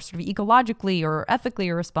they are sort of ecologically or ethically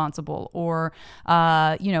irresponsible, or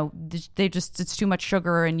it's too much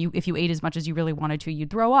sugar and if you ate as much as you really wanted to, you'd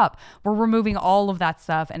throw up. We're removing all of that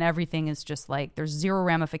stuff and everything is just like, there's zero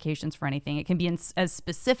ramifications for anything. It can be as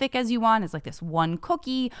specific as you want, as like this one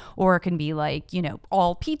cookie, or it can be like,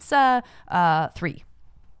 all pizza. 3.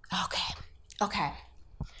 Okay.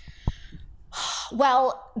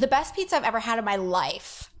 Well, the best pizza I've ever had in my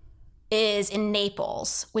life is in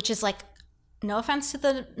Naples, which is like, no offense to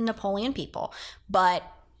the Napoleon people, but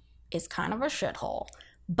it's kind of a shithole.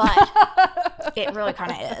 But it really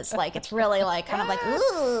kind of is. Like, it's really like kind of like,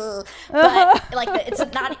 ooh. But like, it's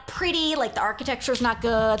not pretty. Like, the architecture's not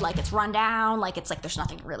good. Like, it's run down. Like, it's like there's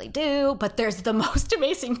nothing to really do. But there's the most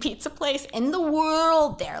amazing pizza place in the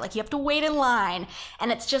world there. Like, you have to wait in line.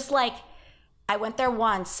 And it's just like, I went there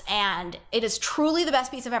once and it is truly the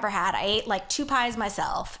best pizza I've ever had. I ate like 2 pies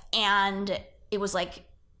myself and it was like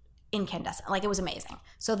incandescent. Like, it was amazing.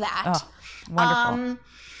 So that. Oh, wonderful.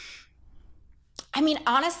 I mean,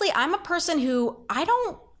 honestly, I'm a person who I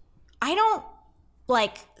don't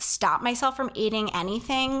like stop myself from eating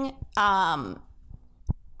anything. It's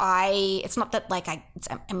not that like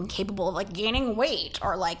I'm capable of like gaining weight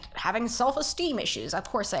or like having self-esteem issues. Of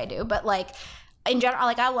course I do, but like in general,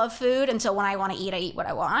 like I love food, and so when I want to eat, I eat what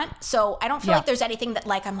I want. So I don't feel like there's anything that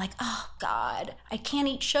like I'm like, oh God, I can't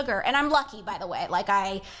eat sugar. And I'm lucky, by the way. Like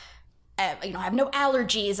I have no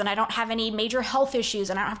allergies and I don't have any major health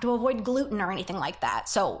issues and I don't have to avoid gluten or anything like that.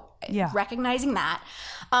 So recognizing that.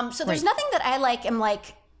 So there's nothing that I like am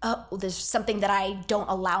like, oh, there's something that I don't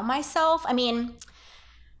allow myself. I mean,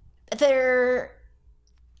 there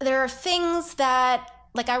are things that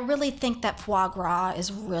like, I really think that foie gras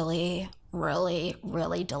is really, really,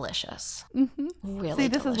 really delicious. Mm-hmm. Really See,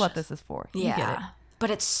 this delicious. is what this is for. You get it. But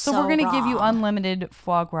it's so we're going to give you wrong. unlimited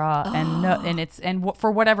foie gras, and for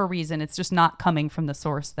whatever reason, it's just not coming from the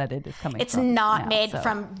source that it is coming from. It's not made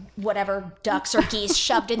from whatever ducks or geese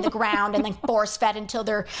shoved in the ground and then force fed until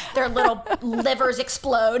their little livers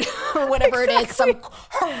explode or whatever it is. Some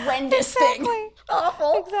horrendous thing.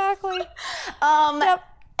 Awful. Exactly.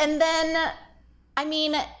 And then, I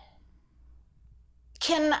mean,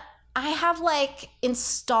 can I have like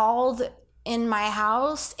installed in my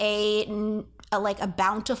house a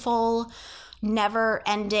bountiful,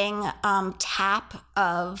 never-ending tap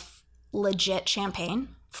of legit champagne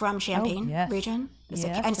from Champagne region.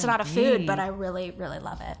 And it's not a food, but I really, really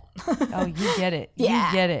love it. Oh, you get it. Yeah.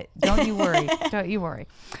 You get it. Don't you worry. Don't you worry.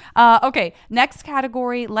 Okay, next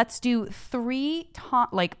category. Let's do 3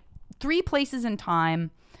 places in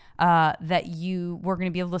time that we're going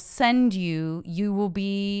to be able to send you. You will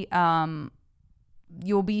be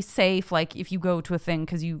you'll be safe, like if you go to a thing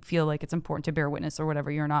because you feel like it's important to bear witness or whatever,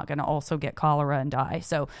 you're not going to also get cholera and die.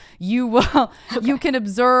 So you will you can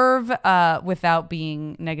observe without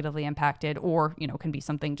being negatively impacted, or can be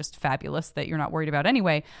something just fabulous that you're not worried about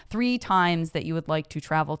anyway. 3 times that you would like to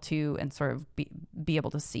travel to and sort of be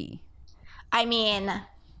able to see. I mean,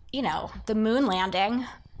 the moon landing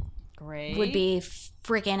would be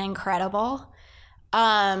freaking incredible.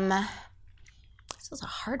 This is a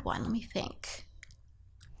hard one. Let me think.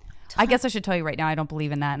 I guess I should tell you right now, I don't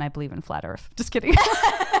believe in that, and I believe in flat Earth. Just kidding.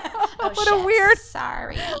 What a weird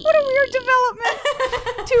development.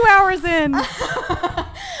 2 hours in. It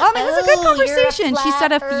was a good conversation. She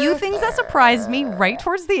said a few things that surprised me right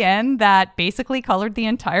towards the end that basically colored the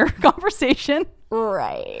entire conversation.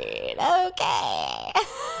 Right. Okay.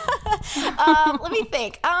 Let me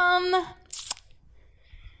think. Time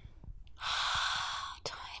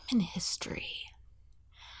in history.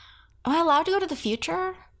 Am I allowed to go to the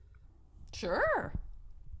future? Sure.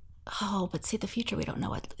 Oh, but see, the future, we don't know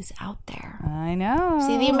what is out there. I know.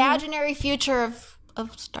 See, the imaginary future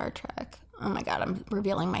of Star Trek. Oh my God, I'm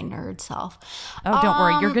revealing my nerd self. Oh, don't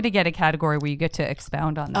worry. You're going to get a category where you get to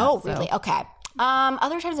expound on that. Oh, really? Okay.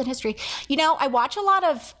 Other times in history, I watch a lot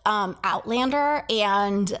of Outlander,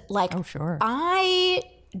 and oh, sure. I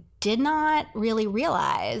did not really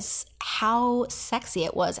realize how sexy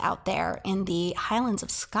it was out there in the Highlands of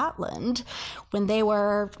Scotland when they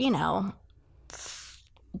were,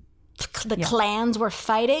 the clans were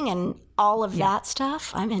fighting and all of that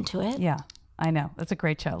stuff. I'm into it. Yeah, I know. That's a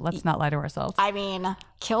great show. Let's not lie to ourselves. I mean,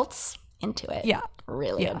 kilts, into it. Yeah.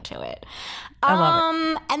 Really into it. I love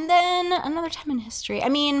it. And then another time in history. I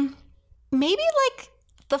mean, maybe like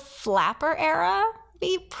the flapper era would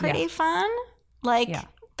be pretty fun. Like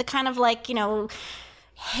the kind of like, you know,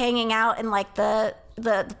 hanging out in like the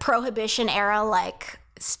Prohibition era, like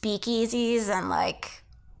speakeasies and like,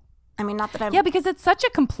 I mean, not that I'm... Yeah, because it's such a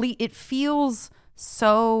complete, it feels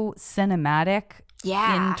so cinematic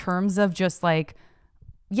in terms of just like,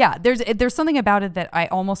 there's something about it that I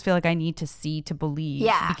almost feel like I need to see to believe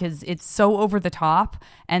because it's so over the top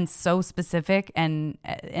and so specific and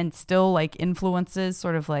still like influences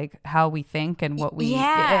sort of like how we think and what we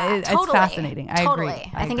it's fascinating. I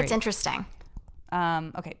agree. I think it's interesting.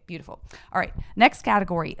 Okay, beautiful. All right, next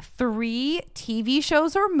category, 3 TV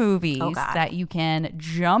shows or movies that you can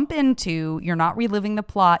jump into. You're not reliving the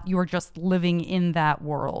plot. You're just living in that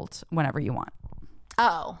world whenever you want.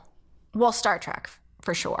 Oh, well, Star Trek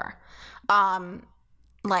for sure.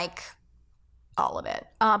 Like all of it.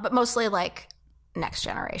 But mostly like Next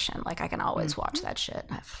Generation. Like I can always watch that shit.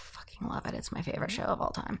 I fucking love it. It's my favorite show of all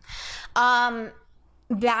time. I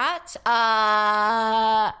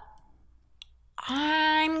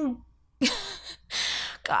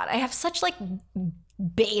have such like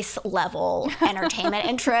base level entertainment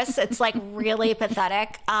interests. It's like really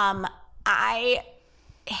pathetic. I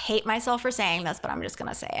hate myself for saying this, but I'm just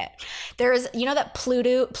gonna say it. There's, you know, that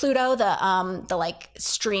Pluto, the like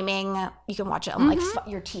streaming, you can watch it on like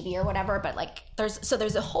your TV or whatever, but like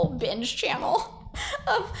there's a whole binge channel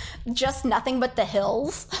of just nothing but The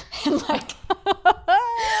Hills. And like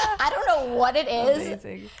I don't know what it is.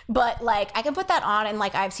 Amazing. But like I can put that on and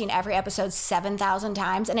like I've seen every episode 7,000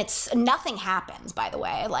 times and it's nothing happens, by the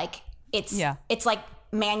way. Like it's like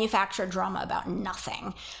manufactured drama about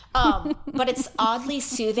nothing. But it's oddly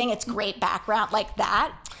soothing. It's great background like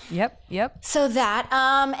that. Yep. So that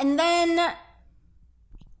and then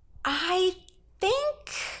I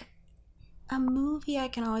think a movie I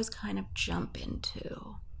can always kind of jump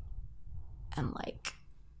into and like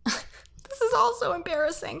this is also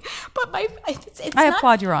embarrassing, but I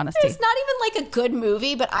applaud your honesty. It's not even like a good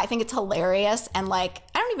movie, but I think it's hilarious. And like,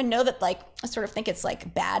 I don't even know that like, I sort of think it's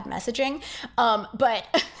like bad messaging. But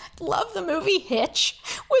love the movie Hitch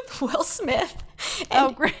with Will Smith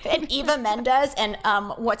and Eva Mendes and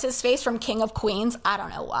what's his face from King of Queens. I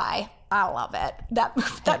don't know why. I love it.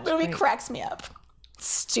 That movie cracks me up.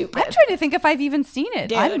 Stupid. I'm trying to think if I've even seen it.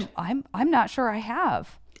 Dude. I'm not sure I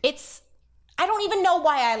have. I don't even know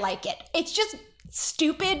why I like it. It's just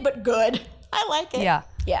stupid but good. I like it. Yeah.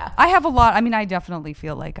 I have a lot. I mean, I definitely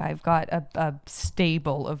feel like I've got a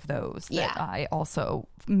stable of those that I also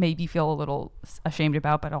maybe feel a little ashamed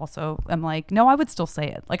about, but also I'm like, no, I would still say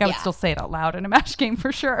it. Like I would still say it out loud in a MASH game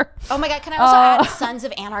for sure. Oh my God. Can I also add Sons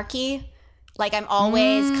of Anarchy? Like I'm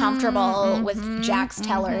always comfortable with Jax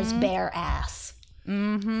Teller's bare ass.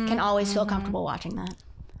 Can always feel comfortable watching that.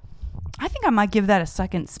 I think I might give that a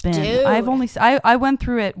second spin. Dude. I went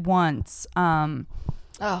through it once, and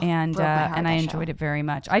I enjoyed it very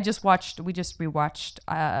much. We just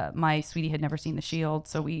rewatched. My sweetie had never seen The Shield,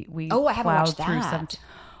 so we I haven't watched that. Through some.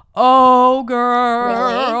 Oh,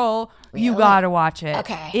 girl, Really? You gotta watch it.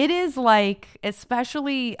 Okay, it is like,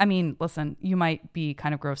 especially. I mean, listen, you might be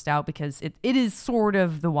kind of grossed out because it is sort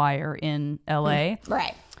of The Wire in LA,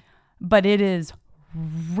 right? But it is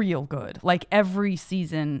real good. Like every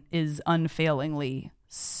season is unfailingly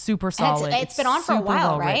super solid. It's been on for a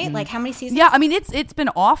while, right? Written. Like how many seasons? Yeah, I mean it's been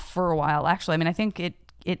off for a while actually. I mean I think it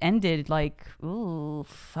ended like 10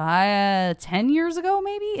 years ago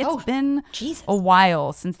maybe. It's been a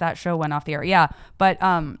while since that show went off the air. Yeah, but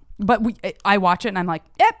I watch it and I'm like,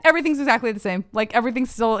 yep, everything's exactly the same. Like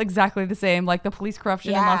everything's still exactly the same. Like the police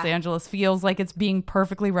corruption in Los Angeles feels like it's being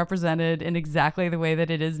perfectly represented in exactly the way that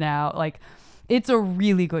it is now. Like it's a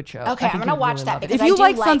really good show. Okay, I'm gonna watch that because if you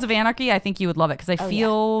like Sons of Anarchy, I think you would love it because I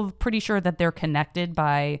feel pretty sure that they're connected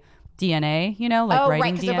by DNA. You know, like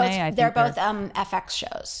writing DNA. They're both FX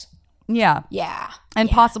shows. Yeah, and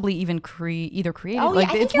possibly even either created. Oh, like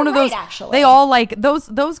I think it's one of those. Actually. They all like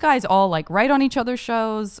those guys all like write on each other's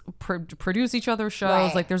shows, produce each other's shows.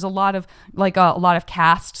 Right. Like there's a lot of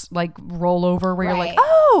casts like rollover where you're like,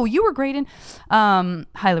 oh, you were great in.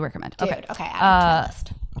 Highly recommend. Dude, okay, add it to the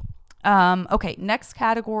list. Okay, next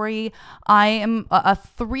category. I am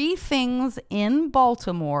 3 things in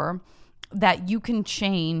Baltimore that you can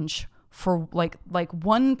change for like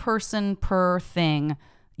one person per thing.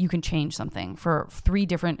 You can change something for 3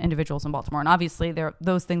 different individuals in Baltimore. And obviously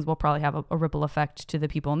those things will probably have a ripple effect to the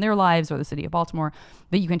people in their lives or the city of Baltimore.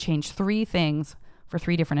 But you can change 3 things for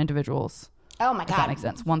 3 different individuals. Oh my God. If that makes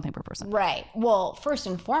sense. 1 thing per person. Right. Well, first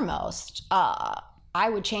and foremost, I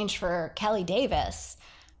would change for Kelly Davis.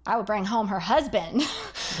 I would bring home her husband.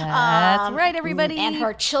 That's right, everybody. And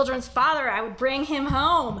her children's father. I would bring him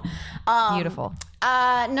home. Beautiful.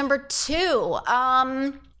 Number 2,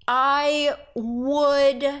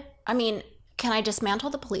 can I dismantle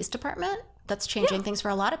the police department? That's changing things for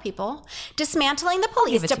a lot of people. Dismantling the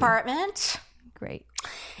police department. Great.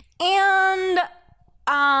 And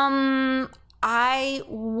I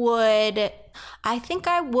would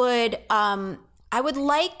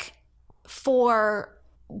like for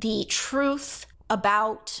the truth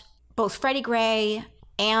about both Freddie Gray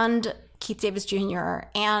and Keith Davis Jr.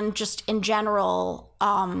 and just in general,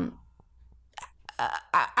 I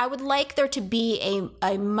would like there to be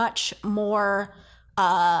a much more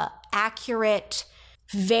accurate,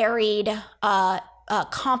 varied,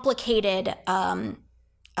 complicated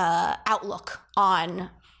outlook on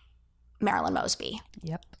Marilyn Mosby.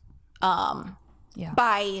 Yep.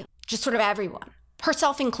 By just sort of everyone,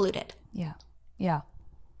 herself included. Yeah. Yeah.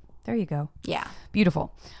 There you go. Yeah.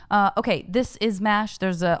 Beautiful. Okay, this is MASH.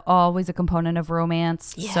 There's always a component of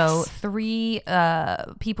romance. Yes. So 3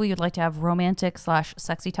 people you'd like to have romantic /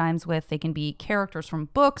 sexy times with. They can be characters from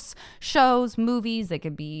books, shows, movies. They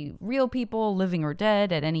could be real people, living or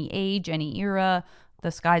dead, at any age, any era.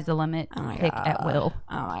 The sky's the limit. Pick at will.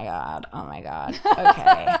 Oh my God.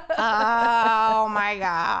 Okay. Oh my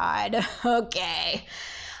God. Okay.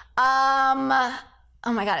 Oh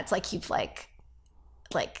my God. It's like you've like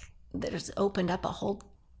there's opened up a whole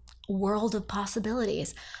world of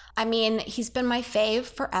possibilities. I mean, he's been my fave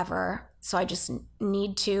forever, so I just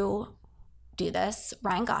need to do this.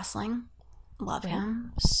 Ryan Gosling. Love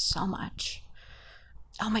him so much.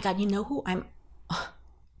 Oh my God, you know who I'm...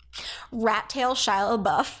 Rat Tail Shia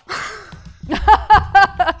LaBeouf.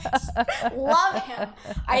 Love him.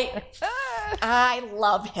 I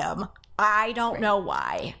love him. I don't know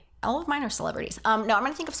why. All of mine are celebrities. No, I'm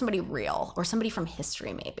going to think of somebody real or somebody from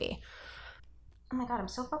history, maybe. Oh my God, I'm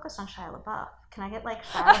so focused on Shia LaBeouf. Can I get like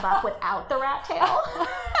Shia LaBeouf without the rat tail?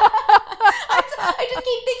 I just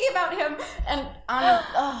keep thinking about him, and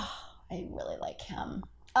I really like him.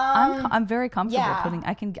 I'm very comfortable putting.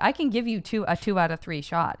 I can give you a 2 out of 3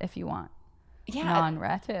 shot if you want. Yeah,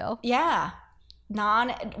 non-rat tail. Yeah,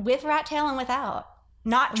 with rat tail and without.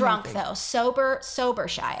 Not drunk though. Sober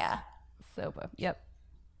Shia. Sober. Yep.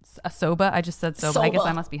 A soba. I just said soba. I guess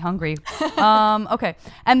I must be hungry. Okay.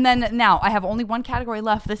 And then now I have only one category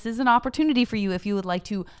left. This is an opportunity for you if you would like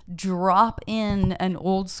to drop in an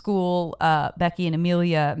old school Becky and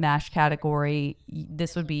Amelia MASH category.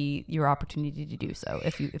 This would be your opportunity to do so.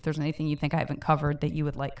 If there's anything you think I haven't covered that you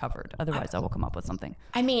would like covered. Otherwise, I will come up with something.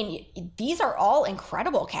 I mean, these are all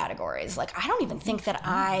incredible categories. Like, I don't even think that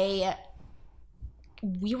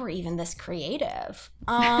we were even this creative.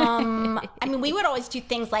 I mean, we would always do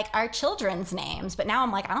things like our children's names, but now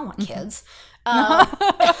I'm like, I don't want kids.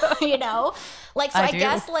 You know? Like, so I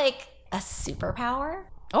guess like a superpower.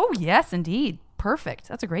 Oh, yes, indeed. Perfect.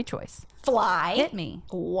 That's a great choice. Fly. Hit me.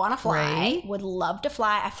 Want to fly. Great. Would love to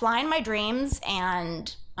fly. I fly in my dreams,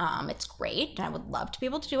 and it's great. And I would love to be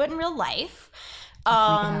able to do it in real life.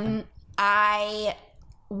 I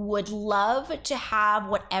would love to have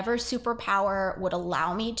whatever superpower would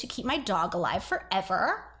allow me to keep my dog alive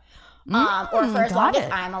forever, or for as long as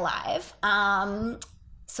I'm alive.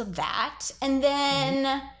 So that, and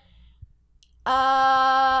then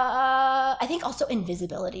I think also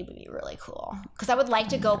invisibility would be really cool, because I would like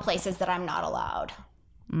to go places that I'm not allowed.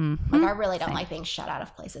 Like, I really don't like being shut out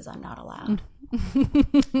of places I'm not allowed.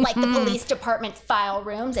 Like the police department file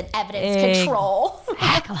rooms and evidence control.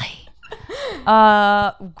 Exactly.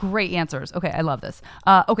 Great answers. Okay, I love this.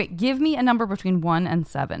 Okay, give me a number between 1 and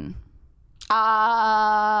 7. 6. Okay.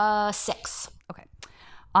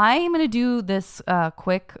 I am going to do this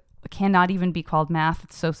quick. Cannot even be called math.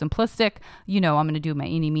 It's so simplistic. You know, I'm going to do my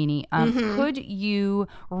eeny meeny. Could you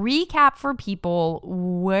recap for people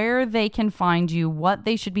where they can find you, what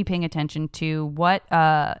they should be paying attention to, what,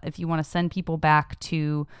 if you want to send people back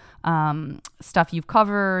to stuff you've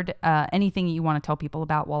covered, anything you want to tell people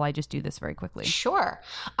about while I just do this very quickly? Sure.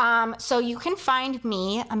 So you can find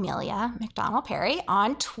me, Amelia McDonnell-Parry,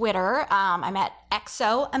 on Twitter. I'm at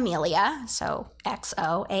XO Amelia, so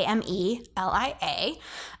XOAMELIA.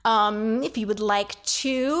 If you would like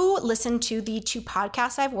to listen to the 2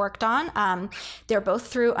 podcasts I've worked on, they're both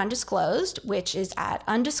through Undisclosed, which is at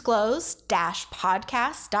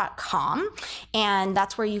undisclosed-podcast.com. And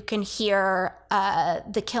that's where you can hear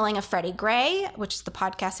The Killing of Freddie Gray, which is the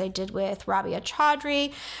podcast I did with Rabia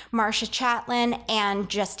Chaudhry, Marsha Chatlin, and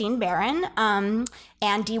Justine Barron,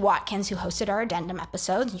 and Dee Watkins, who hosted our addendum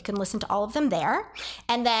episode. You can listen to all of them there.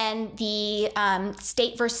 And then the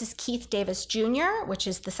State versus Keith Davis Jr., which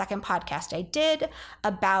is the second podcast I did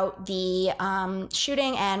about the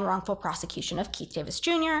shooting and wrongful prosecution of Keith Davis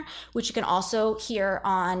Jr., which you can also hear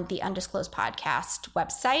on the Undisclosed Podcast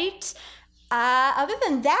website. Other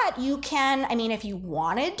than that, you can, I mean, if you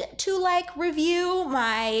wanted to like review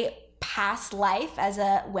my past life as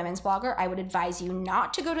a women's blogger, I would advise you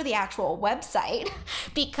not to go to the actual website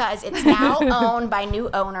because it's now owned by new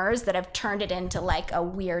owners that have turned it into like a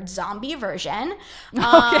weird zombie version.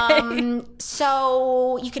 Okay.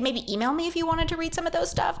 So you could maybe email me if you wanted to read some of those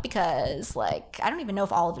stuff because like I don't even know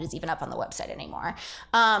if all of it is even up on the website anymore.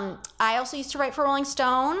 I also used to write for Rolling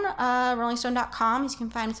Stone, rollingstone.com. You can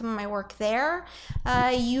find some of my work there.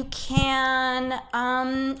 You can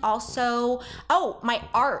also, my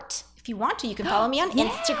art. If you want to, you can follow me on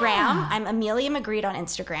Instagram. I'm Amelia Magritte on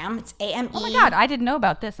Instagram. It's AME. Oh my God, I didn't know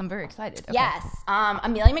about this. I'm very excited. Okay. Yes,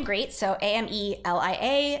 Amelia Magritte. So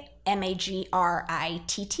AMELIA MAGRITTE.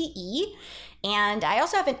 And I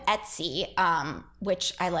also have an Etsy,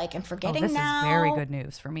 which I like. I'm forgetting now. This is very good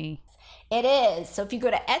news for me. It is. So if you go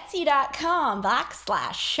to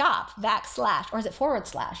etsy.com/shop/ or is it / I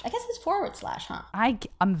guess it's / huh?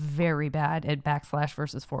 I'm very bad at /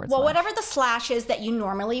 versus / Well, whatever the slash is that you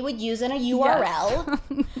normally would use in a URL,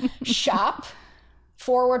 shop /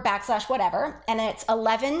 whatever. And it's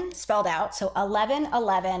 11 spelled out. So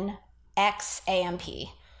 1111 X AMP.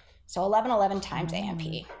 So 1111 times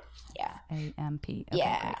AMP. Yeah. AMP. Okay,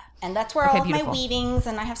 yeah. great. And that's where all of my weavings,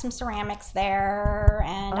 and I have some ceramics there.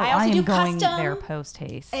 And I also do custom. There post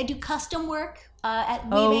haste. I do custom work at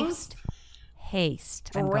weavings. Post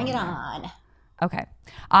haste. Bring it on. Okay.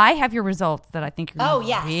 I have your results that I think you're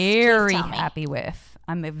very happy with.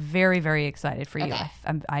 I'm very, very excited for you. Okay.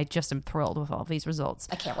 I just am thrilled with all of these results.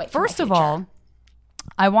 I can't wait for First of all,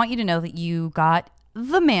 I want you to know that you got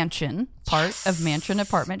the mansion part of mansion,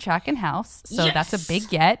 apartment, shack, and house. So that's a big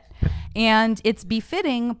get. And it's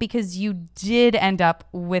befitting because you did end up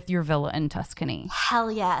with your villa in Tuscany.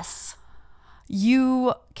 Hell yes.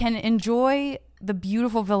 You can enjoy the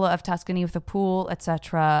beautiful villa of Tuscany with a pool,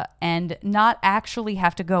 etc., and not actually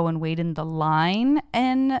have to go and wait in the line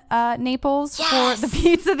in Naples for the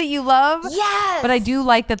pizza that you love. Yes. But I do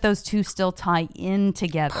like that those two still tie in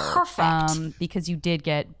together. Perfect. Because you did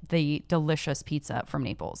get the delicious pizza from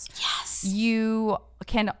Naples. Yes. You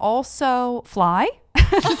can also fly.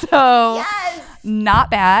 So not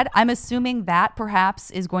bad. I'm assuming that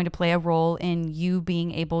perhaps is going to play a role in you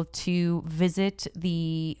being able to visit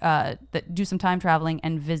do some time traveling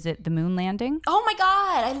and visit the moon landing. Oh my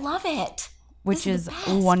God, I love it. Which is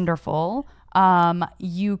wonderful.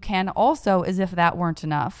 You can also, as if that weren't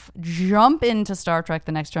enough, jump into Star Trek: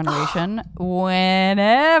 The Next Generation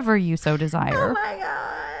whenever you so desire. Oh my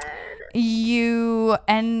God. You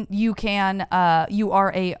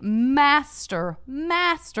are a master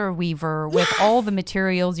weaver with all the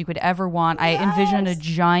materials you could ever want. I envision a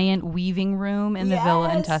giant weaving room in the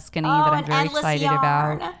villa in Tuscany that I'm very excited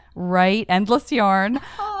about. Right? Endless yarn.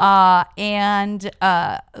 And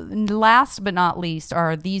last but not least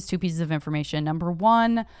are these two pieces of information. Number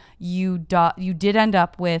one, you did end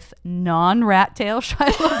up with non-rat tail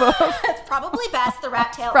Shia LaBeouf. It's probably best. The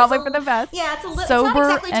rat tail. Probably for the best. Yeah, it's a little sober it's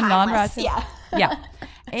not exactly and timeless. non-rat tail. Yeah.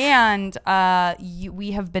 And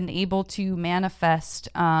we have been able to manifest,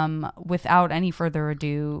 without any further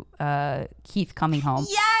ado, Keith coming home.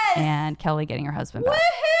 Yes! And Kelly getting her husband back.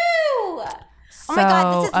 Woohoo! Oh my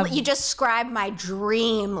God, you just described my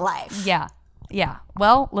dream life. Yeah. Yeah.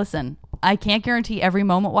 Well, listen, I can't guarantee every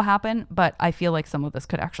moment will happen, but I feel like some of this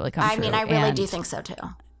could actually come true. I mean, I really do think so too.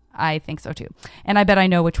 I think so too. And I bet I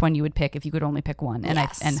know which one you would pick if you could only pick one. And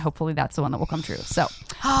and hopefully that's the one that will come true. So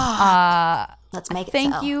let's make it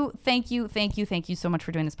Thank you so much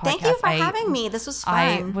for doing this podcast. Thank you for having me. This was fun.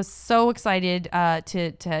 I was so excited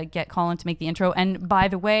to get Colin to make the intro. And by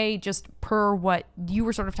the way, just per what you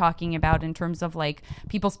were sort of talking about in terms of like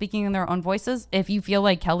people speaking in their own voices, if you feel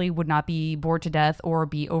like Kelly would not be bored to death or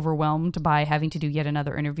be overwhelmed by having to do yet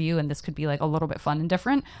another interview, and this could be like a little bit fun and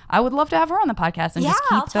different, I would love to have her on the podcast and just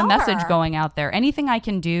keep the message going out there. Anything I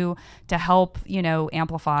can do to help,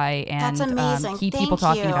 amplify and keep people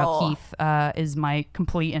talking about Keith is my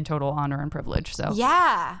complete and total honor and privilege. So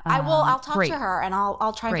I'll talk to her and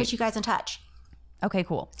I'll try and put you guys in touch. Okay,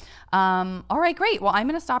 cool. All right, great. Well, I'm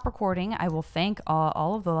going to stop recording. I will thank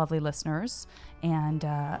all of the lovely listeners. And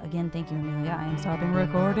again, thank you, Amelia. I am stopping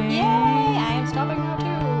recording. Yay! I am stopping now too.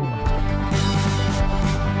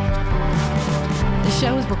 The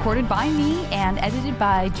show is recorded by me and edited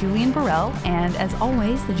by Julian Burrell. And as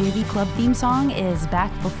always, the JV Club theme song is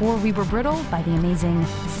Back Before We Were Brittle by the amazing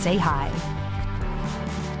Say Hi.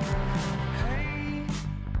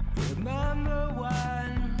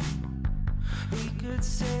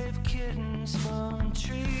 Save kittens from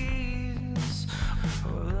trees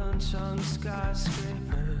or lunch on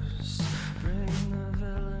skyscrapers. Bring the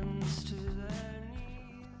villains to their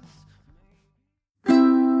knees.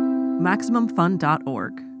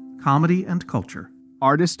 MaximumFun.org. Comedy and culture.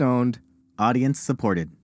 Artist owned. Audience supported.